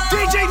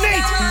 DJ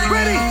Nate,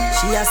 ready?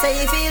 She a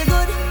say feel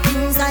good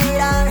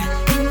inside her,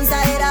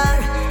 inside her,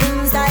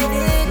 inside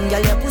it.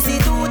 Girl, your pussy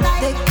too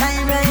tight. Take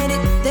time, ride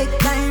it, take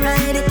time,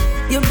 ride it.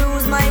 You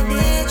bruise my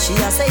dick. She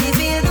a say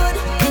feel good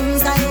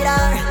inside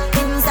her,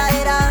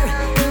 inside her,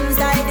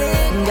 inside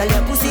it. Girl,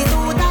 your pussy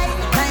too tight.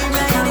 Time,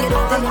 ride it,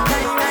 take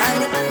time,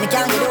 ride it. Me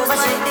can't get over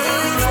my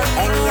dick.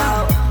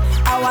 Anyhow,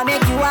 I wanna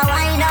make you a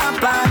wine up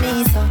on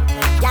me, so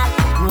yeah,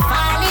 me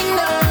fall in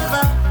love.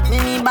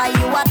 Me buy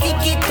you a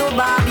ticket to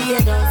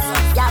Barbados.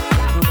 Yeah,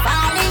 me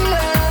fall in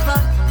love.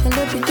 And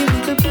the pretty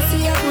little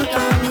pussy I put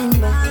coming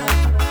back.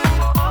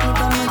 It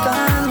am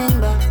coming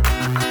back.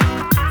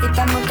 It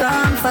am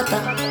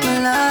comforter. Me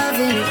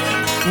loving it.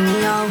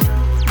 Anyhow,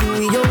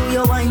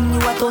 you wine, you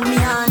a turn me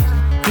on.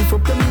 If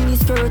up your mini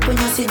skirt when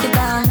you sit the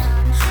down.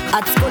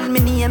 At school me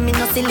name me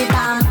no silly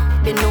down.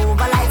 Been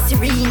over like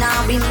Serena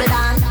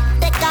Wimbledon.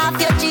 Take off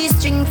your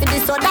G-string for the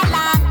soda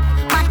land.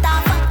 Matter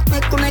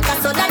fuck, make a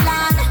soda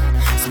land.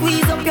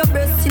 Squeeze up your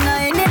breasts in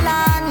any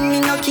land. Me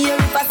no care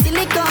if a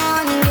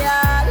silicone,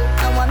 girl.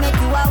 I wanna make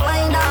you a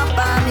wind up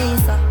on me,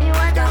 so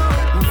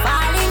me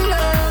fall in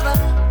love.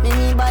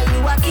 Me buy you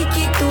a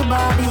ticket to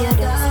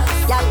Barbados.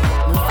 Yeah,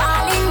 me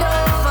fall in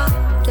love.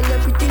 Tell your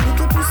pretty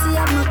little pussy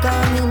I'm not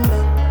coming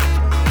back.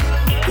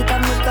 It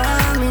I'm not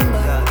coming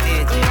back.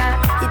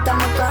 It I'm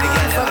not coming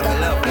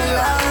back. Me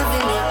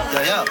loving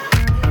it.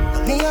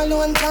 Me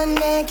alone can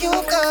make you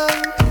come.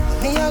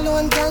 Me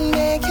alone can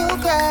make you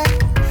cry.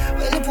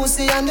 When the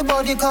pussy and the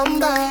body come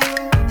by,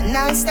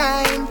 nice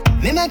time.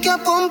 Me make your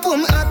pum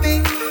pum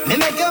happy. Me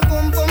make your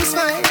pum pum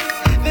smile.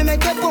 Me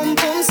make your pum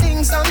pum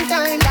sing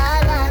sometime. La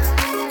la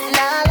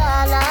la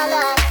la la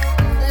la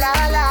la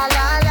la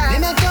la la. Me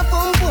make your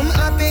pum pum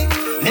happy.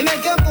 Me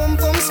make your pum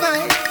pum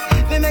smile.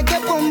 Me make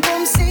your pum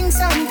pum sing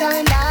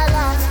sometime. La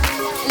la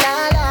la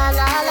la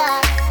la la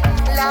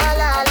la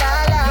la la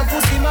la. Your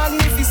pussy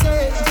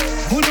magnificent.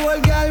 Good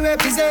old girl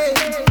represent.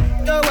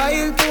 The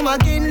wild to my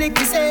kin lick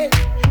say.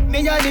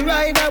 Me a the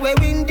rider we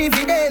win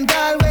dividend.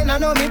 All when I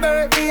know me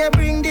birthday,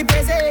 bring the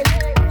present.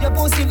 Your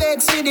pussy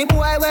vex with the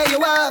boy where you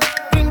are.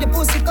 Bring the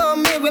pussy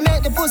come me, we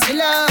make the pussy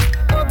laugh.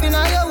 Open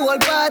all your whole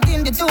part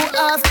in the 2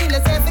 half till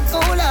it's every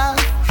cooler.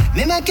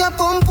 Me make your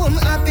pum pum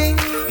happy.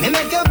 Me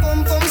make your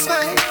pum pum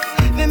smile.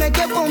 Me make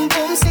your pum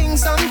pum sing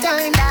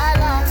sometime. La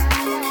la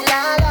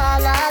la la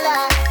la la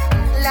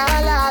la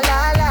la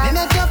la la. Me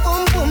make your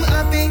pum pum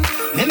happy.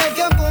 Me make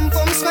your pum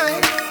pum smile.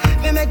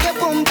 Me make your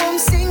pum pum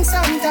sing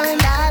sometime.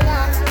 La la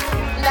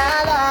la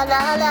la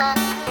la la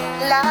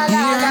la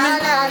la la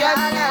la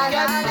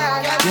la.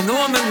 You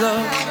know me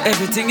love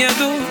everything you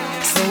do.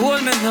 So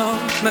hold me now,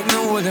 make me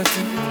hold you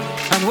too.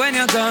 And when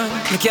you're gone,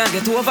 me can't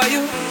get over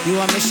you. You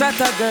are my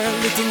shatter girl,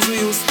 the things we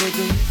used to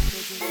do.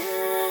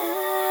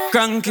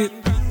 Crank it.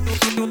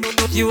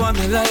 You are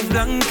my life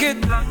blanket.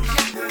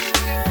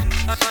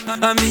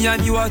 And me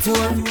and you are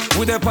tour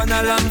with a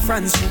panel and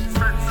France.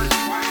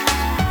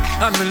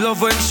 And me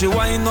love when she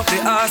wind up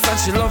the ass, and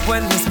she love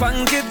when me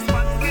spank it.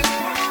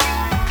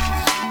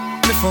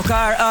 Me fuck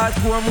her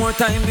hardcore more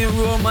time, me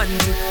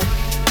romantic.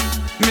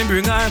 Me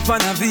bring her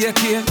pan a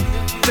vacay.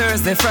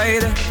 Thursday,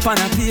 Friday, pan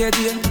a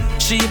payday.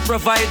 She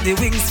provide the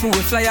wings for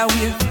we fly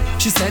away.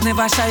 She said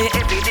never shy,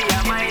 every day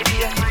my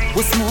day.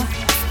 We smoke,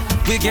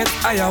 we get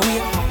higher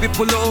way. We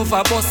pull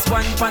over bus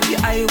one pan the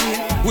highway.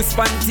 We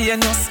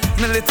spontaneous,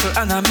 me little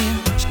Anna me.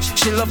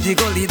 She love the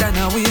gully than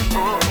away.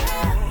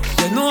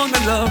 You know me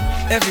love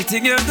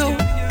everything you do.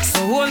 So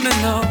hold me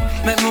now,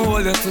 make me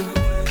hold you too.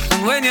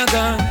 And when you're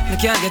gone, I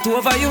can't get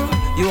over you.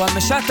 You are my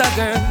shatter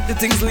girl, the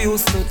things we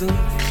used to do.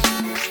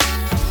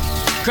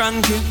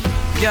 Cranky,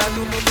 yeah,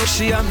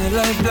 she and me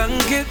like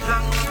blanket.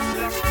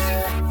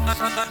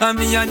 And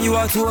me and you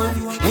are two.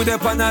 With a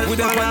panel, with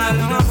a panel,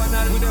 with a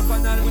panel, with a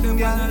panel, with a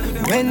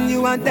panel. When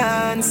you a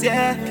dance,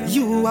 yeah,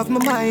 you have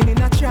my mind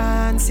in a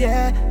trance,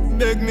 yeah.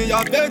 Beg me,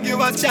 I beg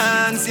you a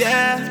chance,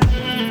 yeah.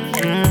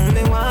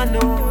 Me wanna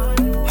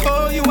know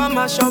how you a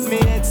mash up me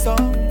head so.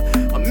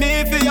 And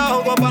me feel you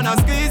hug up and I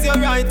squeeze you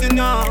right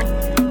now.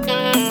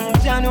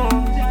 You know,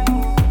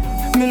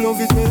 me love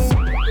it well.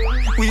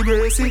 We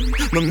brace it,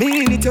 me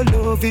mean it, your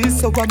love is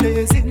so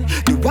amazing.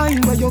 The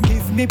wine where you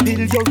give me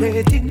build your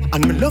rating.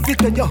 And me love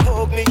it when you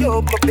hug me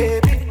up, my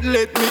baby.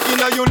 Let me in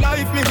your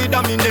life, me be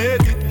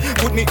dominate it.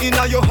 Put me in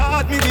your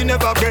heart, me be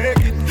never break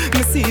it.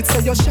 Me see it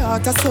say your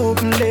shot or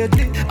something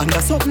lately. And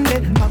that's something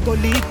that I go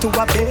lead to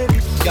a baby.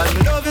 Girl,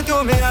 me love it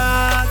to me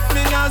heart.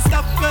 Me not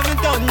stop when me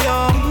done you.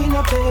 Be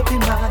no baby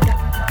mother,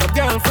 my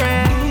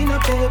girlfriend. Be no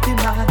baby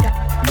mother,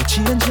 me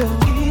change you.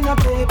 Be no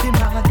baby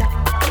mother.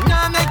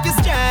 Now make you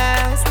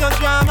stress, no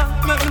drama,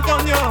 make me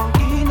turn you.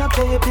 Be no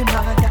baby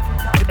mother,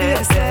 the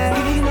baby say.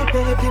 Be no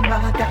baby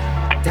mother,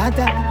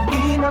 dada.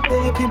 Be no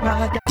baby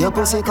mother. Your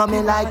pussy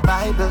coming like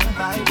Bible.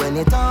 When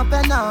it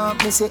open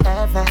up, me see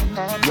heaven.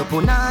 Your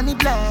punani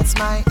bless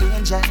my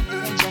angel.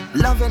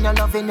 Loving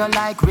you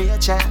like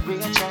Rachel.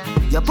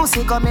 Your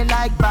pussy coming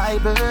like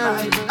Bible.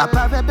 A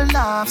parable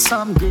of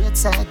some great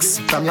sex.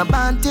 From your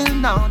band till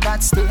now,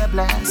 that's stay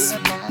blessed.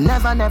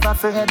 Never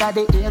afraid of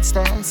the AIDS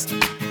test.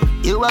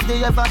 You have the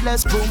ever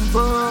blessed boom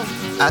boom.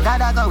 I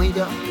gotta go with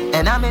you,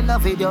 and I'm in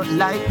love with you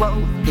like wow.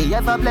 The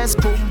ever blessed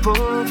boom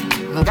boom.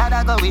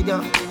 Gotta go with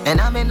you, and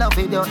I'm in love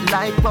with you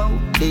like wow.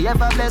 The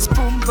ever blessed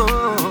boom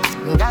boom.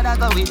 Gotta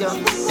go with you,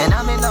 and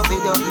I'm in love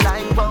with you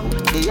like wow.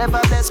 The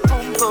ever blessed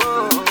boom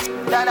boom.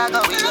 Gotta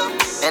go with you,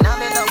 and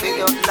I'm in love with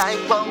you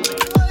like wow.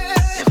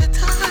 Every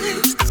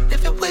time,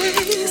 every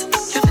ways,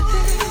 every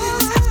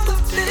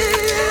day,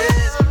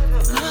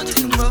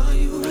 nothing but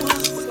you.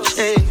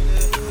 Hey.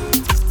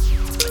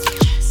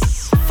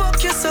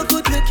 You're so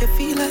good, make you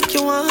feel like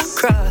you wanna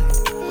cry.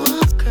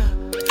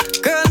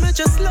 Girl, me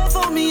just love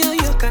how me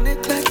and you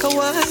connect like a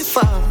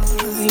Wi-Fi.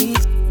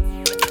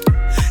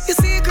 Your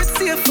secret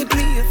safe with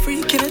me, a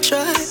freak in a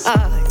try.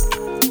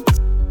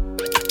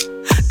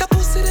 That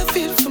pussy that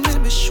feel for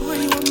me sure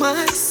you on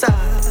my side.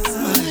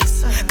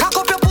 Cock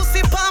up your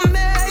pussy pa me,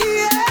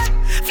 yeah.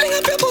 Fling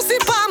up your pussy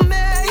pa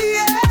me,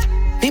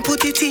 yeah. Me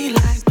put it in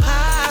like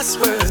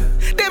password.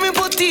 Then me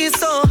put it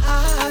so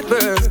hard,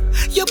 bro.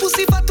 Your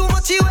pussy for too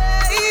much away.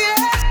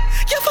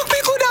 You fuck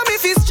me good and me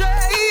feel straight,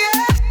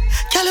 yeah.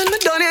 Girl, when me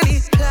done you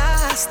need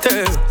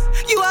plaster.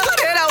 You are gonna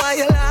get out while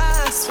you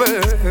last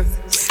for.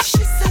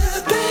 She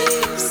said,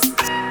 babes,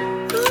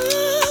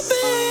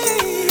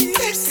 babe,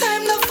 next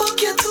time the fuck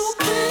you too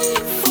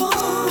painful.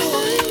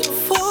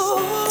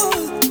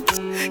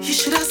 You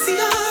should have seen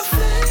her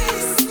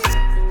face,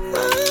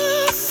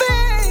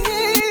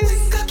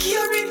 face. Cocky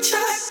or rich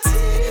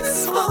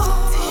tears fall.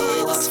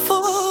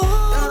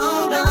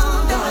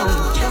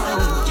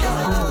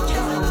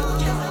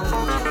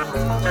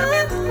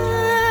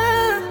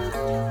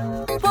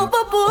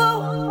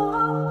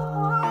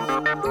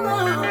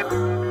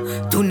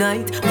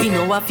 Tonight, we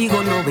know what we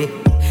gon' know it.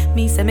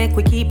 Me say make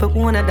we keep it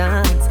wanna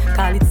dance.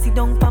 Call it sit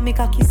down for me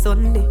cocky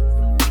Sunday.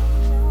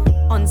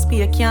 On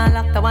spear can't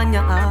lock the one you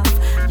have.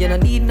 You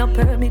don't need no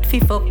permit fi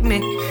fuck me.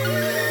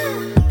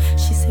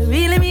 She say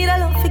really me the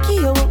love fi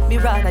keep you up. Me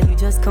rather you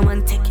just come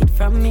and take it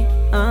from me.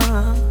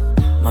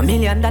 My $1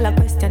 million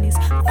question is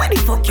where the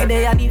fuck you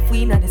there and if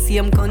we not the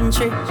same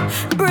country?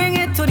 Bring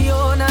it to the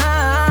owner.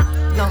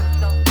 No.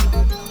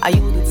 I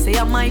you did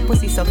say my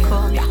pussy so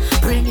cold, yeah.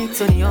 Bring it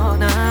to the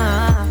owner,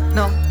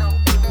 no.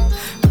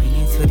 Bring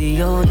it to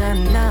the owner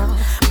now.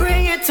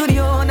 Bring it to the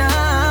owner,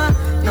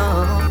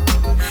 no.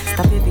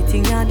 Stop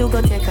everything you do,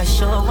 go take a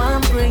shower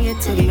and bring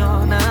it to the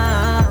owner,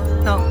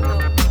 no.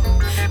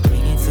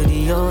 Bring it to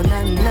the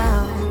owner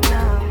now.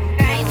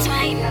 Right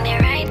wine, the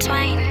right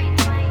wine.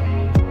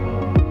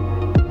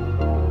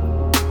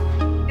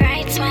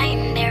 Right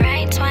wine, the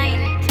right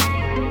wine.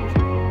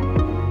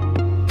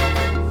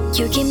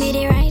 You give me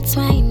the right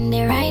wine,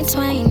 the right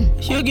wine.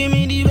 You give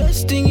me the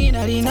best thing in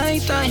the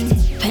night time.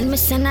 When me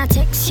send a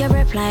text, you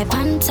reply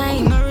on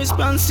time. No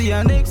response to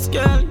your next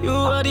girl, you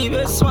are the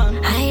best one.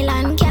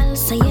 Island girl,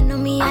 so you know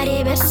me are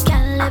the best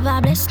girl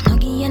ever blessed. No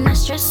give you no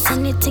stress,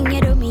 anything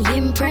you do me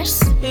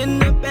impress.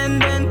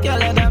 Independent girl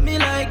that me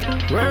like.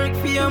 Work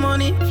for your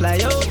money, fly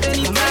out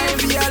anytime.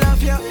 For your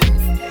love you,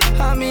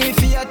 I mean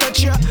for your touch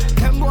you.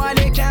 Them boy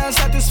they can't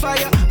satisfy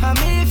you. I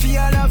mean for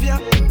your love you,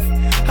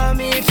 I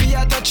mean for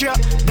your touch you.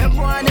 Them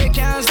boy they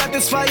can't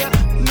satisfy you.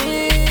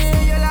 Me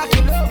you like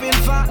your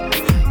loving fat.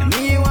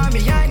 Me you want me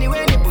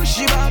anyway they push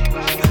you back.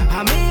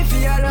 I mean for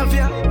your love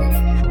you,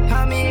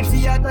 I mean for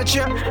your touch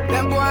you.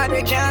 Them boy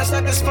they can't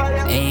satisfy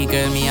you. Hey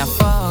girl, me a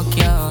fuck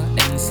you,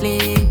 then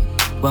sleep.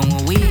 When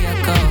we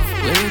wake up,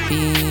 we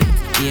repeat.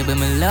 Baby,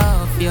 me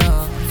love you.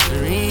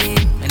 for real.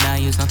 And I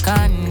use no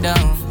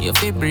condom, you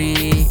feel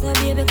breathe. So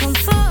baby, come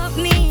fuck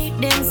me,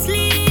 then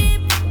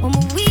sleep. When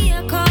we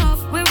wake up,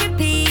 we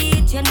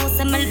repeat. You know,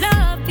 say me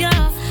love ya,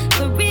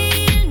 for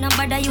real.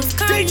 Nobody use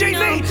condom, DJ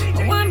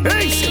Mate. one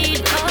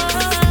breathe.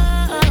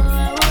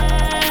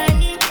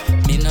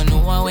 Me no know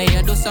how way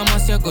you do so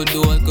much, you could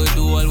do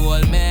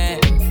all, man.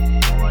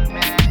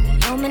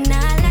 Yo, me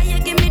nah lie, you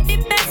give me the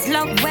best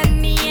love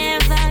when me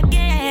ever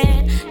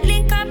get.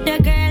 Link up the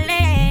girl,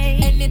 eh.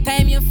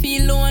 Anytime you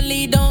feel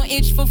lonely, don't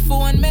itch for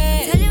phone,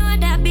 man. Tell you what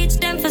that bitch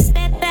them for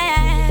step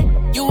back.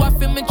 You are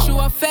feel me true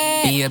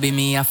affair. Baby,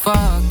 me a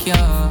fuck you.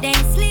 Then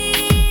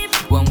sleep.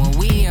 When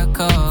we wake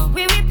up,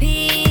 we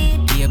repeat.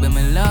 Baby,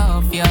 me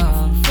love you.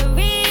 For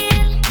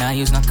real. Now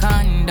use no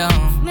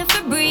condom. Me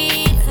for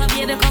breathe. So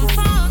baby, come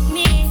fuck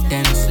me.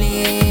 Then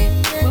sleep.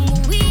 When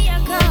we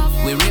wake up,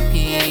 we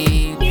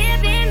repeat.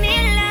 Baby, me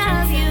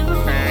love you.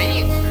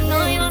 No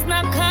use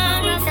no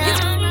condom.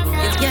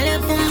 Girl, your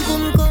boom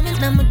boom coming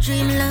in my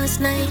dream last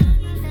night.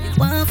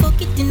 Wanna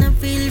fuck it in a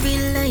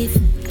real life.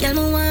 Girl,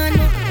 me wanna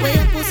know where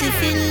your pussy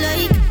feel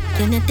like.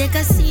 Can you take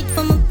a seat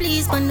for me,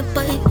 please, on the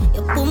pipe?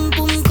 Your boom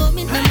boom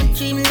coming in my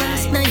dream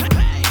last night.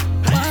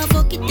 Wanna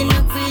fuck it in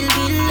a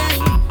real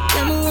life.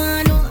 Girl, me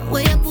wanna know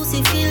where your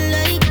pussy feel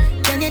like.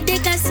 Can you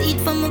take a seat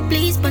for me,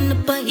 please, on the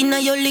pipe? Inna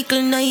your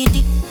little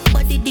nighty,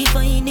 body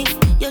divine it.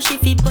 Your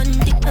shifty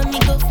bunty, and me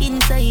go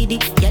inside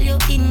it. Girl, you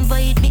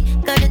invite me,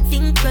 got a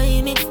thing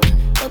cry me.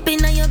 Up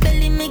inna your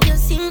belly, make you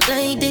sing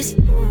like this.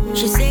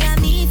 She say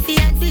I'm me for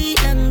a do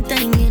long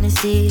time, you know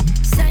say.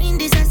 Sign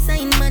this a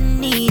sign, man,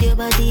 need your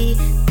body.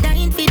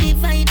 Dying for the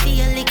fight, for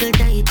your little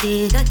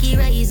tighty. Cocky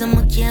rise, and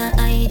I can't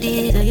hide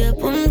it. So you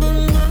boom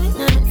boom go,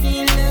 and I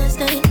feel last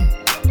night.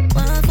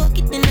 Wanna fuck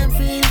it in a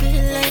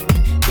real life.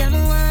 Tell me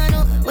wanna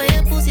know where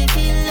your pussy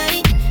feel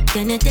like.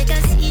 Can you take a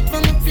seat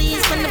for me,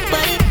 please, on the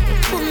bike?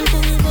 Boom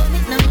boom go,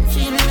 and I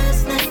dream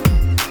last night.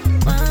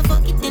 Wanna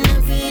fuck it in a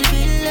real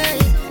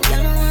life.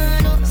 Tell me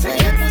wanna know where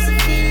your pussy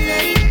feel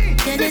like.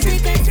 Can you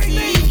take a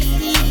seat?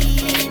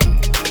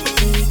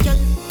 Hey, girl,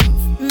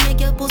 make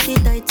your pussy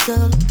tight,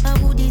 so I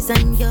would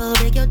design you.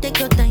 Beg you take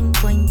your time,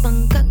 point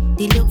bank up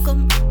till you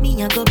come.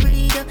 Me I go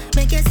breathe you.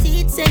 Make your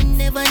seat say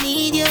never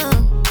need you.